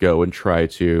then go and try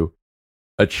to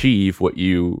achieve what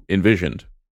you envisioned.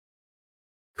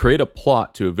 Create a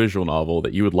plot to a visual novel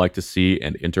that you would like to see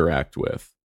and interact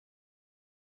with.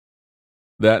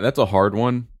 That's a hard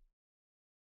one.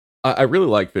 I really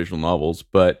like visual novels,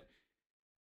 but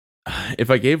if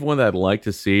I gave one that I'd like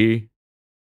to see,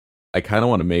 I kind of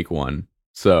want to make one.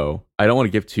 So I don't want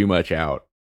to give too much out.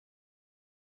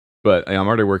 But I'm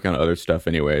already working on other stuff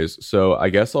anyways. So I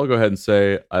guess I'll go ahead and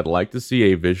say I'd like to see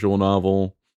a visual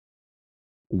novel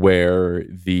where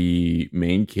the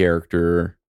main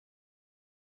character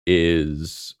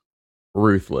is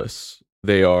ruthless.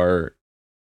 They are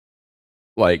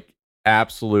like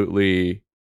absolutely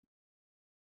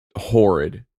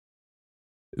horrid.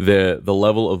 The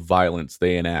level of violence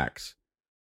they enact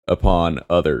upon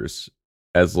others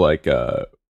as like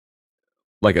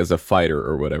as a fighter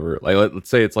or whatever. Like, let's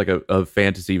say it's like a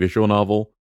fantasy visual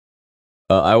novel.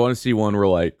 I want to see one where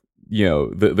like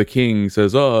the king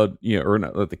says, "Oh, or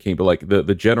not the king, but like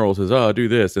the general says, "Oh, do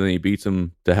this," and then he beats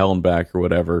him to hell and back or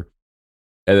whatever,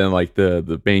 and then like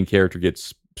the main character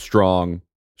gets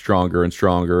stronger and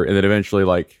stronger, and then eventually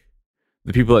like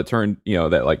the people that turn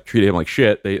that like treated him like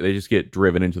shit, they just get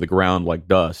driven into the ground like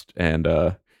dust, and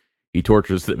he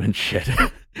tortures them and shit.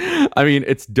 I mean,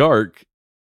 it's dark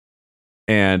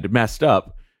and messed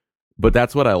up, but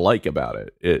that's what I like about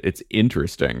it. It's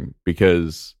interesting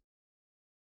because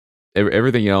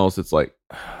everything else, it's like,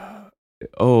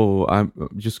 oh, I'm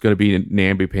just gonna be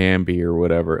namby pamby or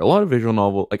whatever. A lot of visual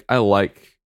novel, like I like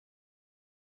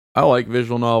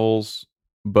visual novels,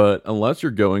 but unless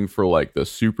you're going for like the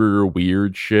super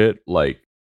weird shit, like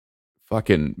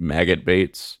fucking maggot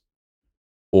baits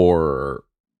or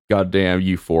goddamn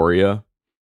Euphoria,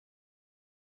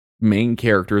 main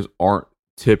characters aren't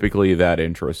typically that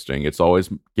interesting. It's always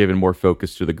given more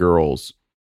focus to the girls.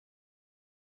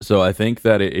 So I think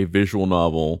that a visual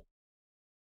novel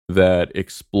that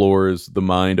explores the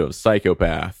mind of a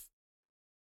psychopath,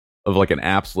 of like an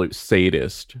absolute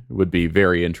sadist, would be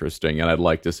very interesting, and I'd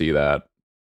like to see that.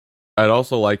 I'd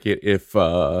also like it if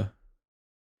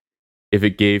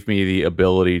it gave me the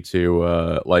ability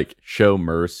to like show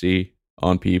mercy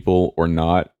on people or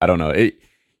not. I don't know.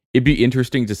 It'd be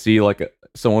interesting to see like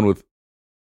someone with.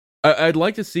 I'd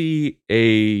like to see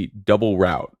a double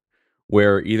route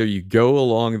where either you go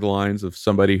along the lines of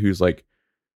somebody who's like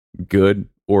good,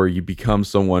 or you become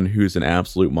someone who's an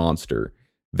absolute monster.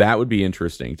 That would be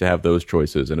interesting to have those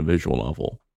choices in a visual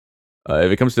novel.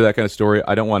 If it comes to that kind of story,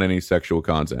 I don't want any sexual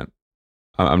content.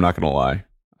 I'm not gonna lie.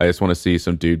 I just want to see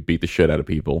some dude beat the shit out of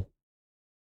people.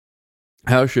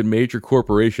 How should major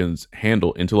corporations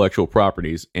handle intellectual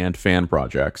properties and fan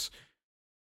projects?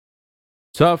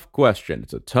 Tough question.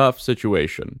 It's a tough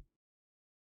situation.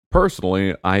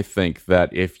 Personally, I think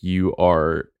that if you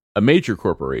are a major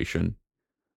corporation,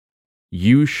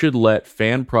 you should let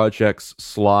fan projects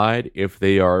slide if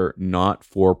they are not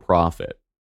for profit.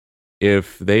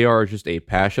 If they are just a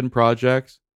passion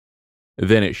project,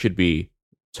 then it should be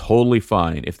totally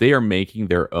fine. If they are making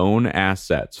their own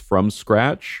assets from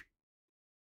scratch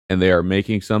and they are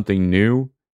making something new,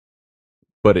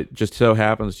 but it just so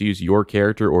happens to use your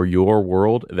character or your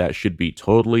world, that should be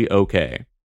totally okay.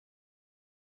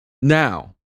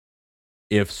 Now,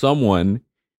 if someone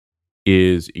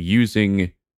is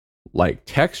using like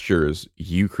textures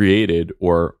you created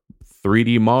or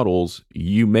 3D models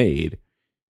you made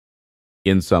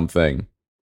in something,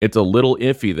 it's a little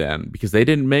iffy then because they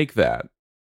didn't make that.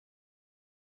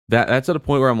 That's at a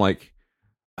point where I'm like,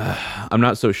 I'm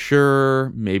not so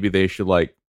sure. Maybe they should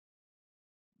like,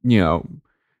 you know,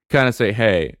 kind of say,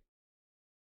 hey,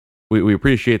 we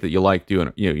appreciate that you like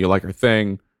doing, you like our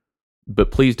thing,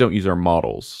 but please don't use our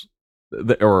models,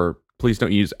 or please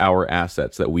don't use our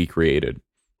assets that we created.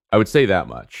 I would say that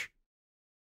much.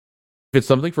 If it's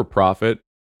something for profit,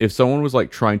 if someone was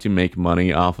like trying to make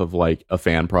money off of like a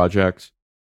fan project,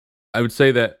 I would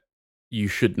say that you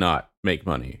should not make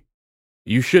money.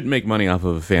 You shouldn't make money off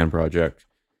of a fan project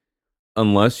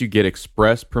unless you get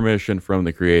express permission from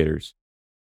the creators.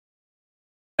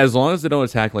 As long as they don't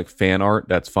attack like fan art,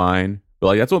 that's fine. But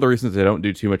like that's one of the reasons they don't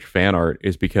do too much fan art,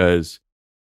 is because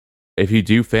if you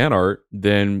do fan art,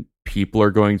 then people are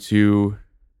going to,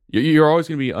 you're always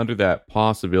going to be under that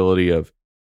possibility of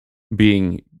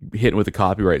being hit with a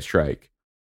copyright strike.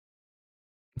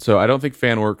 So I don't think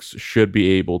fanworks should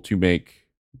be able to make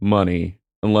money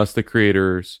unless the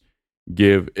creators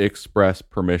give express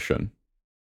permission.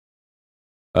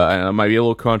 And it might be a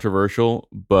little controversial,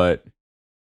 but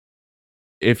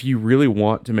if you really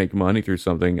want to make money through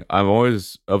something, I'm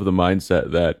always of the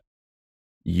mindset that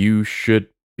you should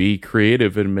be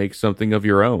creative and make something of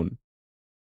your own.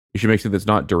 You should make something that's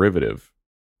not derivative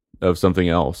of something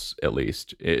else, at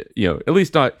least. At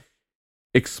least not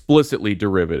explicitly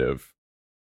derivative.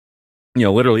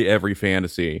 Literally every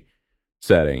fantasy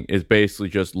setting is basically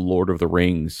just Lord of the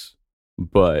Rings,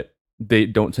 but they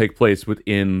don't take place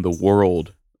within the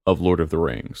world of Lord of the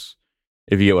Rings,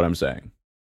 if you get what I'm saying.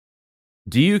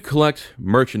 Do you collect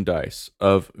merchandise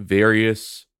of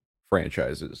various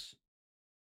franchises?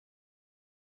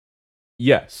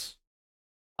 Yes.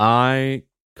 I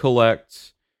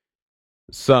collect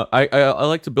some. I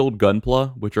like to build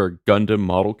Gunpla, which are Gundam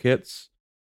model kits.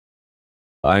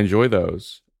 I enjoy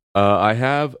those. I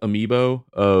have amiibo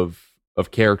of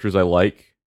characters I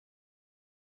like.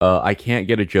 I can't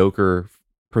get a Joker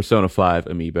Persona 5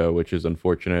 amiibo, which is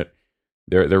unfortunate.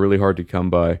 They're really hard to come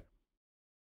by.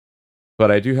 But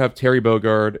I do have Terry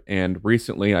Bogard, and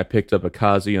recently I picked up a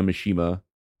Kazuya Mishima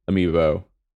amiibo.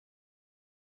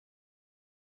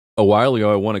 a while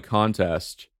ago I won a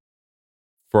contest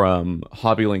from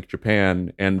HobbyLink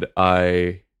Japan, and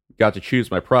I got to choose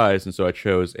my prize, and so I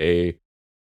chose a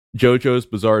JoJo's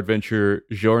Bizarre Adventure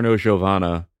Giorno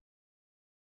Giovanna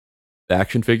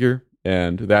action figure,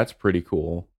 and that's pretty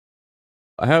cool.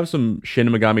 I have some Shin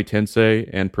Megami Tensei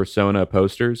and Persona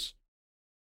posters.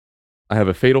 I have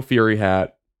a Fatal Fury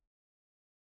hat,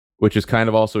 which is kind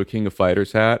of also a King of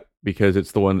Fighters hat because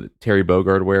it's the one that Terry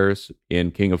Bogard wears in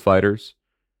King of Fighters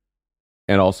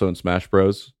and also in Smash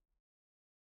Bros.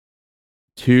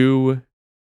 Two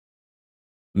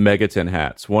Megaton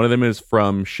hats. One of them is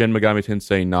from Shin Megami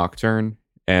Tensei Nocturne,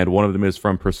 and one of them is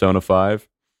from Persona 5.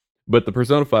 But the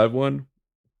Persona 5 one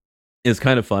is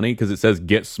kind of funny because it says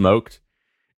 "Get Smoked,"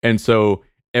 and so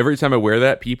every time I wear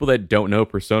that, people that don't know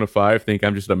Persona 5 think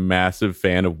I'm just a massive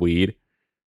fan of weed.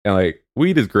 And like,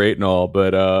 weed is great and all,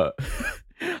 but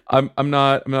I'm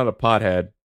not a pothead.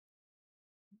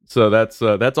 So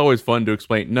that's always fun to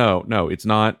explain. No, it's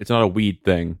not a weed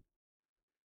thing.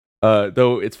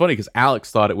 Though it's funny because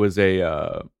Alex thought it was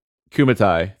a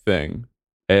Kumatai thing,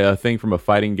 a thing from a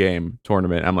fighting game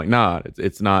tournament. I'm like, nah,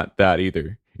 it's not that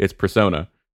either. It's Persona.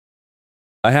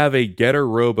 I have a Getter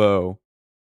Robo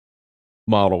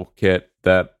model kit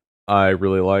that I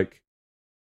really like.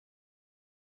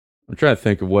 I'm trying to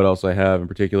think of what else I have in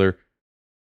particular.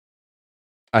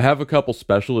 I have a couple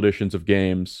special editions of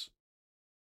games.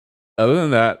 Other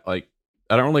than that, like,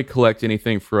 I don't really collect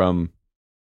anything from.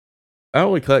 I don't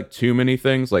really collect too many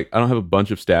things. Like, I don't have a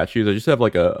bunch of statues. I just have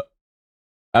like I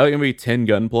have maybe 10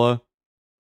 Gunpla,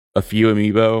 a few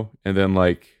amiibo, and then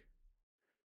like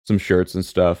some shirts and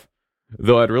stuff.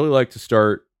 Though I'd really like to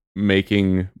start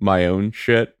making my own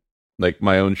shit, like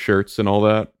my own shirts and all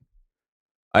that.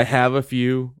 I have a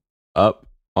few up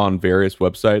on various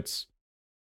websites,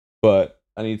 but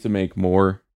I need to make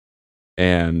more.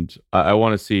 And I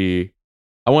want to see,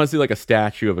 like a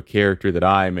statue of a character that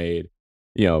I made,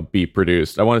 be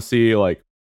produced. I want to see like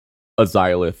a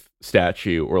Xylith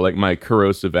statue or like my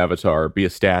Korosivv avatar be a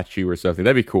statue or something.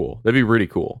 That'd be cool. That'd be really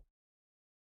cool.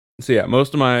 So yeah,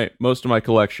 most of my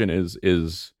collection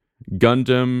is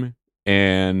Gundam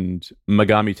and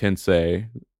Megami Tensei.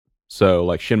 So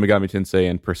like Shin Megami Tensei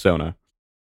and Persona.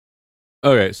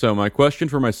 Okay, so my question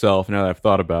for myself now that I've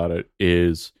thought about it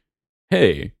is,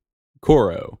 hey,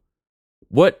 Koro,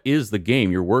 what is the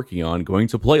game you're working on going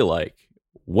to play like?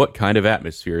 What kind of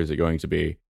atmosphere is it going to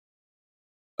be?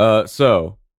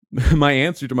 So my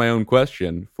answer to my own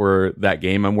question for that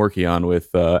game I'm working on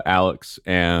with Alex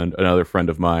and another friend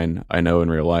of mine I know in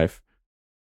real life,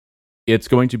 it's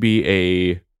going to be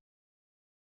a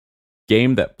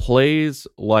game that plays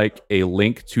like a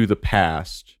Link to the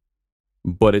Past,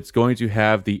 but it's going to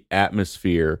have the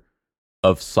atmosphere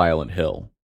of Silent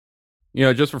Hill.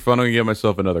 Just for fun, I'm going to give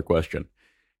myself another question.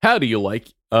 How do you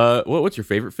like, what's your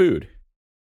favorite food?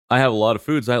 I have a lot of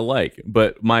foods I like,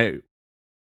 but one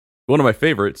of my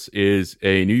favorites is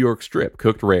a New York strip,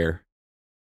 cooked rare.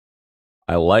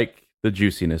 I like the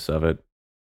juiciness of it.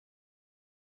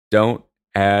 Don't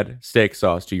add steak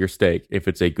sauce to your steak if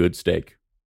it's a good steak.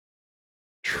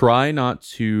 Try not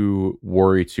to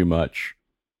worry too much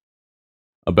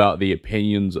about the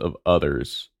opinions of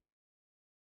others.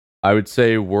 I would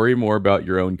say worry more about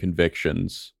your own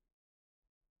convictions.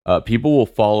 People will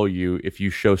follow you if you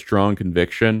show strong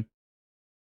conviction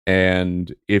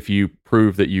and if you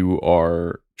prove that you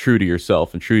are true to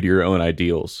yourself and true to your own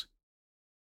ideals.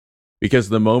 Because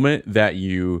the moment that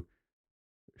you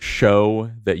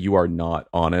show that you are not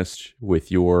honest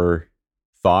with your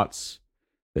thoughts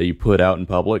that you put out in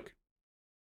public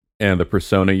and the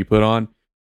persona you put on,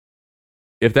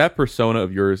 if that persona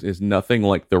of yours is nothing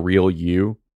like the real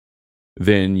you,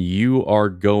 then you are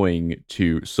going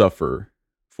to suffer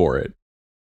for it.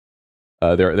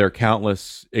 There are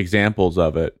countless examples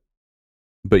of it.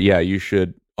 But yeah, you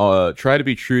should try to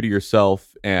be true to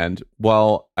yourself. And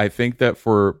while I think that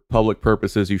for public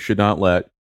purposes, you should not let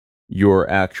your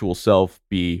actual self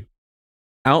be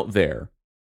out there,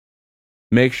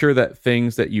 make sure that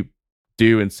things that you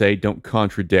do and say don't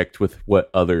contradict with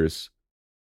what others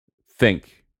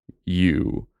think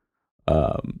you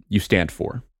stand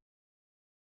for.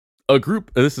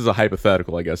 This is a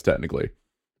hypothetical, I guess, technically.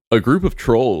 A group of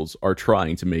trolls are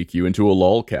trying to make you into a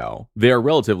lolcow. They are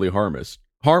relatively harmless,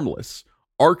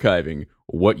 archiving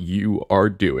what you are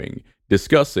doing,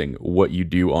 discussing what you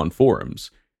do on forums,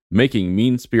 making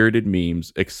mean-spirited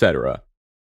memes, etc.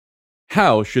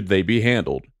 How should they be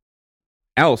handled?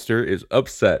 Alistair is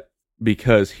upset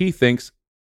because he thinks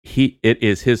it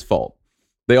is his fault.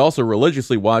 They also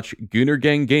religiously watch Gunnar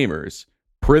Gang Gamers,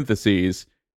 parentheses,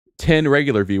 10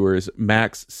 regular viewers,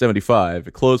 max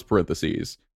 75, close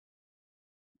parentheses.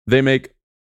 They make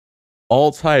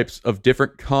all types of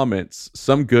different comments,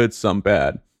 some good, some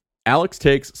bad. Alex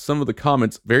takes some of the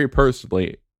comments very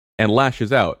personally and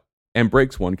lashes out and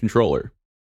breaks one controller.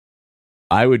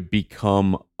 I would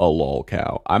become a lol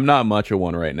cow. I'm not much of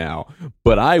one right now,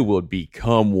 but I would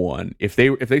become one. If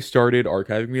they started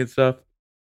archiving me and stuff,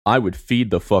 I would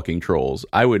feed the fucking trolls.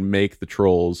 I would make the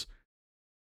trolls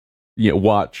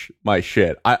watch my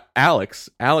shit. Alex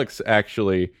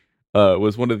actually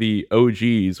was one of the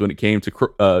OGs when it came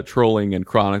to trolling and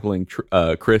chronicling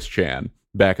Chris Chan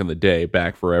back in the day,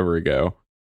 back forever ago.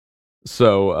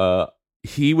 So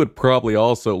he would probably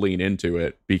also lean into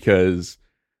it because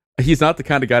he's not the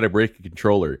kind of guy to break a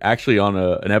controller. Actually, on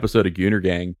an episode of Gooner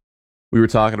Gang, we were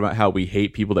talking about how we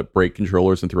hate people that break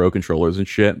controllers and throw controllers and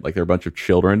shit, like they're a bunch of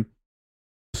children.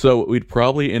 So what we'd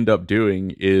probably end up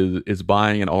doing is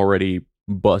buying an already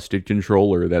busted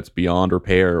controller that's beyond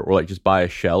repair, or like just buy a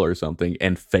shell or something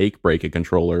and fake break a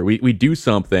controller. We do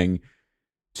something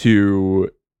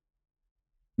to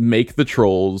make the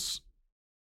trolls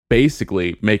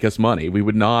basically make us money. We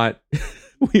would not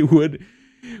we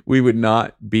would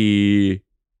not be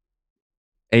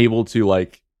able to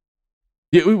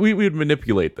we would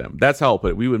manipulate them. That's how I'll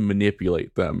put it. We would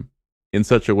manipulate them in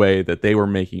such a way that they were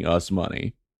making us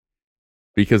money.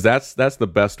 Because that's the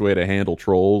best way to handle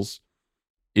trolls,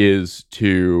 is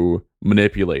to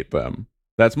manipulate them.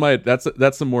 That's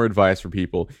some more advice for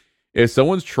people. If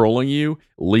someone's trolling you,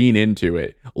 lean into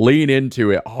it. Lean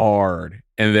into it hard,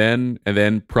 and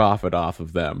then profit off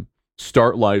of them.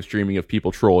 Start live streaming if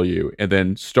people troll you, and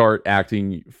then start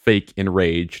acting fake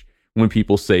enraged when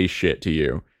people say shit to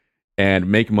you, and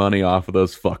make money off of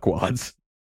those fuckwads.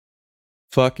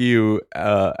 Fuck you,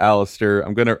 Alistair.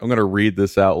 I'm gonna read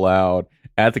this out loud.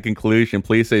 At the conclusion,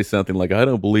 please say something like, "I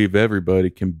don't believe everybody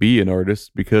can be an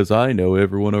artist because I know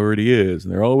everyone already is,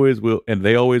 and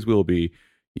they always will be.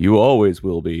 You always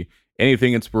will be.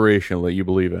 Anything inspirational that you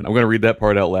believe in." I'm gonna read that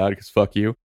part out loud because fuck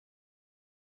you.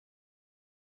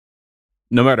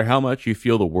 No matter how much you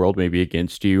feel the world may be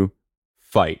against you,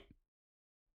 fight.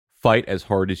 Fight as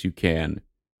hard as you can.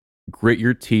 Grit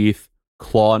your teeth,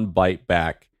 claw and bite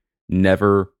back.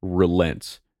 Never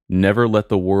relent. Never let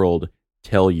the world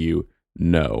tell you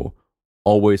no.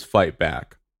 Always fight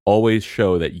back. Always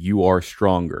show that you are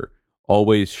stronger.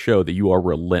 Always show that you are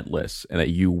relentless and that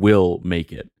you will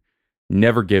make it.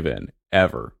 Never give in,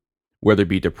 ever. Whether it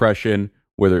be depression,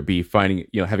 whether it be having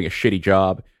a shitty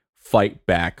job, fight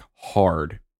back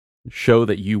hard. Show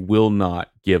that you will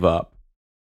not give up.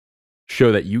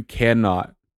 Show that you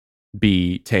cannot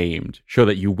be tamed. Show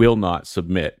that you will not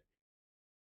submit.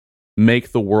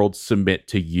 Make the world submit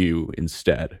to you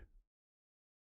instead.